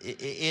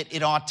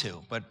it ought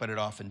to, but it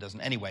often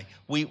doesn't. Anyway,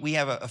 we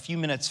have a few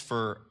minutes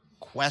for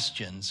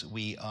questions.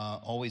 We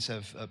always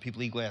have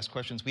people eagerly ask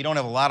questions. We don't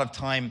have a lot of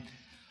time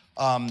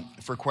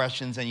for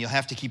questions, and you'll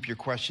have to keep your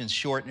questions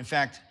short. In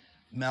fact,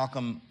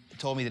 Malcolm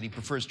told me that he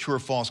prefers true or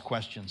false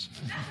questions.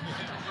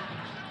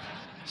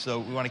 So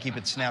we want to keep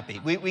it snappy.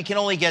 We can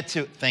only get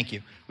to, thank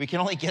you, we can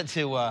only get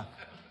to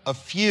a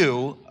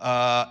few.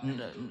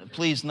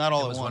 Please, not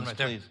all at once, right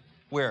please.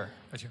 Where?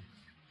 Right here.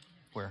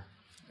 Where?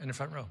 In the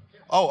front row.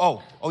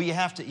 Oh, you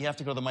have to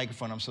go to the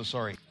microphone. I'm so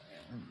sorry.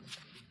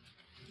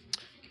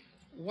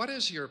 What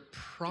is your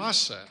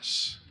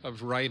process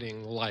of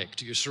writing like?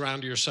 Do you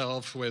surround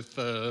yourself with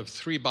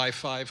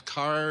 3x5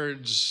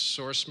 cards,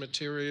 source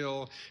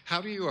material?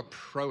 How do you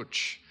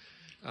approach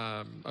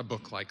a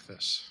book like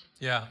this?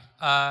 Yeah.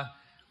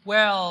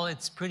 Well,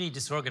 it's pretty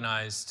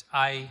disorganized.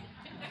 I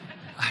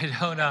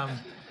don't.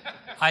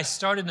 I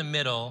start in the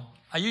middle.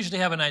 I usually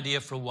have an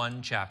idea for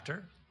one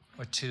chapter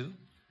or two,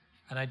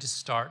 and I just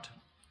start,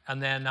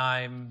 and then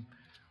I'm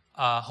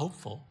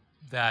hopeful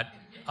that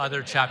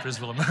other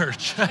chapters will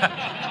emerge.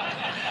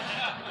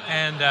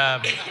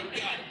 And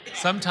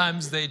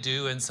sometimes they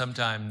do, and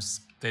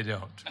sometimes they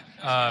don't.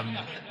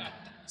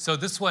 So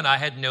this one, I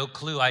had no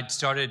clue. I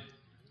started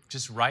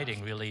just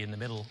writing, really, in the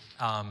middle.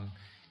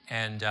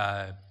 And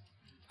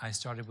I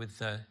started with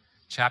the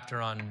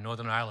chapter on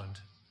Northern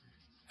Ireland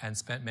and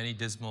spent many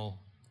dismal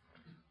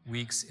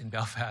weeks in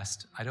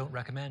Belfast. I don't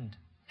recommend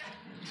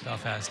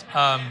Belfast.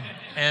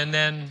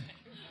 And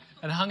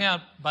hung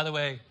out, by the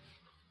way,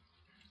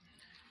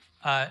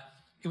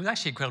 it was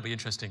actually incredibly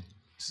interesting.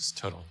 This is a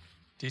total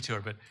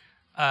detour, but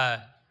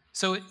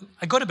so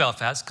I go to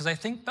Belfast because I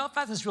think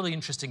Belfast is really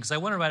interesting because I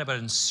want to write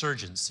about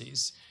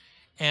insurgencies.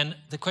 And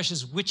the question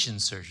is, which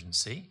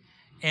insurgency?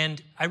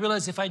 And I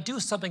realize if I do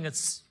something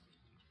that's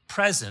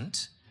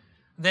present,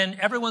 then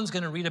everyone's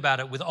going to read about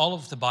it with all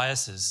of the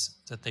biases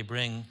that they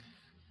bring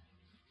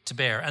to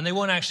bear, and they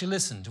won't actually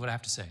listen to what I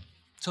have to say.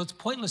 So it's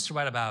pointless to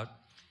write about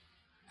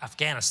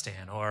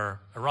Afghanistan or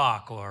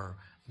Iraq or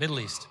Middle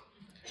East.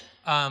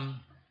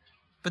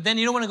 But then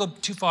you don't want to go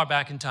too far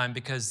back in time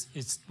because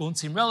it won't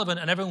seem relevant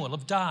and everyone will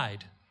have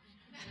died.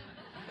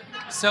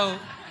 So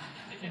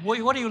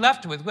what are you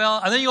left with?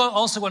 Well, and then you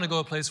also want to go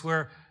a place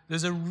where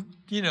there's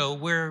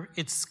where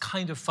it's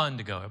kind of fun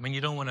to go. I mean, you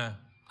don't want to,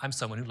 I'm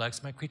someone who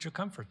likes my creature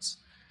comforts.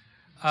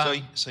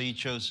 So you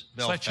chose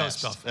Belfast. So I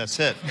chose Belfast. That's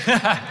it.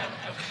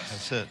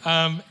 That's it.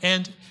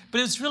 But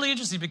it's really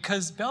interesting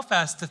because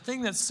Belfast, the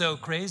thing that's so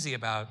crazy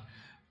about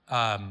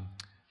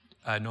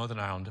Northern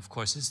Ireland, of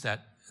course, is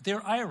that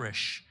they're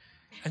Irish.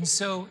 And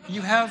so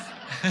you have...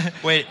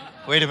 Wait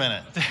a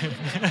minute.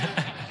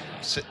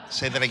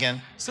 Say that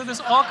again. So there's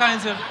all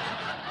kinds of...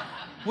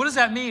 what does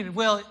that mean?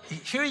 Well,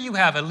 here you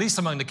have, at least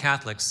among the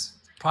Catholics,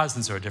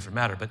 Protestants are a different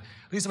matter, but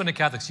at least among the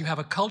Catholics, you have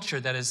a culture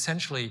that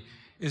essentially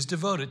is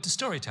devoted to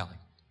storytelling.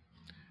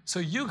 So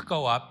you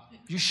go up,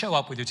 you show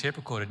up with your tape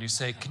recorder and you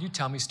say, can you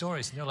tell me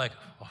stories? And they're like,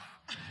 oh,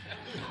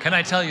 can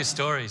I tell you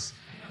stories?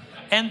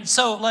 And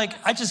so, like,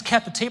 I just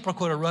kept the tape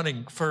recorder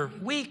running for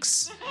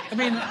weeks. I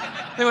mean,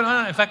 they went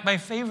on. In fact, my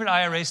favorite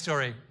IRA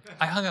story,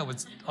 I hung out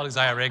with all these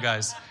IRA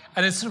guys,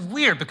 and it's sort of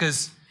weird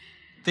because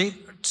they're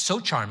so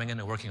charming, and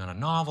they're working on a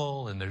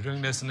novel, and they're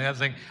doing this and the other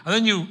thing. And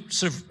then you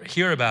sort of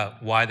hear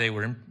about why they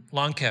were in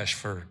Long Cash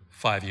for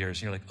 5 years,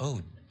 and you're like, oh,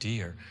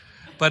 dear.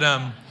 But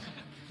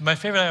my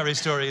favorite IRA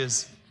story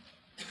is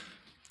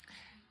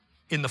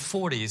in the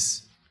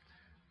 40s,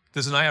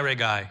 there's an IRA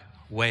guy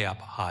way up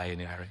high in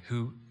the IRA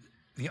who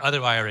the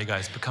other IRA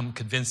guys become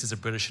convinced is a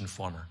British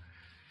informer.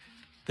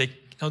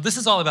 This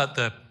is all about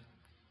the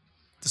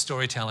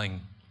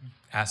storytelling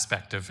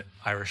aspect of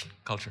Irish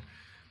culture.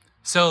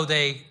 So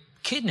they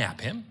kidnap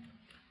him,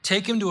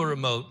 take him to a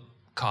remote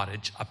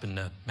cottage up in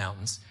the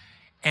mountains,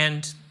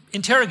 and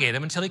interrogate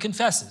him until he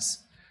confesses.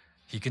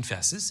 He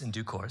confesses in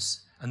due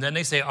course, and then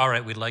they say, all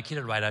right, we'd like you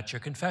to write out your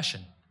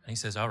confession. And he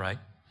says, all right.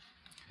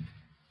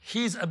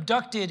 He's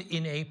abducted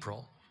in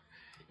April.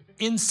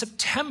 In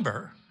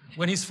September,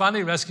 when he's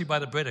finally rescued by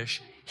the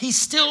British, he's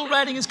still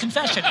writing his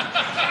confession.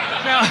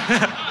 Now,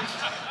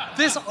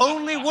 this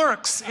only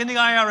works in the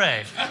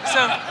IRA.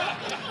 So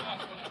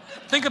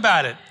think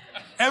about it.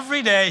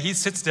 Every day he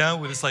sits down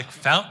with his like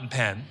fountain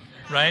pen,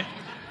 right?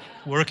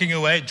 Working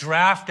away,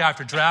 draft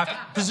after draft.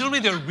 Presumably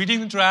they're reading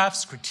the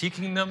drafts,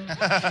 critiquing them,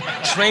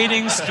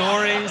 trading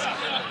stories.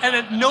 And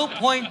at no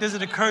point does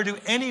it occur to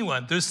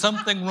anyone there's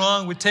something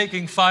wrong with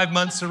taking 5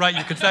 months to write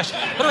your confession.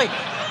 By the way,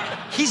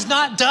 he's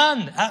not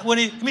done.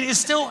 It's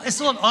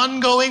still an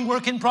ongoing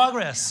work in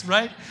progress,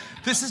 right?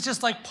 This is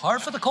just like par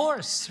for the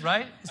course,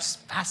 right? It's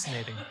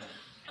fascinating.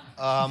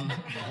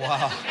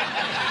 Wow.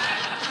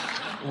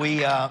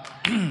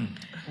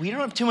 We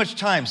don't have too much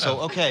time, so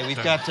okay,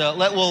 we've got.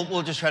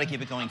 We'll just try to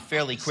keep it going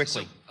fairly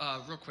quickly.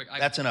 So, real quick.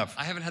 That's enough.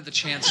 I haven't had the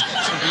chance to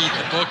read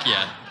the book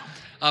yet,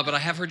 but I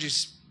have heard you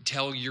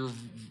tell your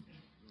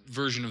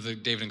version of the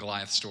David and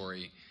Goliath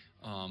story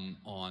on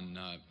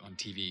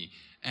TV,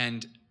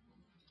 and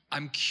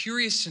I'm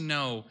curious to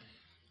know.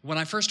 When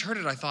I first heard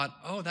it, I thought,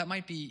 oh, that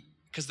might be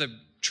because the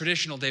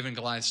traditional David and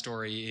Goliath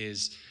story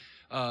is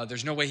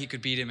there's no way he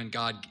could beat him, and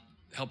God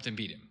helped him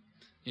beat him.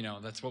 You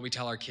know, that's what we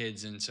tell our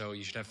kids, and so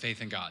you should have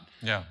faith in God.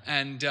 Yeah.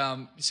 And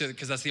so,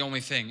 because that's the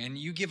only thing. And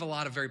you give a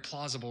lot of very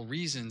plausible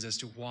reasons as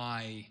to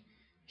why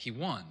he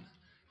won.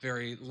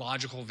 Very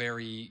logical,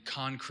 very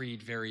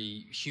concrete,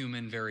 very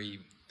human, very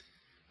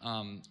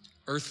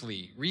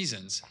earthly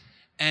reasons.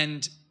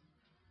 And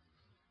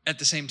at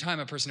the same time,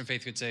 a person of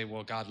faith could say,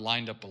 well, God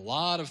lined up a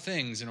lot of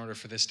things in order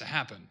for this to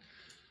happen.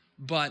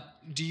 But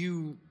do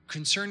you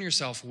concern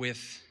yourself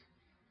with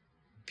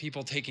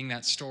people taking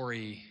that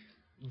story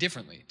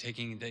differently,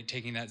 taking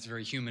that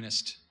very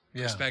humanist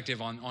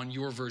perspective on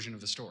your version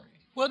of the story?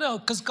 Well, no,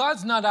 because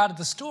God's not out of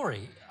the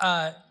story.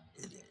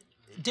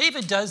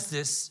 David does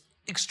this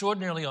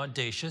extraordinarily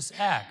audacious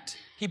act.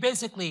 He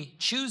basically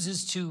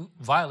chooses to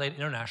violate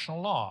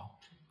international law.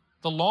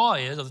 The law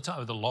is,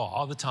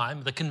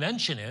 the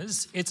convention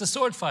is, it's a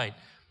sword fight.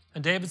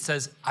 And David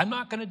says, I'm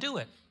not going to do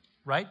it,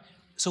 right?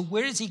 So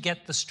where does he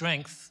get the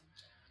strength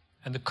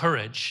and the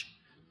courage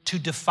to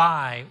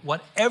defy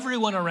what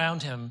everyone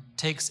around him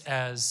takes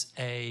as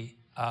a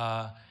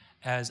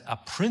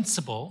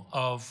principle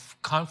of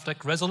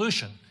conflict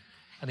resolution?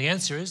 And the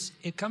answer is,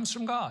 it comes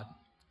from God.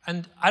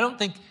 And I don't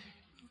think,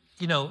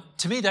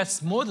 to me,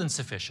 that's more than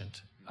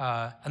sufficient.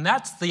 And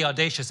that's the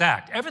audacious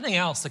act. Everything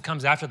else that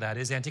comes after that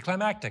is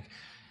anticlimactic.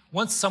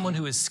 Once someone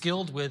who is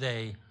skilled with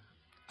a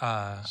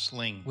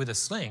sling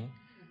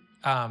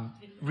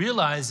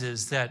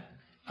realizes that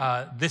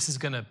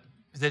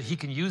that he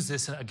can use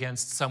this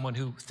against someone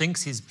who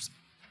thinks he's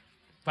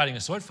fighting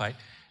a sword fight,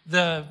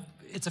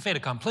 it's a fait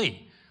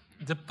accompli.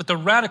 But the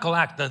radical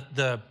act,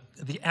 the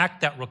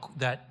act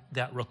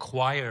that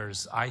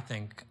requires, I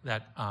think,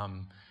 that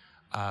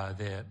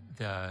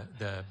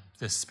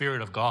the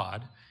Spirit of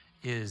God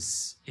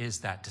is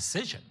that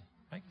decision,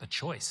 right? The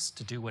choice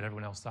to do what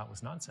everyone else thought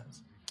was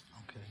nonsense.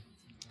 Okay.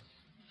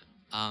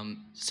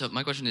 So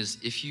my question is,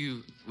 if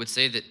you would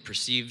say that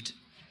perceived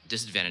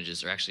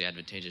disadvantages are actually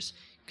advantageous,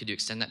 could you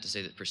extend that to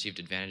say that perceived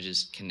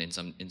advantages can, in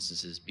some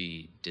instances,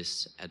 be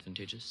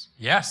disadvantageous?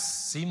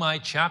 Yes. See my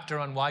chapter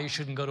on why you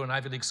shouldn't go to an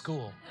Ivy League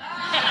school.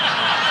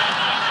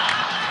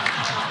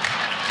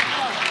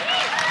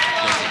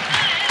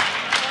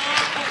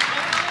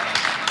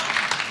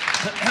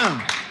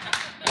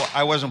 Well,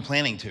 I wasn't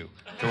planning to.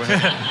 Go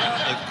ahead.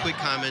 A quick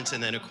comment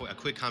and then a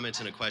quick comment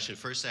and a question.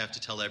 First, I have to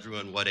tell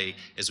everyone what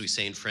as we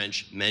say in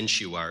French,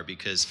 mensch you are,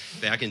 because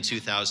back in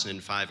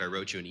 2005, I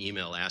wrote you an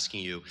email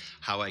asking you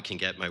how I can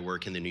get my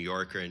work in the New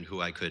Yorker and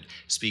who I could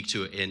speak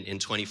to. In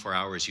 24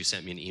 hours, you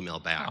sent me an email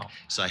back. Wow.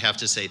 So I have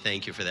to say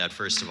thank you for that,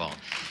 first of all.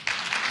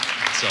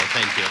 So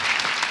thank you.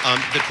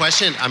 The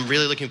question, I'm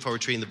really looking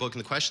forward to reading the book,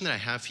 and the question that I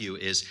have for you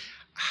is,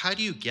 How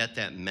do you get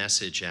that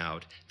message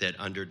out that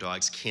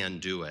underdogs can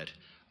do it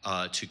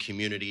to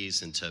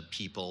communities and to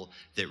people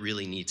that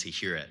really need to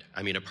hear it?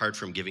 I mean, apart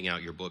from giving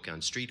out your book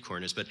on street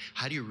corners, but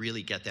how do you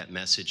really get that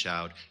message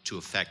out to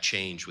affect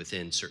change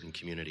within certain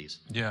communities?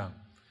 Yeah.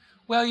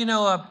 Well, you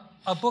know,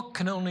 a book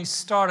can only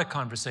start a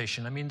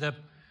conversation. I mean,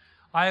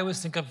 I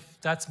always think of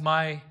that's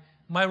my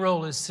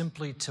role is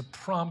simply to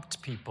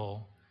prompt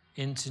people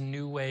into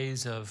new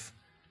ways of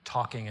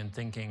talking and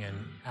thinking and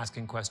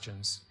asking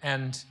questions.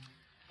 And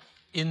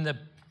in the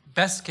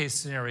best case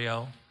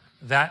scenario,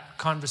 that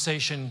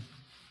conversation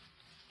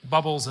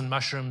bubbles and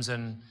mushrooms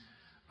and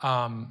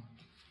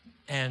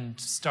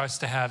starts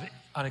to have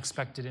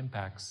unexpected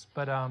impacts.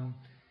 But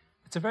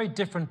it's a very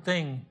different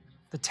thing.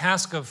 The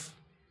task of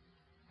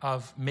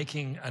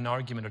making an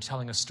argument or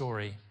telling a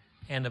story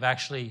and of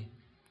actually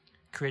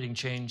creating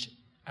change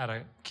at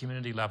a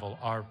community level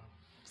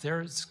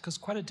there's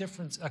quite a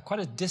difference, quite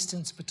a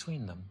distance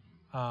between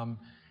them.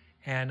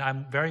 And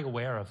I'm very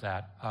aware of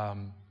that.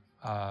 And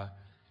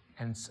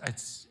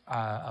it's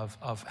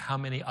of how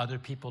many other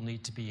people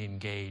need to be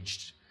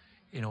engaged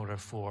in order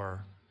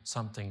for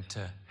something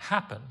to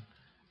happen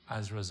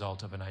as a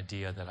result of an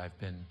idea that I've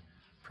been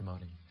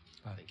promoting.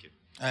 Thank you.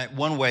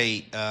 One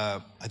way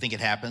I think it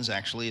happens,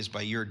 actually, is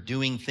by your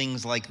doing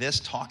things like this,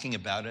 talking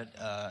about it.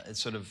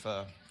 It's sort of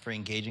very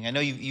engaging. I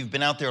know you've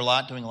been out there a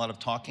lot, doing a lot of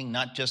talking,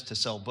 not just to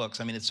sell books.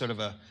 I mean, it's sort of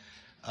a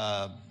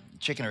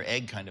chicken or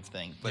egg kind of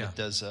thing, but it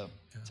does,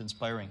 it's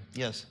inspiring.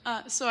 Yes?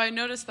 So I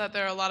noticed that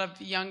there are a lot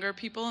of younger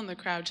people in the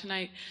crowd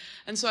tonight.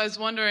 And so I was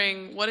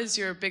wondering, what is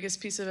your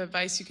biggest piece of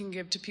advice you can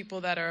give to people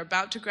that are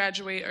about to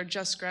graduate or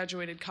just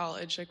graduated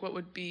college? Like, what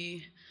would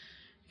be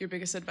your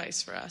biggest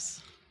advice for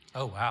us?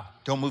 Oh, wow.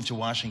 Don't move to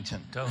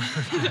Washington. Don't.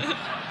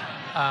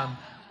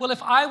 Well,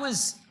 if I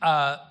was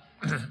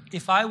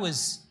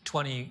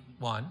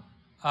 21,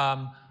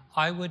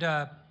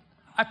 I'd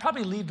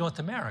probably leave North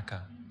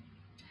America.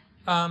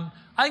 I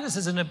think this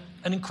is an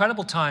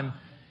incredible time.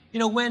 You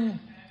know,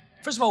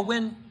 first of all,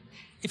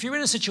 if you're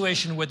in a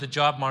situation where the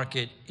job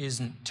market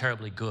isn't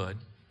terribly good,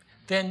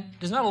 then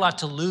there's not a lot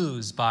to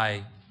lose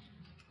by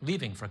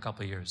leaving for a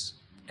couple of years,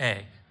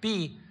 A.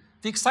 B,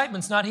 the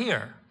excitement's not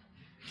here,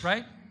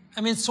 right? I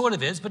mean, it sort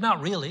of is, but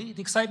not really.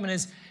 The excitement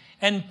is,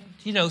 and,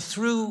 you know,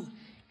 through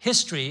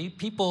history,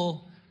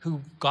 people who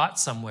got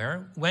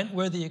somewhere went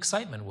where the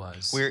excitement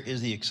was. Where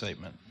is the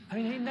excitement? I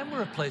mean, a number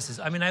of places.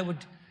 I mean, I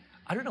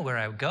don't know where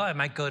I would go. I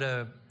might go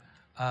to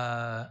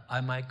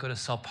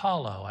Sao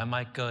Paulo. I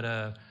might go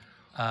to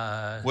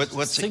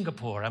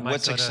Singapore.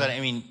 What's exciting? I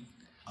mean,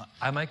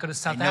 I might go to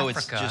South Africa. I know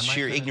it's just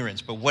sheer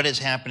ignorance, but what is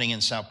happening in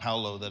Sao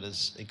Paulo that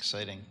is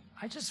exciting?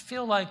 I just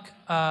feel like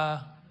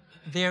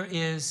there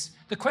is.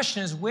 The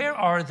question is, where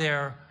are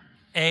there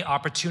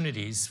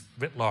opportunities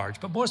writ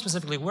large, but more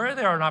specifically, where are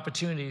there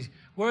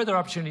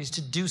opportunities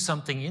to do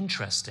something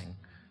interesting?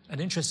 And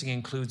interesting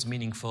includes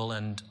meaningful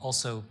and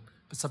also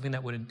something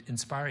that would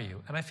inspire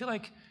you. And I feel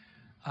like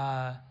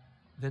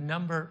the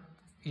number,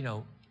 you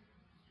know,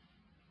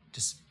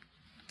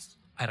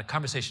 I had a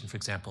conversation, for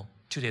example,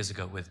 2 days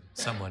ago with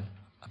someone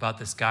about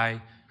this guy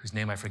whose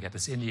name I forget,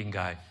 this Indian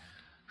guy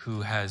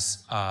who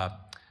has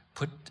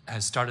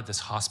started this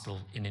hospital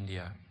in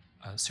India,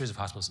 a series of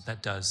hospitals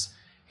that does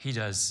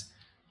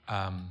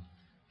heart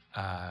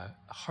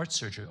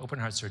surgery, open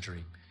heart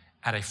surgery,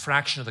 at a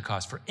fraction of the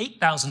cost. For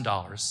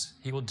 $8,000,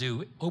 he will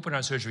do open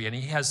heart surgery, and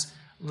he has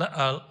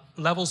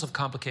levels of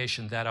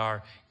complication that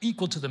are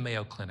equal to the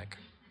Mayo Clinic.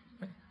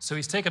 Right? So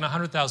he's taken a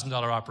 $100,000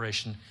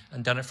 operation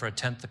and done it for a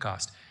tenth the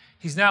cost.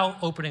 He's now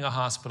opening a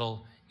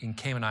hospital in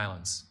Cayman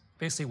Islands.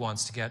 Basically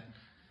wants to get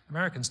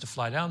Americans to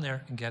fly down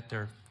there and get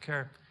their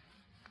care.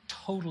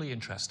 Totally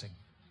interesting,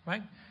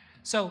 right?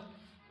 So,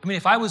 I mean,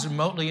 if I was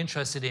remotely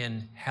interested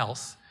in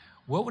health,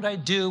 what would I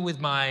do with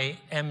my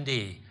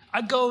MD?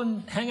 I'd go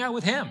and hang out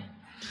with him.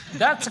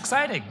 That's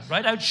exciting,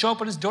 right? I'd show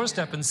up at his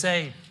doorstep and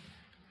say,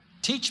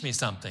 teach me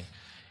something.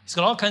 He's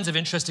got all kinds of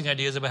interesting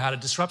ideas about how to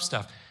disrupt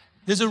stuff.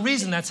 There's a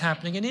reason that's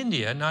happening in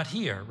India, not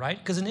here, right?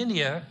 Because in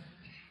India,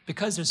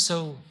 because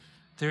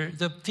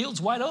the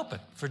field's wide open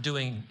for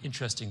doing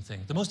interesting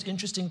things. The most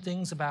interesting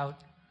things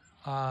about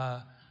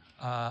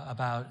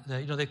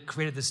they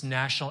created this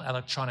national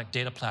electronic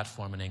data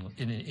platform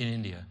in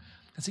India.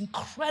 That's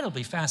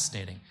incredibly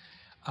fascinating.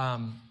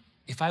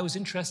 If I was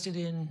interested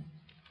in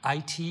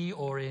IT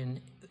or in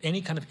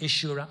any kind of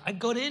issue around, I'd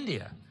go to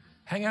India,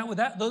 hang out with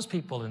those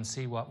people and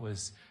see what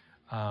was,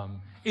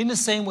 in the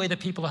same way that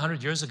people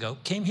 100 years ago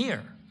came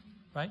here,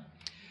 right?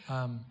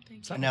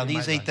 Now,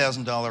 these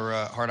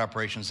 $8,000 heart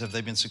operations, have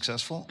they been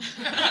successful?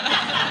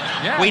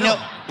 Yeah,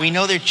 we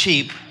know they're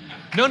cheap.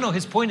 No,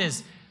 his point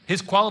is,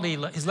 his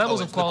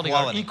levels of quality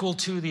are equal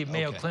to the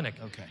Mayo Clinic.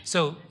 Okay.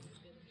 So,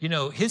 you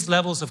know, his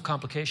levels of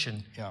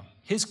complication, yeah.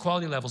 His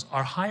quality levels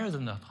are higher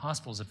than the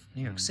hospitals of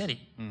New York City,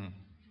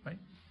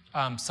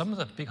 right? Some of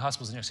the big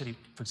hospitals in New York City,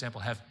 for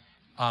example, have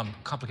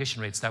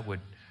complication rates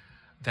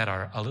that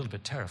are a little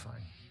bit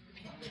terrifying.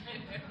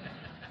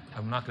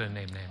 I'm not going to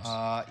name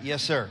names.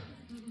 Yes, sir.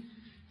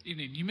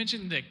 Evening. You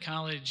mentioned that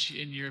college,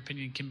 in your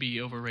opinion, can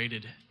be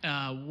overrated.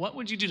 What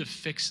would you do to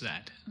fix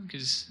that?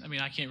 Because, I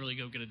mean, I can't really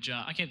go get a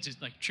job. I can't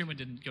just, like, Truman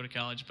didn't go to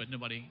college, but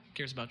nobody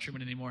cares about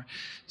Truman anymore.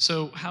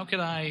 So how could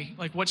I,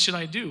 like, what should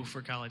I do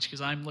for college? Because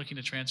I'm looking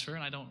to transfer,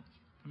 and I know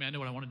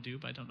what I want to do,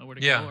 but I don't know where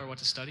to go or what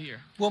to study. Or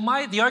Well,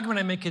 the argument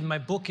I make in my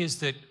book is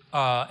that,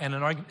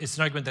 it's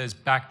an argument that is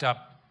backed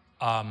up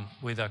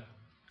with a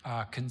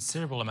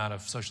considerable amount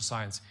of social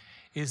science,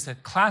 is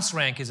that class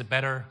rank is a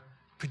better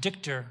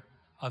predictor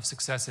of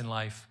success in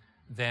life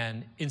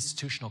than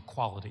institutional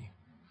quality.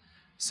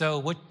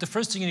 So the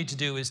first thing you need to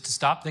do is to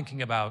stop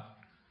thinking about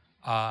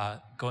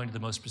going to the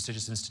most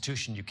prestigious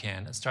institution you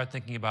can and start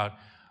thinking about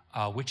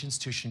which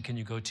institution can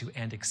you go to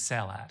and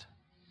excel at,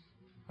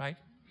 right?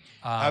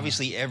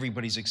 Obviously,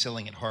 everybody's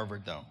excelling at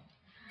Harvard, though.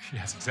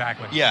 Yes,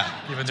 exactly. Yeah,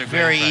 Even it's their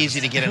very grandparents.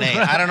 easy to get an A.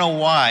 I don't know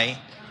why,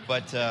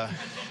 but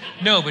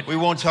No, but we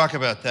won't talk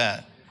about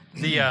that.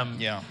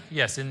 yeah.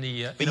 Yes, in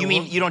the. But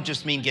you don't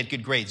just mean get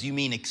good grades. You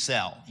mean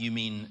excel. You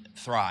mean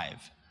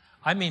thrive.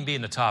 I mean be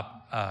in the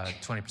top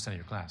 20% of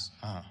your class.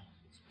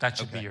 That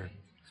should be your.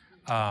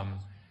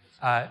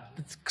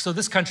 So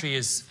this country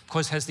of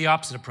course, has the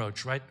opposite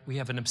approach, right? We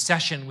have an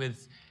obsession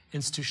with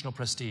institutional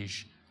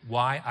prestige.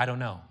 Why? I don't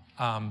know.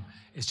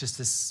 It's just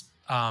this.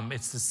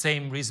 It's the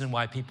same reason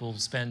why people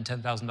spend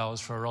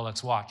 $10,000 for a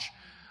Rolex watch.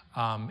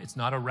 It's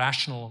not a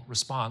rational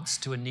response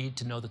to a need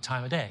to know the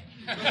time of day.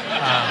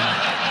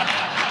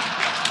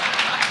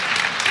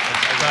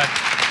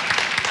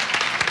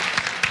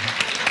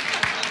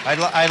 But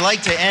I'd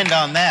like to end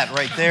on that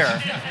right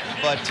there,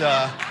 but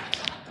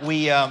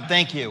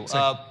thank you.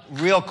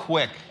 Real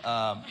quick,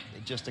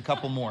 just a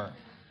couple more.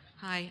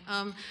 Hi.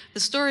 The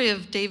story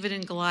of David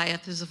and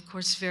Goliath is, of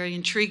course, very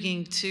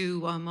intriguing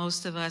to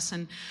most of us,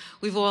 and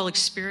we've all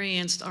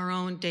experienced our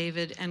own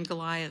David and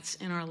Goliaths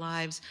in our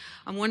lives.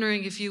 I'm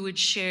wondering if you would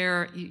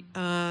share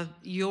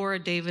your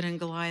David and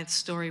Goliath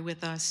story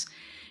with us,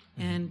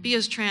 and be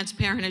as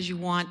transparent as you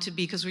want to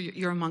be, because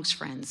you're amongst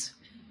friends.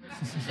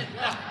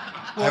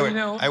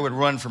 I would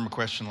run from a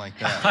question like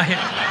that.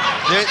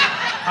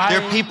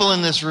 There are people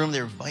in this room,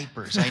 they're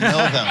vipers. I know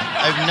them.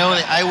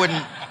 I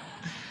wouldn't.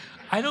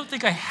 I don't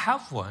think I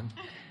have one.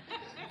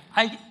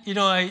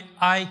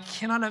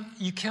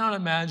 You cannot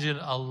imagine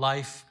a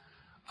life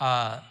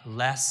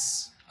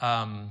less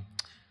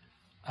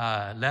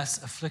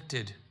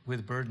afflicted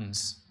with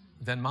burdens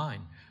than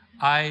mine.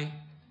 I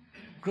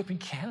grew up in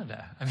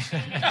Canada. I mean,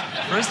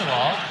 first of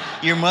all,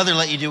 your mother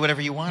let you do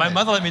whatever you wanted. My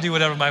mother let me do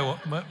whatever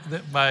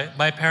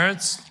my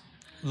parents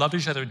loved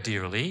each other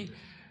dearly.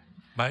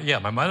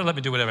 My mother let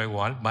me do whatever I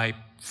wanted. My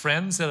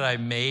friends that I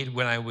made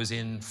when I was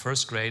in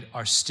first grade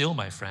are still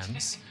my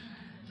friends.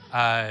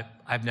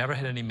 I've never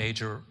had any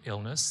major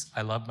illness.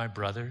 I love my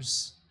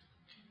brothers.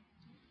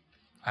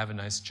 I have a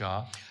nice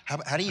job.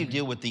 How do you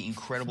deal with the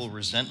incredible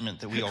resentment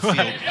that we all feel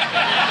toward you?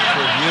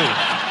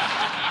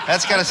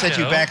 That's got to set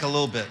you back a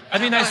little bit. I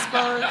mean, I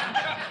suppose...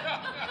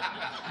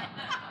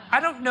 I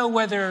don't know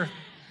whether...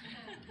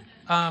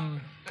 I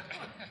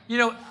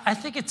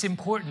think it's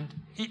important...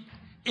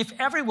 If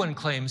everyone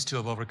claims to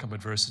have overcome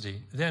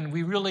adversity, then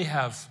we really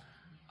have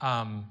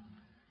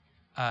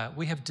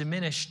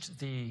diminished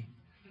the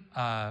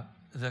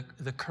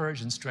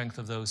courage and strength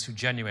of those who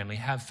genuinely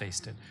have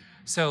faced it.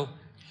 So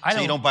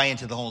you don't buy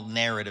into the whole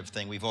narrative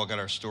thing. We've all got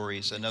our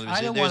stories. In other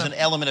words, there's an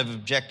element of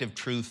objective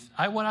truth.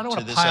 I don't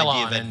want to pile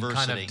on and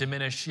kind of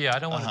diminish. Yeah, I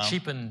don't want to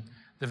cheapen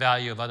the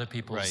value of other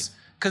people's. Right.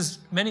 Because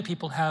many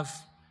people have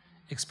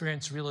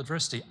experienced real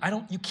adversity.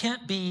 You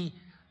can't be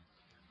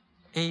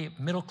a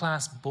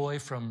middle-class boy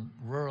from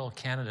rural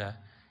Canada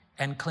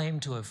and claim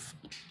to have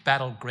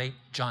battled great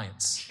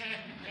giants.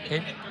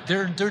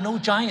 There are no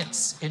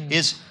giants in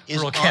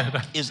rural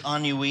Canada. Is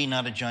ennui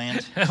not a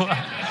giant?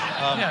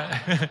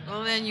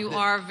 Well, then you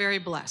are very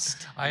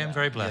blessed. I am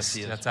very blessed.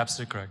 Yes, that's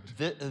absolutely correct.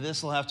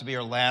 This will have to be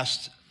our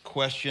last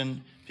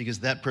question, because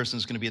that person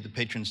is going to be at the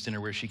patrons' dinner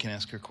where she can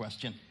ask her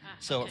question.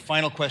 So,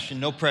 final question,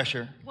 no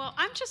pressure. Well,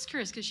 I'm just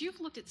curious, because you've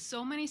looked at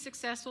so many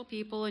successful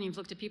people, and you've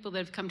looked at people that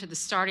have come to the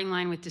starting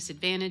line with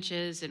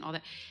disadvantages and all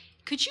that.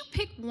 Could you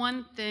pick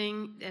one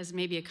thing as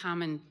maybe a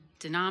common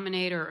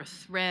denominator or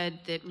thread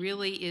that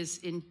really is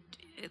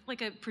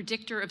like a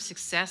predictor of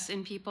success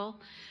in people?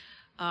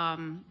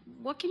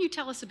 What can you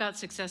tell us about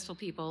successful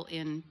people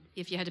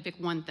if you had to pick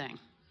one thing?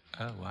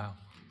 Oh,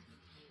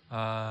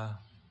 wow.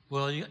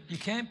 Well, you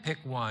can't pick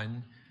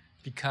one,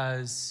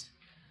 because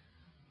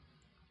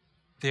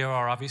there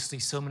are obviously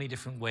so many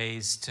different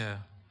ways to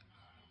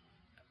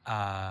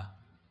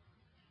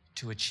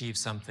achieve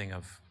something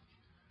of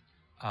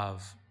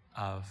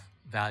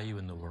value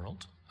in the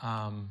world.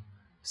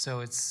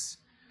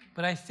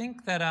 But I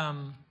think that I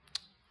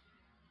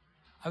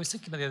was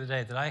thinking about the other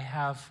day that I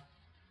have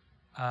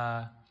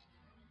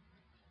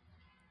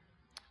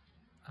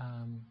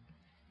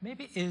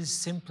maybe is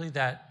simply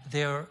that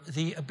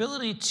the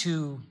ability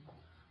to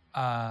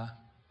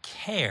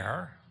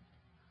care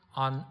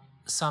on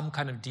some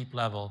kind of deep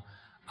level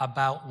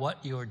about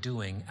what you're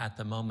doing at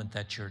the moment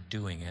that you're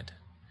doing it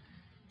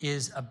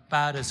is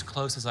about as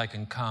close as I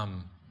can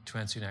come to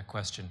answering that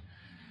question.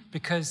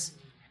 because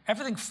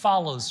everything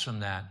follows from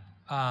that.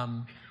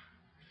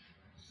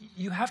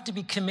 You have to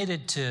be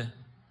committed to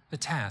the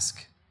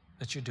task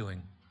that you're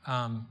doing,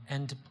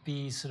 and to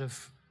be sort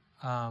of,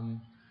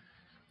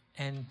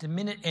 and the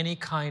minute any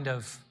kind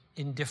of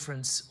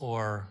indifference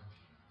or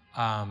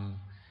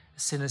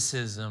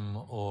cynicism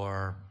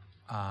or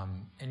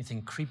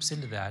anything creeps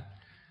into that,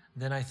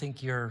 then I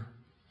think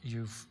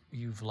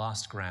you've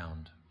lost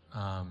ground.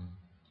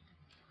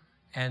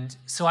 And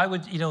so I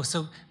would,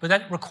 but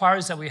that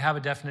requires that we have a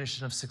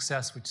definition of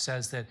success which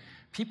says that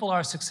people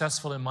are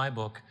successful in my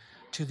book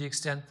to the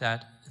extent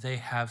that they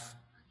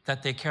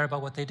care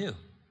about what they do.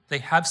 They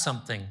have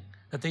something,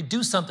 that they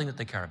do something that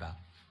they care about.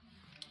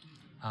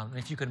 And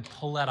if you can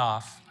pull that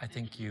off, I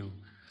think you've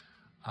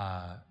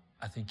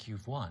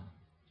won.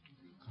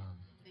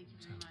 Thank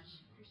you very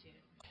much. Appreciate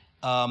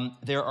it.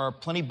 There are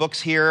plenty of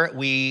books here.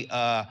 We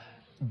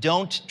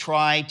don't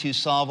try to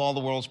solve all the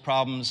world's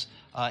problems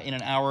in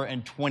an hour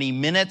and 20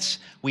 minutes.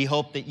 We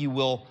hope that you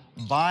will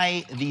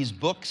buy these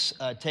books,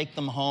 take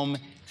them home,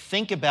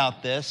 think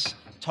about this,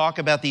 talk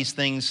about these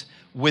things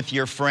with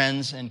your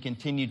friends, and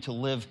continue to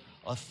live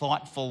a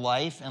thoughtful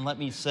life. And let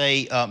me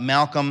say,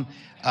 Malcolm,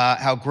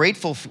 how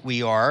grateful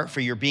we are for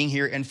your being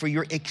here and for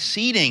your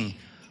exceeding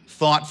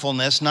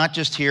thoughtfulness, not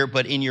just here,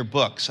 but in your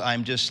books.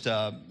 I'm just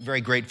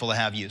very grateful to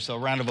have you. So a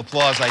round of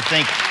applause, I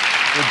think,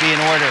 would be in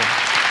order.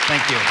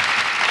 Thank you.